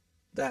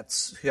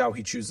 That's how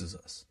he chooses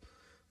us.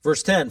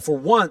 Verse 10, "For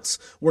once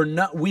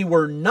we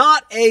were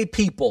not a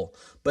people,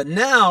 but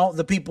now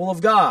the people of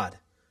God,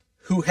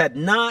 who had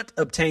not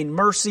obtained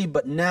mercy,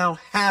 but now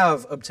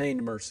have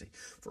obtained mercy."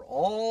 For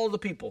all the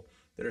people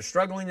that are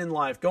struggling in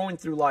life, going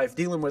through life,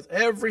 dealing with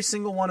every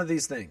single one of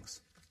these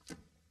things,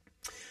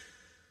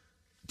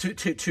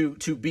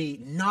 to be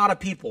not a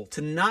people,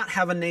 to not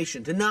have a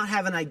nation, to not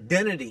have an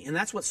identity. And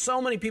that's what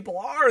so many people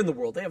are in the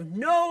world. They have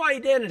no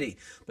identity.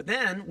 But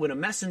then when a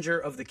messenger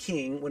of the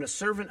King, when a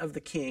servant of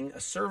the King,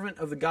 a servant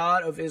of the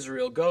God of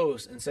Israel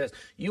goes and says,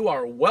 "You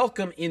are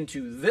welcome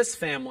into this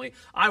family.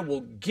 I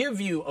will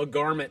give you a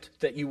garment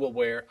that you will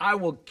wear. I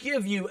will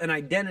give you an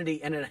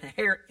identity and a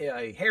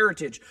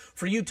heritage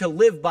for you to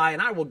live by,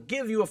 and I will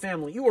give you a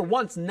family. You were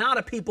once not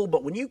a people,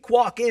 but when you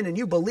walk in and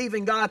you believe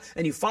in God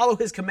and you follow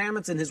his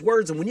commandments and his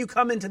words, and when you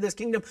come into this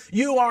kingdom,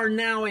 you are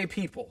now a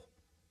people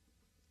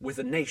with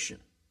a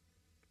nation,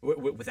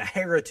 with a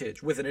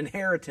heritage, with an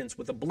inheritance,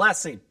 with a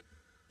blessing,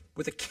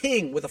 with a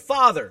king, with a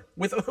father,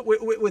 with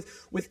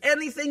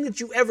anything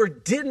that you ever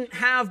didn't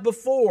have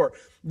before.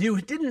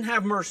 You didn't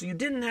have mercy, you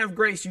didn't have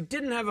grace, you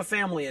didn't have a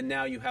family, and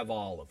now you have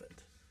all of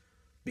it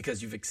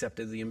because you've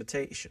accepted the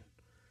invitation,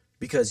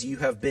 because you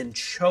have been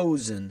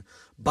chosen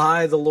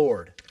by the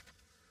Lord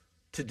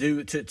to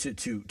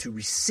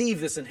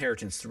receive this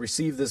inheritance, to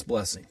receive this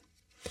blessing.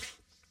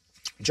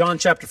 John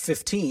chapter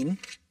 15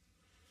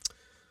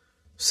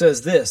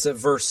 says this at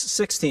verse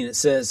 16. It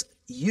says,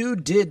 "You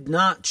did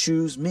not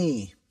choose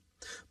me,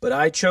 but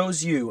I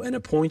chose you and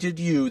appointed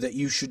you that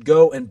you should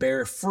go and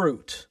bear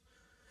fruit,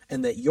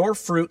 and that your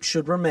fruit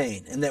should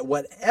remain, and that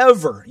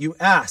whatever you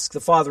ask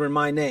the Father in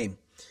my name,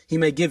 he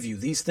may give you.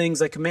 These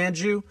things I command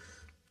you,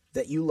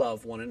 that you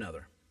love one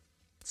another."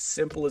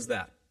 Simple as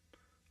that.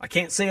 I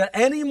can't say it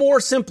any more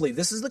simply.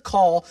 This is the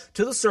call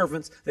to the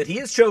servants that he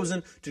has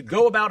chosen to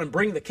go about and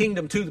bring the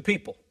kingdom to the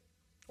people.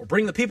 Or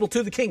bring the people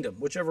to the kingdom,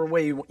 whichever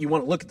way you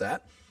want to look at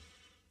that.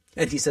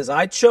 And he says,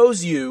 "I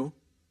chose you,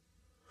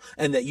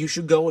 and that you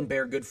should go and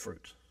bear good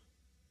fruit.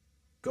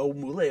 Go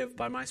live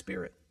by my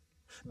Spirit.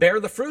 Bear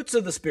the fruits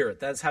of the Spirit."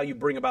 That's how you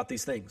bring about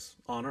these things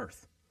on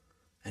earth.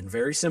 And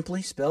very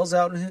simply spells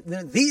out,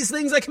 "These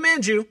things I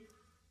command you,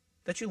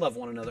 that you love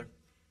one another."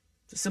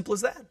 It's as simple as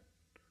that.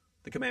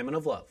 The commandment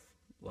of love.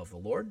 Love the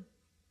Lord,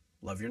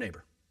 love your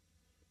neighbor.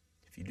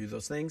 If you do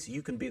those things,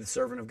 you can be the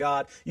servant of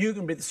God, you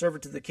can be the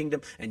servant to the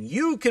kingdom, and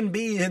you can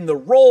be in the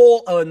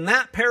role in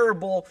that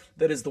parable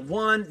that is the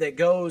one that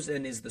goes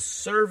and is the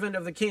servant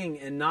of the king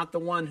and not the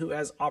one who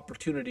has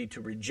opportunity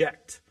to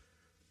reject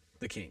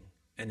the king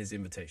and his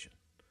invitation.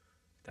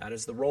 That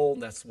is the role,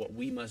 and that's what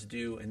we must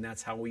do, and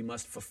that's how we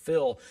must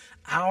fulfill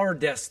our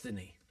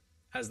destiny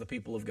as the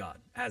people of God,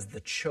 as the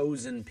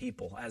chosen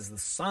people, as the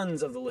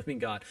sons of the living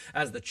God,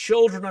 as the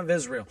children of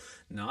Israel,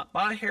 not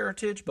by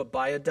heritage, but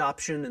by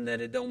adoption, and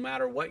that it don't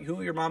matter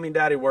who your mommy and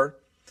daddy were.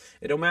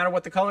 It don't matter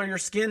what the color of your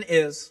skin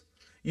is.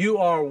 You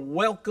are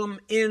welcome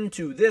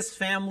into this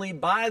family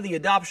by the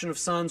adoption of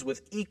sons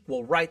with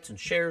equal rights and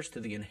shares to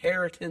the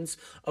inheritance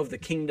of the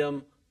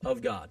kingdom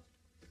of God.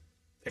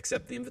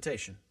 Accept the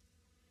invitation,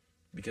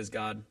 because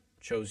God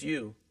chose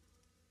you.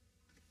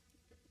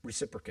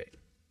 Reciprocate.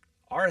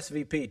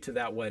 RSVP to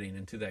that wedding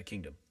and to that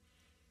kingdom.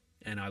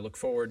 And I look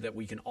forward that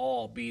we can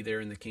all be there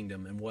in the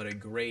kingdom, and what a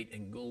great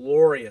and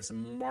glorious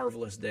and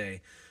marvelous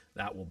day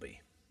that will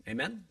be.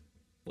 Amen?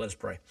 Let us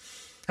pray.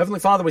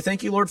 Heavenly Father, we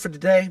thank you, Lord, for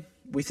today.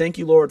 We thank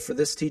you, Lord, for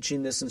this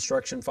teaching, this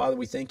instruction. Father,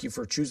 we thank you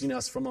for choosing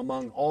us from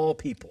among all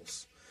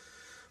peoples,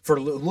 for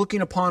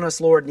looking upon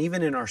us, Lord, and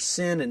even in our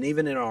sin and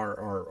even in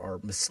our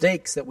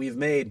mistakes that we've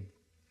made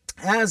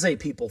as a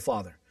people,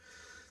 Father,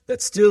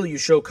 that still you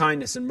show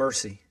kindness and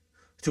mercy.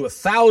 to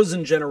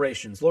 1,000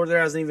 generations. Lord, there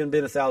hasn't even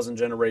been 1,000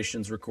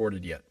 generations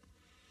recorded yet.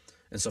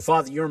 And so,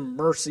 Father, your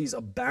mercies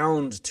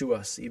abound to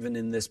us, even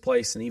in this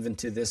place and even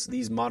to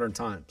these modern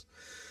times.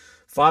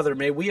 Father,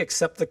 may we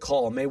accept the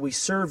call. May we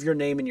serve your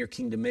name in your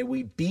kingdom. May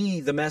we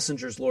be the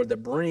messengers, Lord, that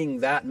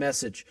bring that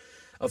message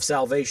of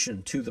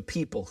salvation to the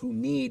people who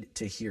need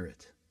to hear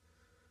it.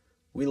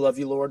 We love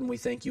you, Lord, and we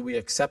thank you. We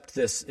accept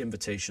this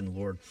invitation,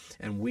 Lord,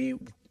 and we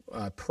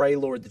pray,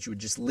 Lord, that you would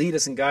just lead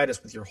us and guide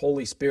us with your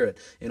Holy Spirit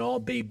and all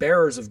be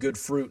bearers of good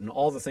fruit in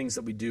all the things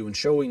that we do and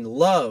showing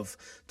love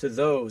to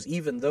those,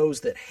 even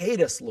those that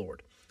hate us,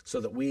 Lord, so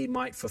that we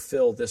might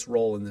fulfill this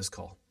role in this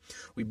call.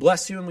 We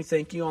bless you and we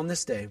thank you on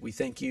this day. We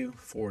thank you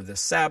for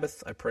this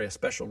Sabbath. I pray a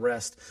special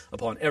rest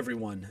upon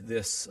everyone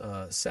this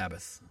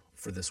Sabbath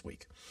for this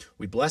week.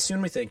 We bless you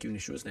and we thank you in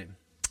Yeshua's name.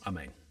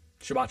 Amen.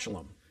 Shabbat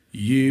Shalom.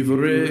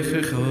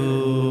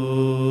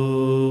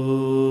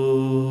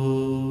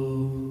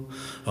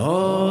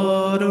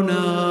 Adonai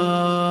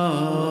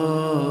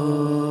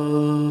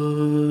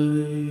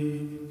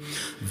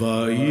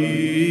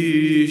vayishmerecha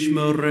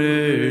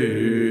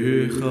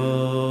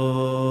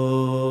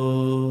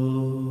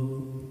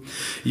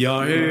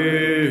Yair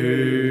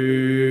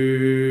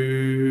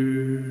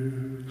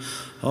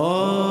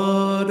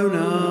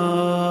Adonai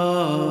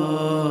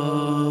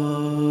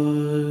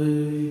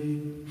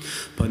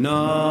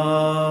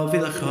panav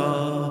elecha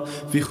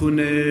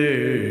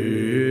v'chunecha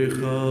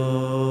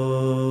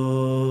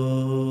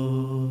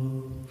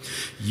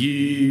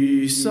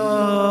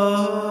Adonai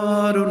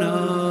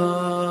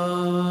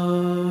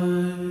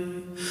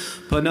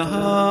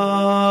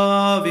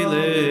panav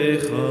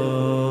elecha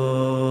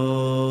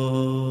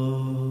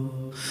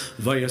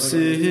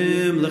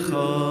vayasim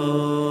lecha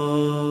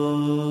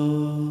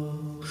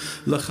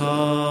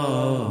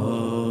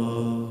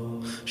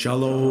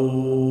shalom.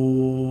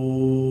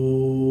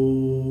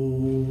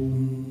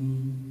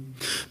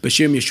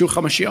 B'shem Yeshua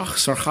HaMashiach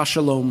sarcha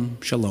shalom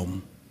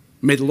shalom.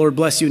 May the Lord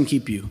bless you and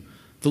keep you.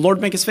 The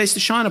Lord make his face to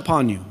shine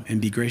upon you and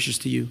be gracious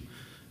to you.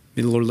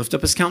 May the Lord lift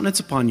up his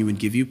countenance upon you and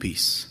give you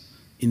peace.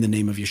 In the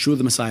name of Yeshua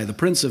the Messiah, the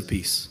Prince of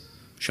Peace.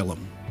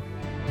 Shalom.